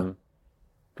that before.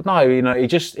 But no, you know, he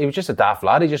was just a daft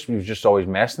lad. He was just always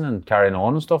messing and carrying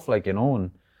on and stuff, like, you know.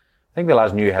 And I think the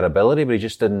lads knew he had ability, but he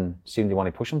just didn't seem to want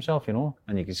to push himself, you know.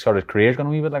 And you can sort of career's gone a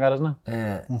wee bit like that, isn't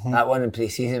it? That one in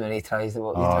pre-season when he tries to...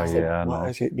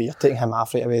 You're taking him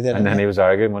half right away there. And then he was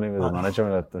arguing when he was the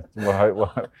manager. You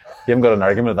haven't got an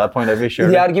argument at that point, have you? Sure.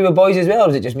 Did he argue with boys as well, or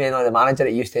was it just mainly the manager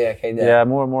that used to kind of... Yeah,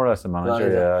 more or less the manager,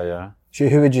 yeah. So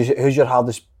who's your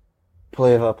hardest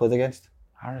player ever played against?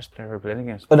 Hardest player ever played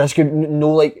against? But that's good, no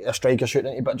like a striker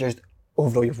shooting at you, but just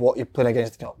overall what you're playing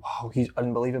against, you know, wow, he's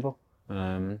unbelievable.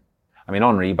 I mean,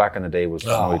 Henry back in the day was, he'd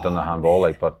done the handball,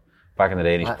 like, but back in the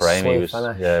day in his prime, he was,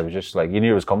 it was just like, you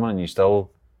knew it was coming and you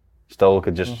still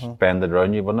could just bend it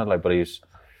around you, wouldn't it? Like, but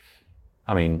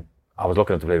I mean, I was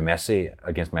looking at to play Messi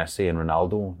against Messi and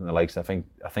Ronaldo and the likes. I think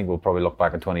we'll probably look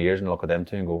back in 20 years and look at them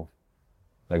two and go,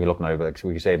 like, we look now, like,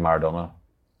 we could say Maradona,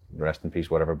 rest in peace,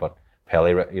 whatever, but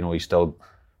Pele, you know, he's still,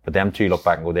 but them two look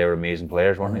back and go, they were amazing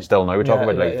players, weren't they? Still now we're talking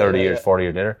about like 30 years, 40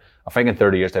 years later. I think in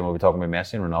 30 years time we'll be talking about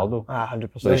Messi and Ronaldo.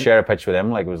 100%. So they share a pitch with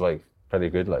them, like, it was like pretty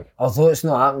good, like. Although it's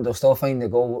not happened, they'll still find the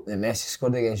goal that Messi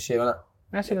scored against you, wasn't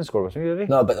it? Messi didn't score with me, did he?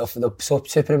 No, but they'll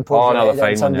superimpose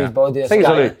the somebody's body. I think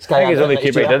he's only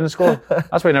keeper he didn't score.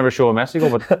 That's why he never showed Messi goal,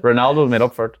 but Ronaldo made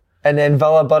up for it. And then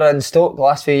Villa, Borough and Stoke the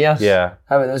last few years. Yeah.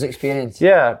 How about those experiences?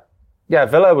 Yeah,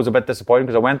 Villa was a bit disappointing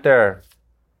because I went there.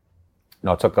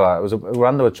 No, I took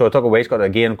a wage cut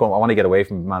again. I want to get away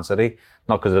from Man City,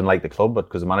 not because I didn't like the club, but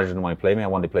because the manager didn't want to play me. I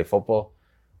wanted to play football.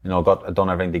 You know, I'd done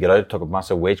everything to get out. Took a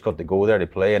massive wage cut to go there to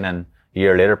play, and then a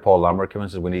year later, Paul Lambert came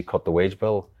and said we need to cut the wage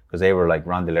bill because they were like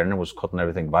Randy Lerner was cutting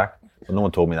everything back. But no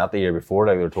one told me that the year before.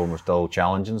 Like, they were told we're still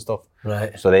challenging stuff.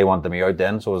 Right. So they wanted me out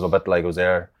then. So it was a bit like I was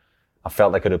there. I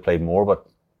felt I could have played more, but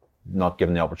not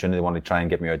given the opportunity. They wanted to try and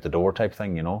get me out the door type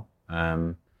thing, you know.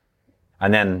 And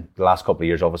then the last couple of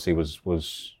years, obviously,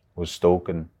 was Stoke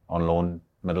and on loan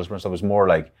Middlesbrough. So it was more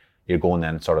like you're going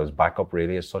then sort of as backup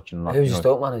really as such. And not, Who's your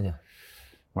Stoke manager?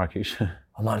 Mark Hughes.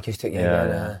 Oh, Mark Hughes took you.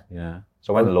 Yeah.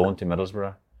 So I went on loan to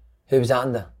Middlesbrough. Who was that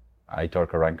under? Aitor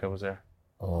Karanka was there.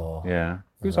 Oh. Yeah.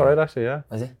 He was alright actually, yeah.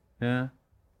 Was he? Yeah.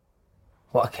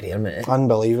 What a career, mate.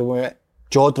 Unbelievable, mate.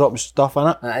 Jaw drop stuff in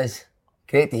it. That is.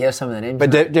 Great to hear some of the names.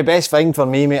 But the best thing for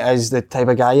me, mate, is the type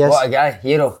of guy he is. What a guy,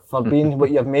 hero. For being what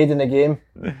you've made in the game.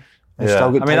 Yeah.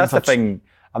 I mean, that's the thing.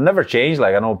 I've never changed.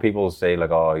 Like, I know people say,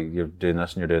 like, oh, you're doing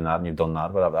this and you're doing that and you've done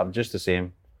that, but I'm just the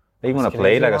same. Even when I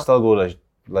play, like, I still go to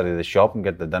the shop and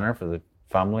get the dinner for the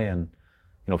family, and,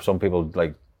 you know, some people,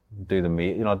 like, do the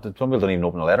meat. You know, some people don't even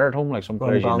open a letter at home, like some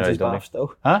players, you know, don't.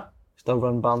 Still. Huh? Still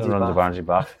run Barnsley's Still runs the Barnsley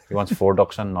bath. He wants 4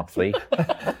 ducks in, not 3.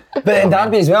 But in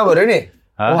Derby as well with Rooney.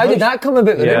 Huh? How did that come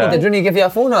about with Rooney? Did Rooney give you a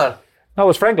phone or? No, it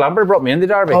was Frank Lampard brought me into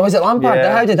Derby. Oh, was it Lampard?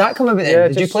 Yeah. How did that come about then? Yeah,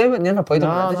 Did you play with him? You never played with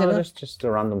him, did you? No, just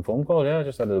a random phone call, yeah,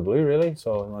 just out of the blue, really.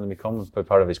 So he wanted me to come and be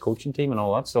part of his coaching team and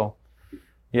all that. So,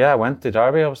 yeah, I went to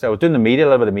Derby, obviously. I was doing a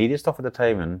little bit of media stuff at the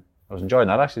time, and I was enjoying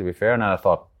that, actually, to be fair. And then I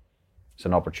thought, it's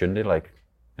an opportunity, like,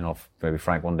 you know, if maybe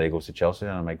Frank one day goes to Chelsea,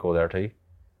 and I might go there too.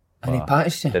 And he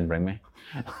patched you? Didn't bring me.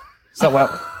 So it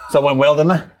went well,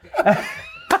 didn't it?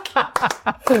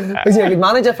 Was he a good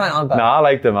manager, Frank Lampard? No, I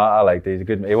liked him. I liked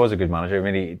him. He was a good manager.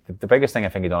 I mean, the biggest thing I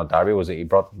think he done at Derby was that he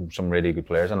brought some really good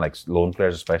players, and like loan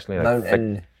players especially. Like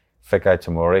Fikayo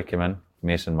Tomori came in,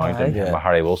 Mason Mount, and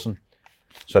Harry Wilson.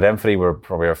 So them 3 were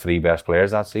probably our 3 best players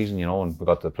that season, you know, and we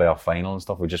got to the playoff final and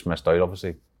stuff. We just missed out,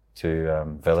 obviously,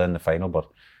 to Villa in the final, but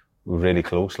we were really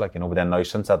close, like, you know. But then now,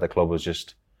 since that, the club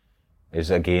it's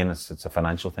a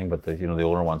financial thing, but the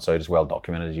owner wants out. It's well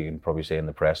documented, as you can probably say in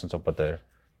the press and stuff, but they're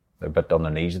a bit on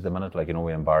their knees at the minute, like, you know,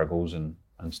 with embargoes and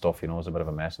stuff, you know, it's a bit of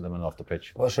a mess at the minute off the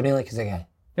pitch. What's Rooney like as a guy?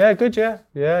 Yeah, good, yeah.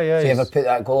 So you ever put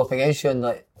that goal up against you in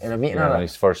a meeting? Yeah, when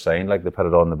he's first signed, like, they put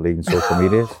it on the bleeding social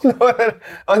media.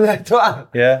 On the Twitter?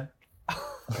 Yeah.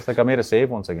 It's like I made a save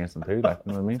once against them too, like,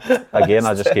 you know what I mean? Again,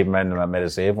 I just keep in mind that I made a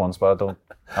save once, but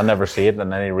I never see it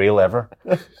in any reel ever.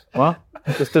 What?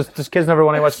 Does kids never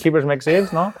want to watch keepers make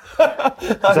saves? No?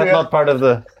 Is that not part of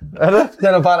the... Is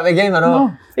that not part of the game? I know.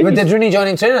 No. But did Rooney join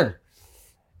in training?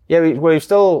 Yeah, we've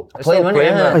still playing.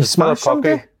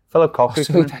 Philip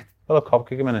Kopke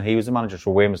came in and he was the manager, so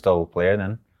Wayne was still playing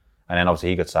then. And then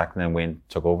obviously he got sacked and then Wayne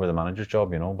took over the manager's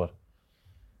job, you know, but...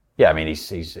 Yeah, I mean,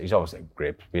 he's obviously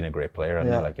being a great player, and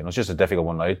like, you know, it's just a difficult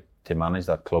one now to manage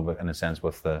that club in a sense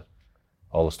with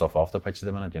all the stuff off the pitch at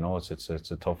the minute. You know, it's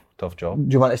a tough job.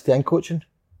 Do you want to stay in coaching?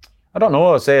 I don't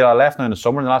know. I'd say I left now in the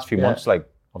summer in the last few months, like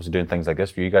obviously doing things like this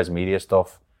for you guys, media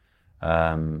stuff.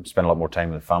 Spent a lot more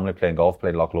time with the family, playing golf.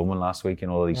 Played Loch Lomond last week. You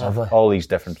know, all these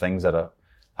different things that I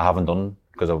haven't done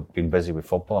because I've been busy with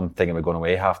football. I'm thinking about going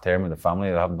away half term with the family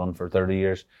that I haven't done for 30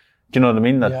 years. Do you know what I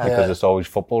mean? Because it's always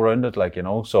football around it, like, you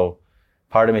know. So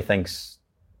part of me thinks,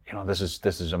 you know, this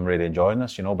is I'm really enjoying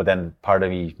this, you know. But then part of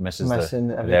me misses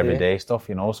the everyday stuff,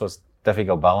 you know. So it's a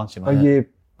difficult balance, you know. Are you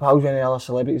pals with any other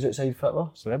celebrities outside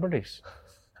football? Celebrities?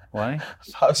 Why?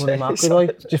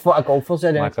 McIlroy. Just what a golfer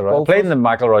said. I played in the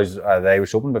McIlroy's the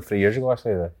Irish Open about 3 years ago.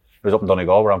 Actually, it was up in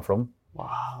Donegal where I'm from.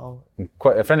 Wow.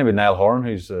 Quite a friend of Niall Horan,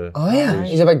 who's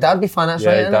he's a big Derby fan. That's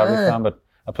right. Yeah, Derby fan. But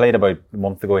I played about a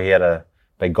month ago. He had a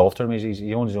big golf tournament.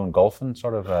 He owns his own golfing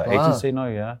sort of agency now.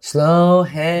 Yeah. Slow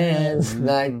hands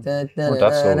like that.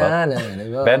 That's slow.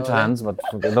 That. Bent hands, but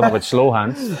a little bit slow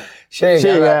hands.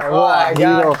 What a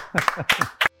guy.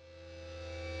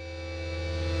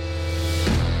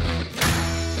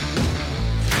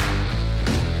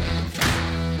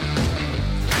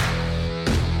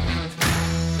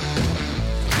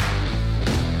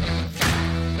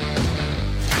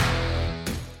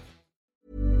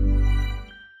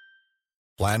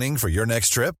 Planning for your next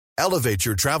trip? Elevate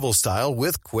your travel style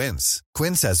with Quince.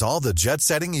 Quince has all the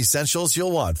jet-setting essentials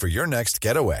you'll want for your next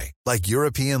getaway, like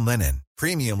European linen,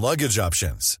 premium luggage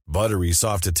options, buttery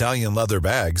soft Italian leather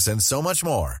bags, and so much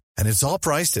more. And it's all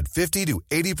priced at 50 to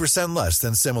 80% less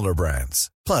than similar brands.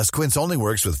 Plus, Quince only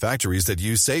works with factories that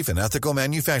use safe and ethical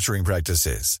manufacturing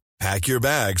practices. Pack your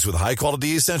bags with high-quality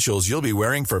essentials you'll be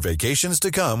wearing for vacations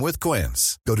to come with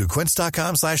Quince. Go to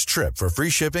quince.com/trip for free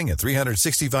shipping and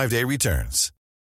 365-day returns.